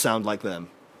hot? Let's sound like them.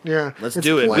 Yeah. Let's It's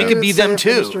do it. We playing could be it them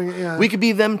safe and too. string it, yeah. We could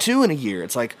be them too in a year.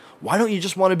 It's like, why don't you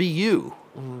just want to be you?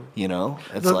 You know,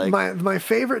 it's like my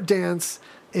favorite dance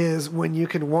is when you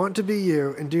can want to be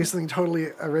you and do something totally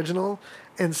original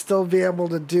and still be able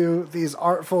to do these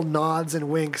artful nods and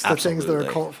winks to things that are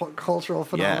Absolutely. cultural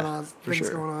phenomena, yeah, for things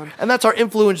sure. going on. And that's our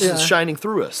influence Yeah. shining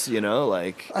through us. You know,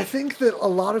 like I think that a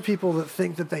lot of people that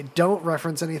think that they don't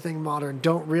reference anything modern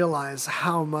don't realize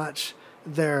how much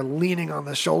they're leaning on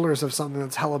the shoulders of something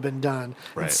that's hella been done.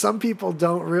 Right. And some people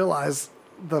don't realize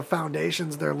the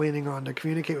foundations they're leaning on to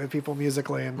communicate with people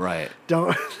musically and Right.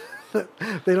 don't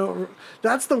they don't.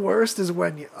 That's the worst, is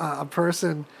when a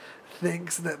person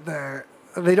thinks that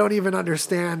they don't even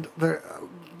understand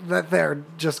that they're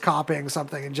just copying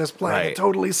something and just playing it Right.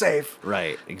 totally safe.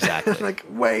 right, exactly. Like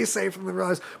way safer than they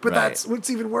realize. But Right. that's what's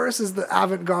even worse, is the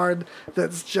avant-garde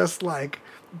that's just like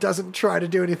doesn't try to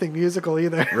do anything musical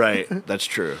either. right, that's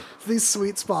true. These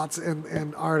sweet spots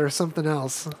in art are something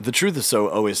else. The truth is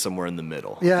always somewhere in the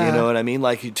middle. Yeah. You know what I mean?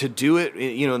 Like, to do it,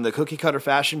 you know, in the cookie cutter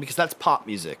fashion, because that's pop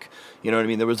music. You know what I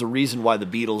mean? There was a reason why the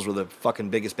Beatles were the fucking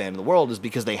biggest band in the world, is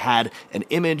because they had an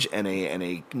image and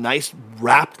a nice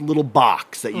wrapped little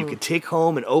box that you could take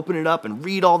home and open it up and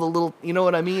read all the little, you know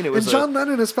what I mean? It was And John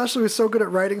Lennon especially was so good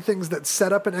at writing things that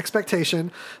set up an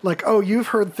expectation. Like, oh, you've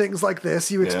heard things like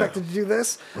this. You expected to do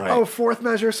this. Right. Oh, fourth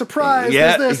measure, surprise.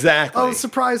 Yeah, there's this. exactly. Oh,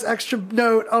 surprise, extra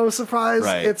note. Oh, surprise,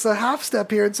 Right. it's a half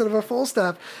step here instead of a full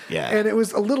step. Yeah. And it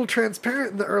was a little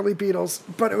transparent in the early Beatles,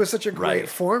 but it was such a great Right.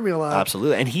 formula.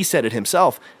 Absolutely. And he said it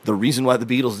himself. The reason why the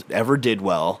Beatles ever did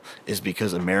well is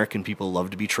because American people love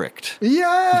to be tricked.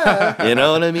 Yeah. You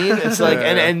know what I mean? It's like,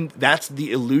 and that's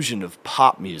the illusion of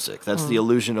pop music. That's Mm. the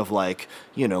illusion of, like,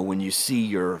 you know, when you see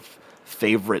your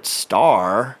favorite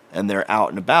star and they're out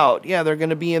and about, yeah, they're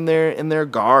going to be in their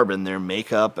garb and their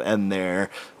makeup and their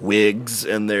wigs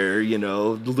and their, you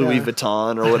know, Louis Yeah.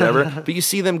 Vuitton or whatever. But you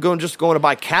see them going to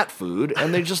buy cat food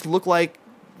and they just look like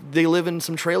they live in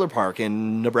some trailer park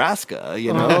in Nebraska,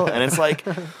 you know? And it's like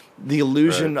the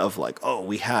illusion of, like, oh,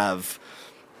 we have,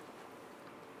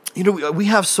 you know, we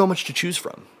have so much to choose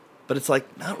from. But it's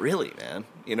like, not really, man.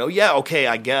 You know, yeah, okay,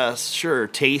 I guess, sure,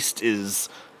 taste is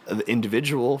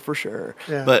individual for sure.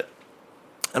 Yeah. But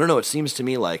I don't know. It seems to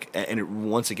me like, and it,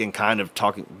 once again, kind of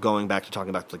going back to talking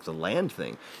about like the land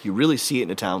thing. You really see it in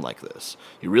a town like this.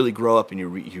 You really grow up and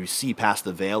you see past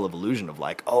the veil of illusion of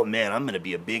like, oh man, I'm going to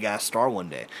be a big ass star one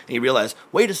day, and you realize,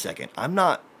 wait a second, I'm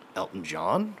not Elton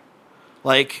John.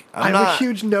 Like, I have a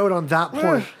huge note on that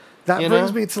point. That You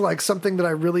brings know? me to like something that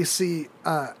I really see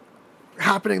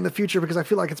happening in the future, because I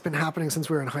feel like it's been happening since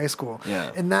we were in high school.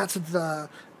 Yeah. And that's the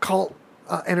cult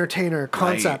entertainer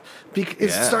concept.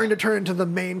 It's Yeah. starting to turn into the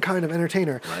main kind of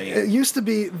entertainer. Right. It used to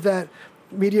be that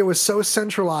media was so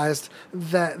centralized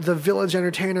that the village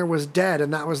entertainer was dead,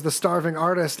 and that was the starving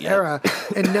artist Yep. era.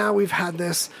 And now we've had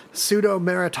this pseudo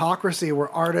meritocracy where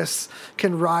artists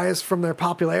can rise from their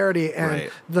popularity, and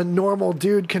Right. the normal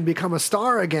dude can become a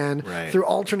star again Right. through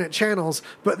alternate channels.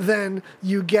 But then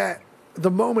you get the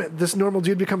moment this normal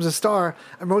dude becomes a star,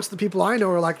 and most of the people I know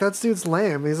are like, "That dude's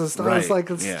lame. He's a star." Right. It's like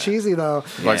it's Yeah. cheesy though.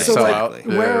 Like so sell like, out.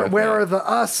 Yeah, where yeah. are the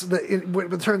us? That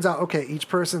it turns out, okay, each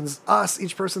person's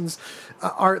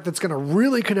art that's going to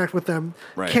really connect with them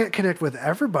Right. can't connect with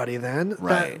everybody. Then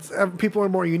Right. People are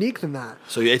more unique than that.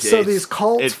 So these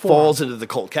cults it form. falls into the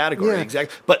cult category, Yeah.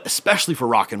 exactly. But especially for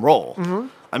rock and roll.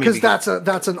 I mean, because that's Yeah.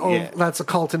 a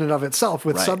cult in and of itself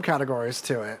with Right. subcategories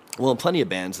to it. well, plenty of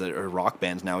bands that are rock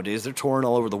bands nowadays, they're touring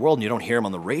all over the world, and you don't hear them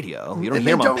on the radio. You don't And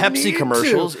hear they them on don't Pepsi need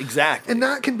commercials. to. Exactly. And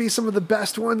that can be some of the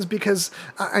best ones, because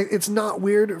it's not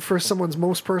weird for someone's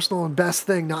most personal and best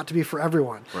thing not to be for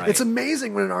everyone. Right. It's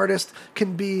amazing when an artist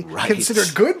can be Right.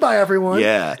 considered good by everyone.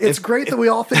 Yeah. It's If- great that we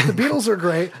all think the Beatles are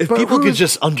great. if but people could who's-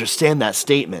 just understand that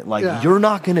statement, like, Yeah. you're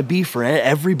not going to be for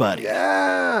everybody.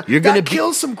 Yeah, You're gonna that be-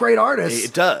 kills some great artists.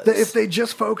 It does. That if they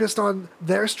just focused on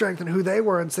their strength and who they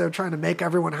were instead of trying to make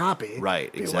everyone happy, Right,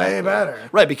 it'd be exactly. way better.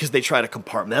 Right, because they try to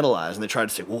compartmentalize and they try to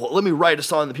say, well, let me write a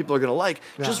song that people are going to like.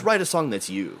 Just write a song that's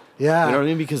you. Yeah. You know what I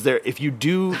mean? Because if you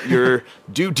do your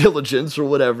due diligence or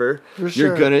whatever, For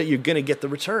you're sure. gonna get the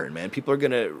return, man. People are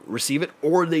gonna receive it,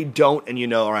 or they don't, and you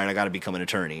know, all right, I got to become an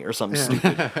attorney or something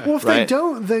stupid. Well, if they Right.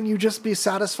 don't, then you just be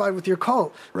satisfied with your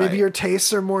cult. Maybe Right. your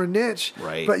tastes are more niche,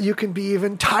 Right. but you can be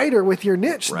even tighter with your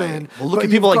niche then. Well, look But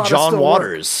at people you've like gotta John still work.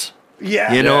 Waters.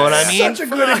 Yeah, You know what I mean? Such a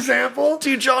good example.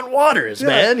 Dude, John Waters, Yeah.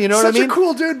 man. You know what I Such mean? a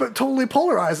cool dude, but totally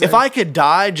polarizing. If I could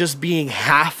die just being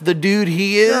half the dude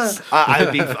he is, I'd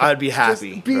be just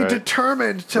happy. be Right.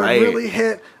 determined to Right. really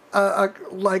hit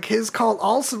like his cult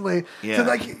ultimately Yeah. to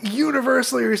like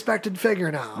universally respected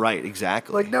figure now. Right,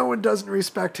 exactly. Like no one doesn't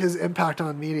respect his impact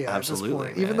on media at Absolutely, this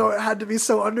point, even man. though it had to be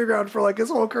so underground for like his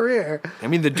whole career. I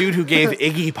mean, the dude who gave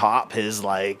Iggy Pop his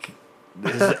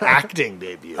acting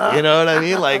debut. You know what I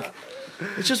mean? Like,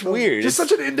 it's just weird. Just It's-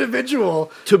 such an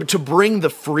individual, to bring the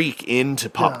freak into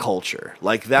pop culture,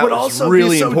 like that but was also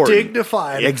really be so important.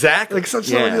 dignified. Exactly. Like such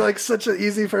Yeah. somebody, like such an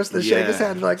easy person to shake his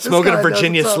hand. Like this smoking guy a knows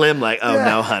Virginia what's up. Slim, like, oh Yeah.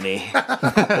 no, honey.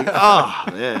 Like, oh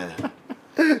man,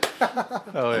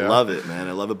 Oh, I yeah. love it, man.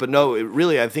 I love it. But no, it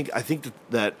really, I think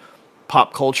that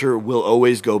pop culture will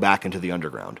always go back into the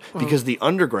underground because the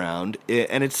underground,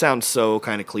 and it sounds so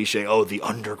kind of cliche. Oh, the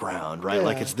underground, right?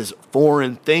 Like Yeah. it's this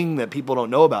foreign thing that people don't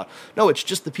know about. No, it's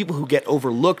just the people who get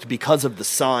overlooked because of the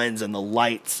signs and the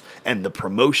lights and the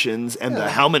promotions and the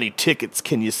how many tickets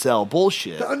can you sell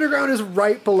bullshit. The underground is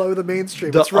right below the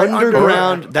mainstream. The it's right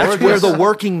underground, under. that's Or where just- the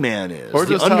working man is. or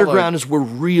The just how, underground like- is where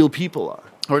real people are.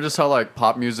 Or just how like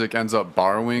pop music ends up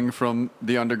borrowing from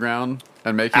the underground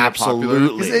and making it popular.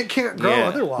 Absolutely. 'Cause it can't grow Yeah.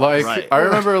 otherwise. Like Right. I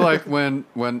remember like when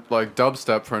like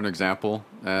dubstep for an example,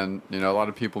 and you know a lot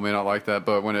of people may not like that,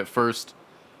 but when it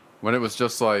was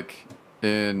just like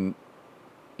in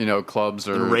clubs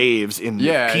or Raves in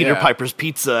Yeah, Peter yeah. Piper's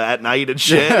Pizza at night and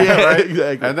shit. yeah, right.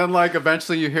 exactly. And then like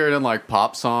eventually you hear it in like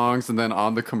pop songs, and then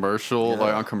on the commercial,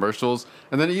 like on commercials,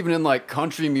 and then even in like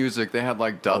country music, they had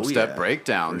like dubstep yeah.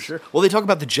 breakdowns. For sure. Well, they talk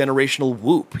about the generational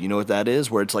whoop. You know what that is?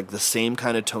 Where it's like the same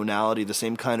kind of tonality, the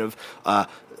same kind of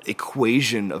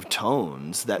equation of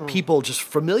tones that people just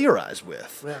familiarize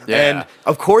with. Yeah. And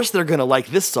of course, they're going to like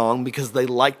this song because they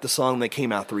liked the song that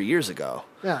came out 3 years ago.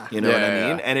 Yeah. You know what I Yeah,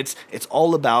 mean? yeah. And it's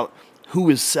all about who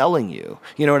is selling you.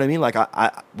 You know what I mean? Like,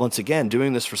 I once again,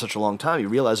 doing this for such a long time, you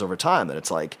realize over time that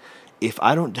it's like, if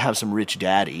I don't have some rich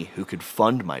daddy who could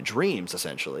fund my dreams,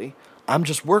 essentially, I'm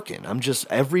just working. I'm just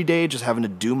every day just having to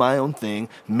do my own thing,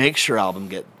 make sure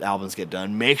albums get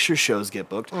done, make sure shows get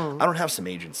booked. I don't have some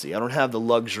agency. I don't have the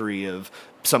luxury of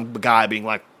some guy being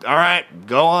like, all right,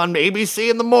 go on ABC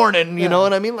in the morning. You know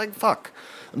what I mean? Like, fuck.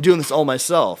 I'm doing this all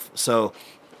myself. So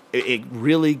it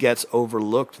really gets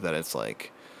overlooked that it's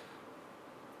like,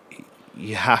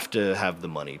 you have to have the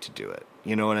money to do it.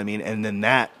 You know what I mean? And then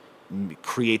that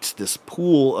creates this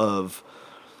pool of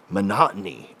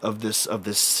monotony of this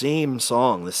same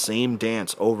song, the same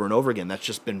dance over and over again. That's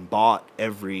just been bought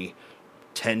every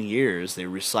 10 years. They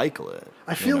recycle it.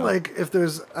 I feel like if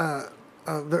there's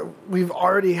we've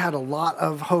already had a lot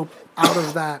of hope out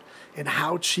of that and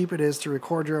how cheap it is to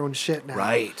record your own shit now.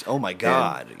 Right. Oh my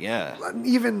God. Yeah.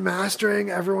 Even mastering,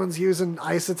 everyone's using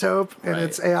Isotope and Right.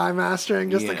 it's AI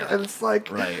mastering. Just Yeah. and it's like,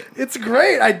 Right. it's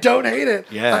great. I don't hate it.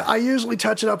 Yeah. I usually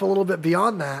touch it up a little bit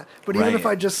beyond that. But even Right. if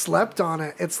I just slept on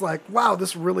it, it's like, wow,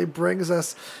 this really brings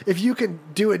us. If you can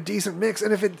do a decent mix,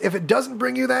 and if it doesn't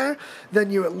bring you there,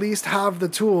 then you at least have the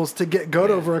tools to get good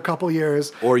over a couple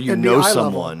years. Or you and be know eye level.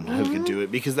 someone who can do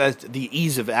it, because that's the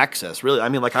ease of access. Really, I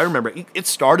mean, like I remember it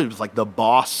started with like the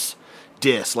Boss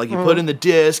disc. Like you put in the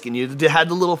disc and you had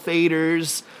the little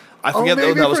faders. I forget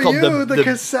maybe that was for called you, the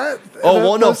cassette. Oh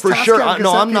well, no, those for Tascam sure. No, cassette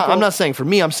I'm not. people. I'm not saying for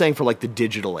me. I'm saying for like the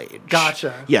digital age.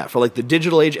 Gotcha. Yeah, for like the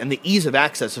digital age and the ease of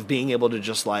access of being able to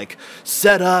just like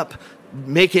set up,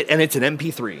 make it, and it's an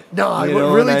MP3. No, you what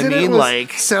know really what I did mean? it was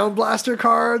Like Sound Blaster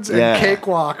cards and Yeah.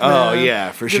 Cakewalk. Oh, Man.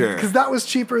 yeah, for sure. Because that was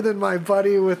cheaper than my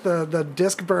buddy with the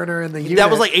disc burner and the unit. that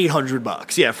was like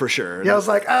 $800. Yeah, for sure. Yeah, I was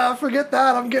like, forget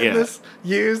that. I'm getting Yeah. this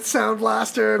used Sound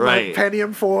Blaster and Right. my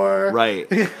Pentium 4. Right.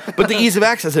 But the ease of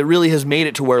access, it really has made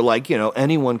it to where, like, you know,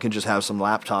 anyone can just have some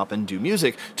laptop and do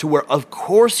music, to where, of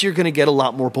course, you're going to get a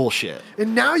lot more bullshit.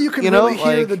 And now you can You know, really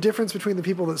hear like- the difference between the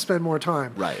people that spend more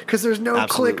time. Right. Because there's no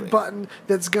Absolutely. click button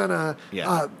that's going to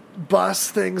Yeah. bus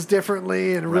things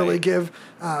differently and really Right. give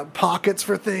pockets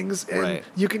for things. And Right.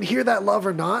 you can hear that love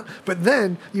or not. But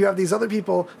then you have these other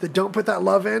people that don't put that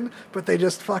love in, but they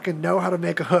just fucking know how to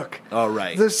make a hook. Oh,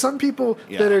 right. There's some people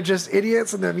Yeah. that are just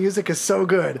idiots and their music is so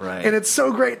good. Right. And it's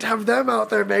so great to have them out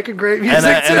there making great music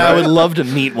And too. I would love to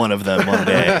meet one of them one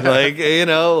day. Like, you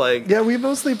know, like... Yeah, we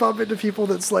mostly bump into people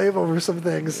that slave over some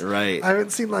things. Right. I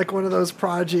haven't seen like one of those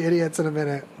prodigy idiots in a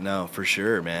minute. No, for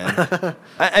sure, man.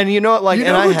 And you know what, like... You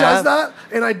and know I who have, does that?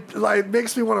 And I like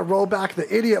makes me want to roll back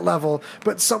the idiot level,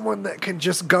 but someone that can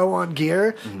just go on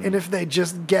gear, Mm-hmm. and if they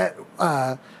just get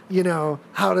you know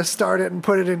how to start it and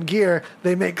put it in gear,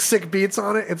 they make sick beats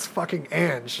on it. It's fucking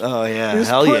Ange. Oh, yeah. You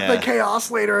just Hell put yeah. the Chaos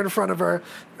Later in front of her,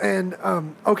 and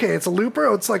okay, it's a looper.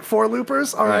 Oh, it's like 4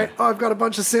 loopers. All right. Right. Oh, I've got a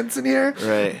bunch of synths in here.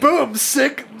 Right. Boom,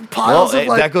 sick piles Well, of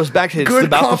like that goes back to it's good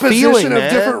about the composition feeling, of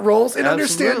man. different roles and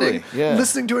Absolutely, understanding, yeah.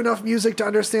 listening to enough music to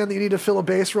understand that you need to fill a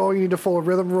bass roll, you need to fill a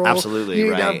rhythm roll, Absolutely, you need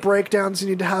to right. have breakdowns, you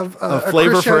need to have a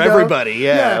flavor for crescendo. everybody,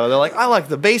 yeah. They're like, I like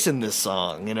the bass in this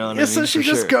song, you know what I Yeah, mean? so she For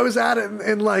just sure. goes at it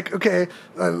and like, okay,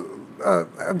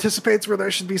 anticipates where there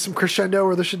should be some crescendo,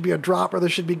 where there should be a drop, where there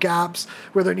should be gaps,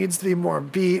 where there needs to be more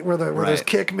beat, where there's Right.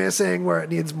 kick missing, where it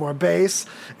needs more bass,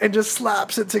 and just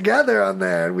slaps it together on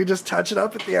there. And we just touch it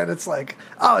up at the end. It's like,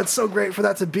 oh, it's so great for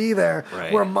that to be there.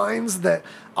 Right. Where minds that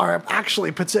are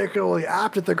actually particularly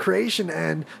apt at the creation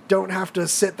end don't have to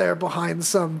sit there behind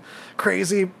some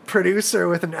crazy producer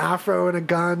with an afro and a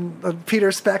gun, Peter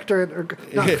Spector, or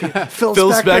not Phil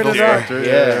Spector. Spector,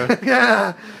 yeah.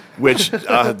 Yeah. Which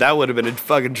that would have been a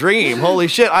fucking dream. Holy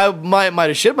shit! I might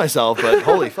have shit myself, but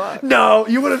holy fuck. No,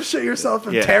 you would have shit yourself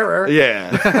in Yeah. terror.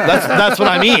 Yeah, that's what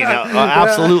I mean.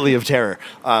 Absolutely of terror.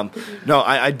 No,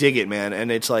 I dig it, man.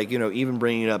 And it's like, you know, even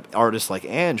bringing up artists like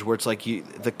Ange, where it's like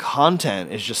the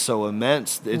content is just so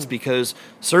immense. It's because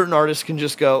certain artists can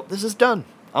just go, "This is done.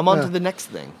 I'm on to the next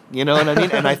thing." You know what I mean?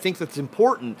 And I think that's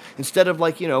important. Instead of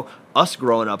like, you know, us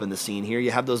growing up in the scene here,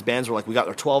 you have those bands where like, we got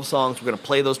our 12 songs, we're going to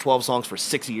play those 12 songs for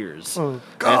 6 years. Oh, And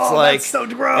that's so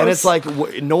gross. And it's like,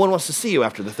 no one wants to see you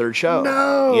after the third show.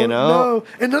 No, you know? no.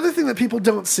 Another thing that people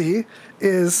don't see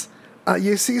is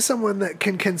you see someone that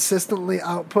can consistently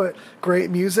output great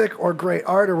music or great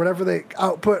art or whatever they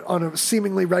output on a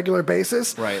seemingly regular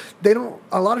basis. Right. They don't.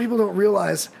 A lot of people don't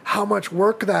realize how much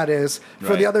work that is for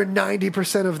the Right. other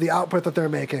 90% of the output that they're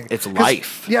making. It's 'Cause,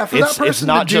 life. Yeah, for it's, that person it's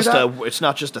not to do just that, it's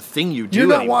not just a thing you do. you're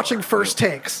not anymore. watching first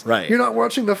takes. Right. You're not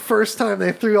watching the first time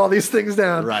they threw all these things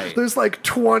down. Right. There's like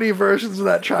 20 versions of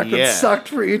that track that Yeah. sucked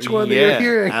for each one that Yeah, you're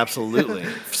hearing. absolutely.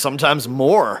 Sometimes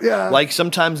more. Yeah. Like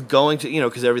sometimes going to, you know,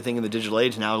 because everything in the digital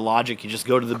age now, Logic, you just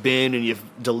go to the bin and you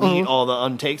delete all the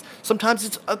untakes. Sometimes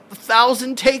it's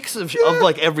 1,000 takes of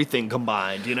like everything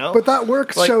combined, you know? But that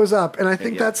work Like- shows up, and I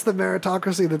think Yeah. that's the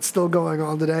meritocracy that's still going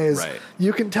on today. Is Right.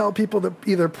 you can tell people that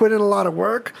either put in a lot of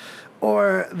work,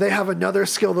 or they have another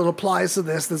skill that applies to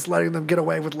this that's letting them get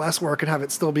away with less work and have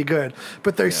it still be good,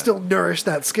 but they still nourish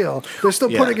that skill. They're still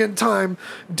putting in time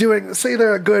doing, say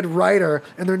they're a good writer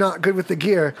and they're not good with the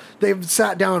gear. They've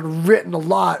sat down and written a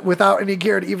lot without any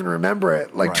gear to even remember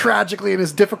it, like tragically and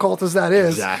as difficult as that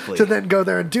is, to then go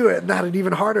there and do it, and that an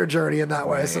even harder journey in that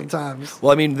way sometimes.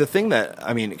 Well, I mean, the thing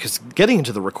because getting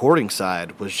into the recording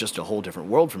side was just a whole different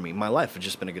world for me. My life had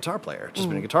just been a guitar player.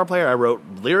 Been a guitar player. I wrote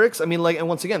lyrics. I mean, and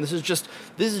once again, this is just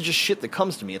shit that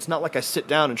comes to me. It's not like I sit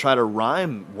down and try to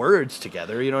rhyme words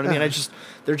together. You know what I mean?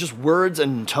 They're just words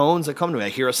and tones that come to me. I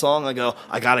hear a song, I go,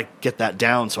 I gotta get that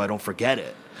down so I don't forget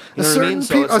it. You know what I mean?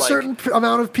 So a certain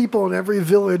amount of people in every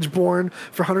village born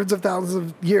for hundreds of thousands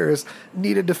of years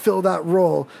needed to fill that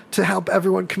role to help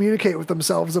everyone communicate with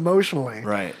themselves emotionally.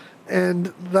 Right. And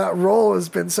that role has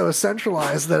been so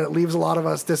centralized that it leaves a lot of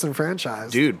us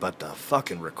disenfranchised. Dude, but the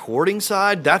fucking recording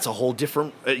side, that's a whole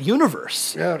different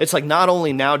universe. Yeah. It's like not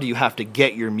only now do you have to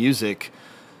get your music,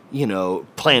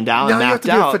 planned out now and mapped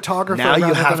you have to out. be a photographer now you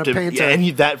rather have than to, a painter.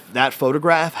 and that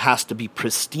photograph has to be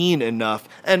pristine enough.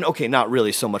 And okay, not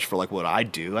really so much for like what I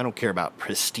do. I don't care about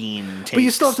pristine takes. But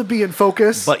you still have to be in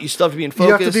focus. But you still have to be in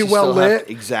focus. You have to be well still have lit.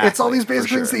 to- exactly. It's all these basic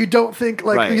things that you don't think,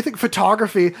 like, Right. you think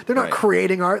photography, they're not Right.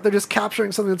 creating art, they're just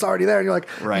capturing something that's already there. And you're like,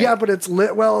 Right. yeah, but it's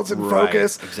lit well, it's in Right.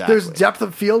 focus. Exactly. There's depth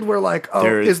of field where, like,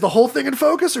 is the whole thing in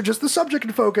focus or just the subject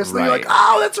in focus? And then you're Right. like,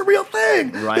 oh, that's a real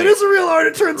thing. Right. It is a real art,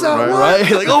 it turns out. What?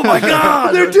 Right? Like, oh my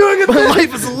God. They're doing it. My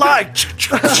life is a lie.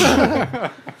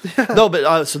 No,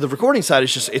 but so the recording side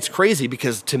is it's crazy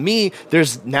because to me,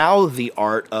 there's now the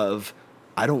art of,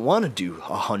 I don't want to do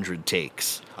 100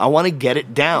 takes. I want to get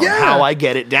it down how I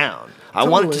get it down. I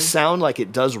want it to Totally. sound like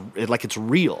like it's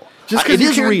real. Just It because you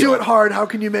is can't real. do it hard, how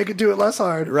can you make it do it less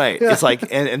hard? Right. Yeah. It's like,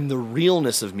 and the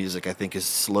realness of music, I think, is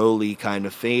slowly kind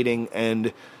of fading.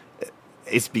 And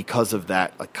it's because of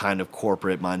that like, kind of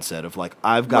corporate mindset of like,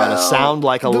 I've got to sound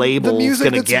like a label The music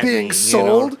going to that's get being me,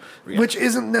 sold, Yeah. which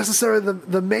isn't necessarily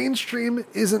the mainstream,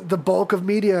 isn't the bulk of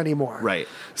media anymore. Right.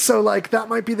 So like that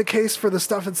might be the case for the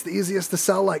stuff that's the easiest to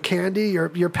sell, like candy, your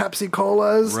Pepsi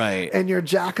Colas, Right. and your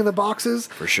Jack in the Boxes.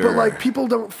 For sure. But like people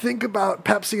don't think about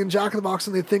Pepsi and Jack in the Box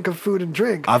when they think of food and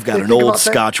drink. I've got They an think old about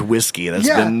that- Scotch whiskey that's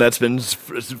been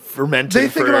fermented. They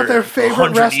think for about their favorite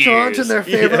 100 restaurant years. in their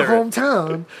favorite Yeah.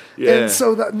 hometown. Yeah. And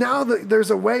so that now that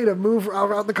there's a way to move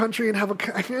around the country and have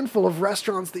a handful of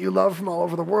restaurants that you love from all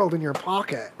over the world in your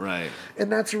pocket. Right.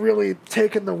 And that's really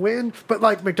taken the win. But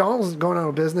like McDonald's is going out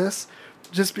of business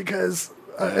just because.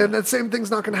 And that same thing's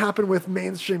not going to happen with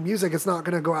mainstream music. It's not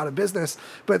going to go out of business,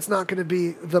 but it's not going to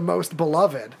be the most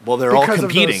beloved. Well, they're all because of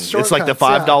those competing. It's like the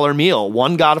shortcuts, $5 meal.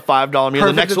 One got a $5 meal.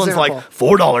 Perfect the next one's like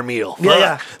example. $4 meal. Yeah, Fuck.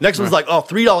 yeah. Next one's like, oh,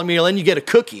 $3 meal, and you get a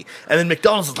cookie. And then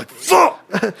McDonald's is like, fuck.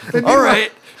 All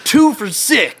right, 2 for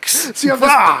 $6. So you have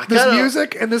Fuck, this I don't-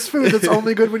 music and this food that's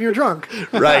only good when you're drunk.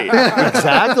 Right.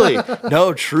 Exactly.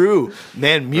 No, true.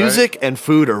 Man, music and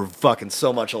food are fucking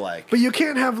so much alike. But you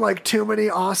can't have like too many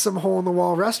awesome hole in the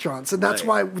wall restaurants, and that's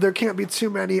Right. why there can't be too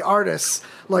many artists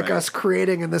like Right. us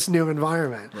creating in this new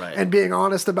environment Right. and being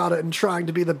honest about it and trying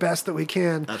to be the best that we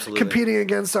can, Absolutely. competing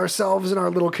against ourselves in our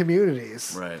little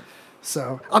communities. Right.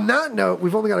 So, on that note,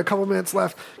 we've only got a couple minutes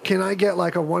left. Can I get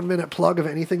like a 1 minute plug of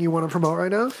anything you want to promote right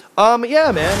now?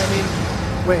 Yeah, man. I mean,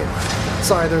 Wait,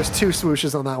 sorry, there's 2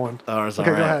 swooshes on that one. it's Okay, all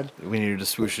go right. ahead. We needed to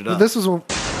swoosh it up. This was one.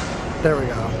 There we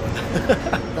go.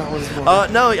 That was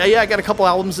one. No, yeah, I got a couple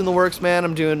albums in the works, man.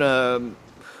 I'm doing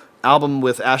album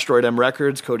with Asteroid M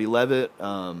Records, Cody Levitt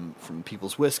from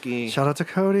People's Whiskey. Shout out to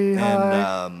Cody. And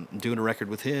Hi. I'm doing a record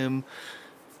with him.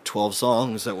 12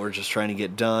 songs that we're just trying to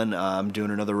get done. I'm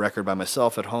doing another record by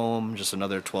myself at home, just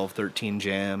another 12, 13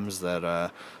 jams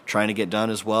that trying to get done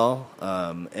as well.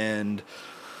 And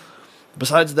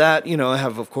besides that, I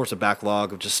have, of course, a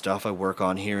backlog of just stuff I work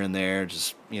on here and there,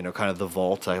 just, kind of the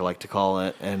vault, I like to call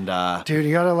it. And, Dude,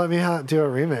 you gotta let me do a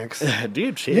remix.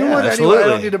 dude, You yeah, would absolutely. anyway.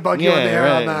 I don't need to bug you on the air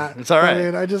on right. that. It's all right.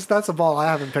 I mean, that's a ball I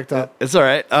haven't picked up. It's all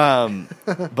right.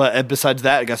 But besides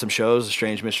that, I got some shows.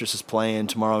 Strange Mistress is playing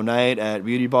tomorrow night at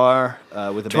Beauty Bar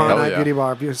with a Tomorrow band. Hell night, yeah. Beauty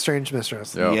Bar, Strange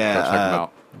Mistress. Yeah, go check 'em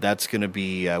out. That's going to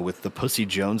be with the Pussy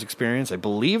Jones Experience. I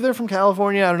believe they're from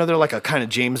California. I don't know. They're like a kind of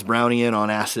James Brownian on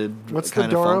acid. What's the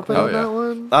kind door of open funk. on Oh,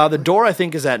 yeah. that one? The door, I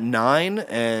think, is at 9,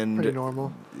 and Pretty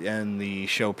normal. and the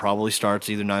show probably starts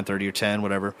either 9:30 or 10,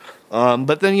 whatever.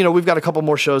 But then, we've got a couple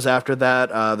more shows after that.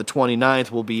 The 29th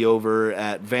will be over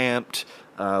at Vamped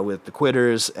with The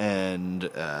Quitters and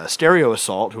Stereo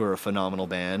Assault, who are a phenomenal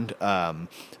band.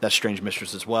 That's Strange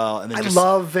Mistress as well. And then I just,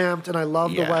 love Vamped and I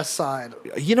love the Yeah. West Side.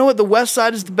 You know what? The West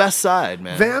Side is the best side,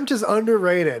 man. Vamped is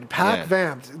underrated. Pat Yeah.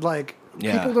 Vamped, like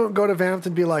Yeah. People don't go to Vamped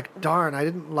and be like, darn, I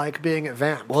didn't like being at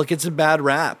Vamped. Well, it gets a bad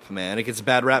rap, man. It gets a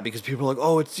bad rap because people are like,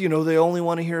 oh, it's, they only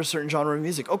want to hear a certain genre of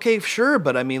music. Okay, sure,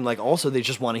 but I mean, like, also they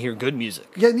just want to hear good music.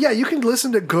 Yeah, you can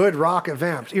listen to good rock at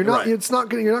Vamped. You're not. Right.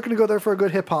 You're not going to go there for a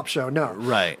good hip hop show. No.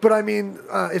 Right. But I mean,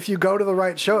 if you go to the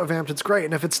right show at Vamped, it's great.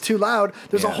 And if it's too loud,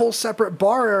 there's a Yeah. whole separate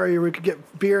bar area where you could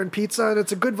get beer and pizza, and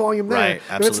it's a good volume there. Right,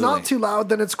 If it's not absolutely. too loud,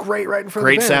 then it's great right in front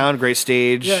Great of the band. sound, great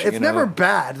stage. Yeah, it's never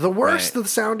bad. The worst Right. the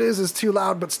sound is too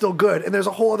loud, but still good, and there's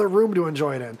a whole other room to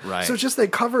enjoy it in. Right. So it's just they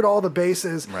covered all the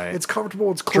bases. Right. It's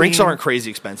comfortable. It's clean. Drinks aren't crazy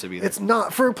expensive either. It's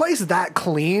not for a place that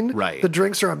clean. Right. The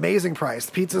drinks are amazing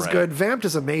priced. Pizza's Right. good. Vamped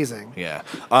is amazing. Yeah.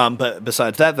 But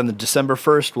besides that, then the December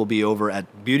 1st we'll be over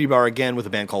at Beauty Bar again with a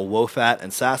band called Wofat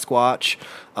and Sasquatch,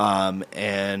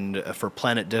 and for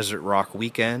Planet Desert Rock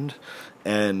weekend.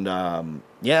 And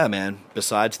yeah, man.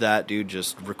 Besides that, dude,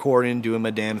 just recording, doing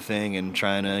my damn thing, and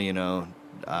trying to,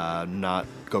 not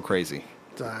go crazy.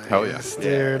 Hell yeah. Nice,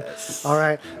 dude. Yes. All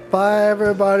right. Bye,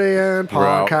 everybody in We're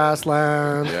out. podcast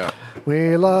land. Yeah.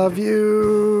 We love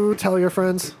you. Tell your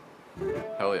friends.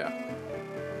 Hell yeah.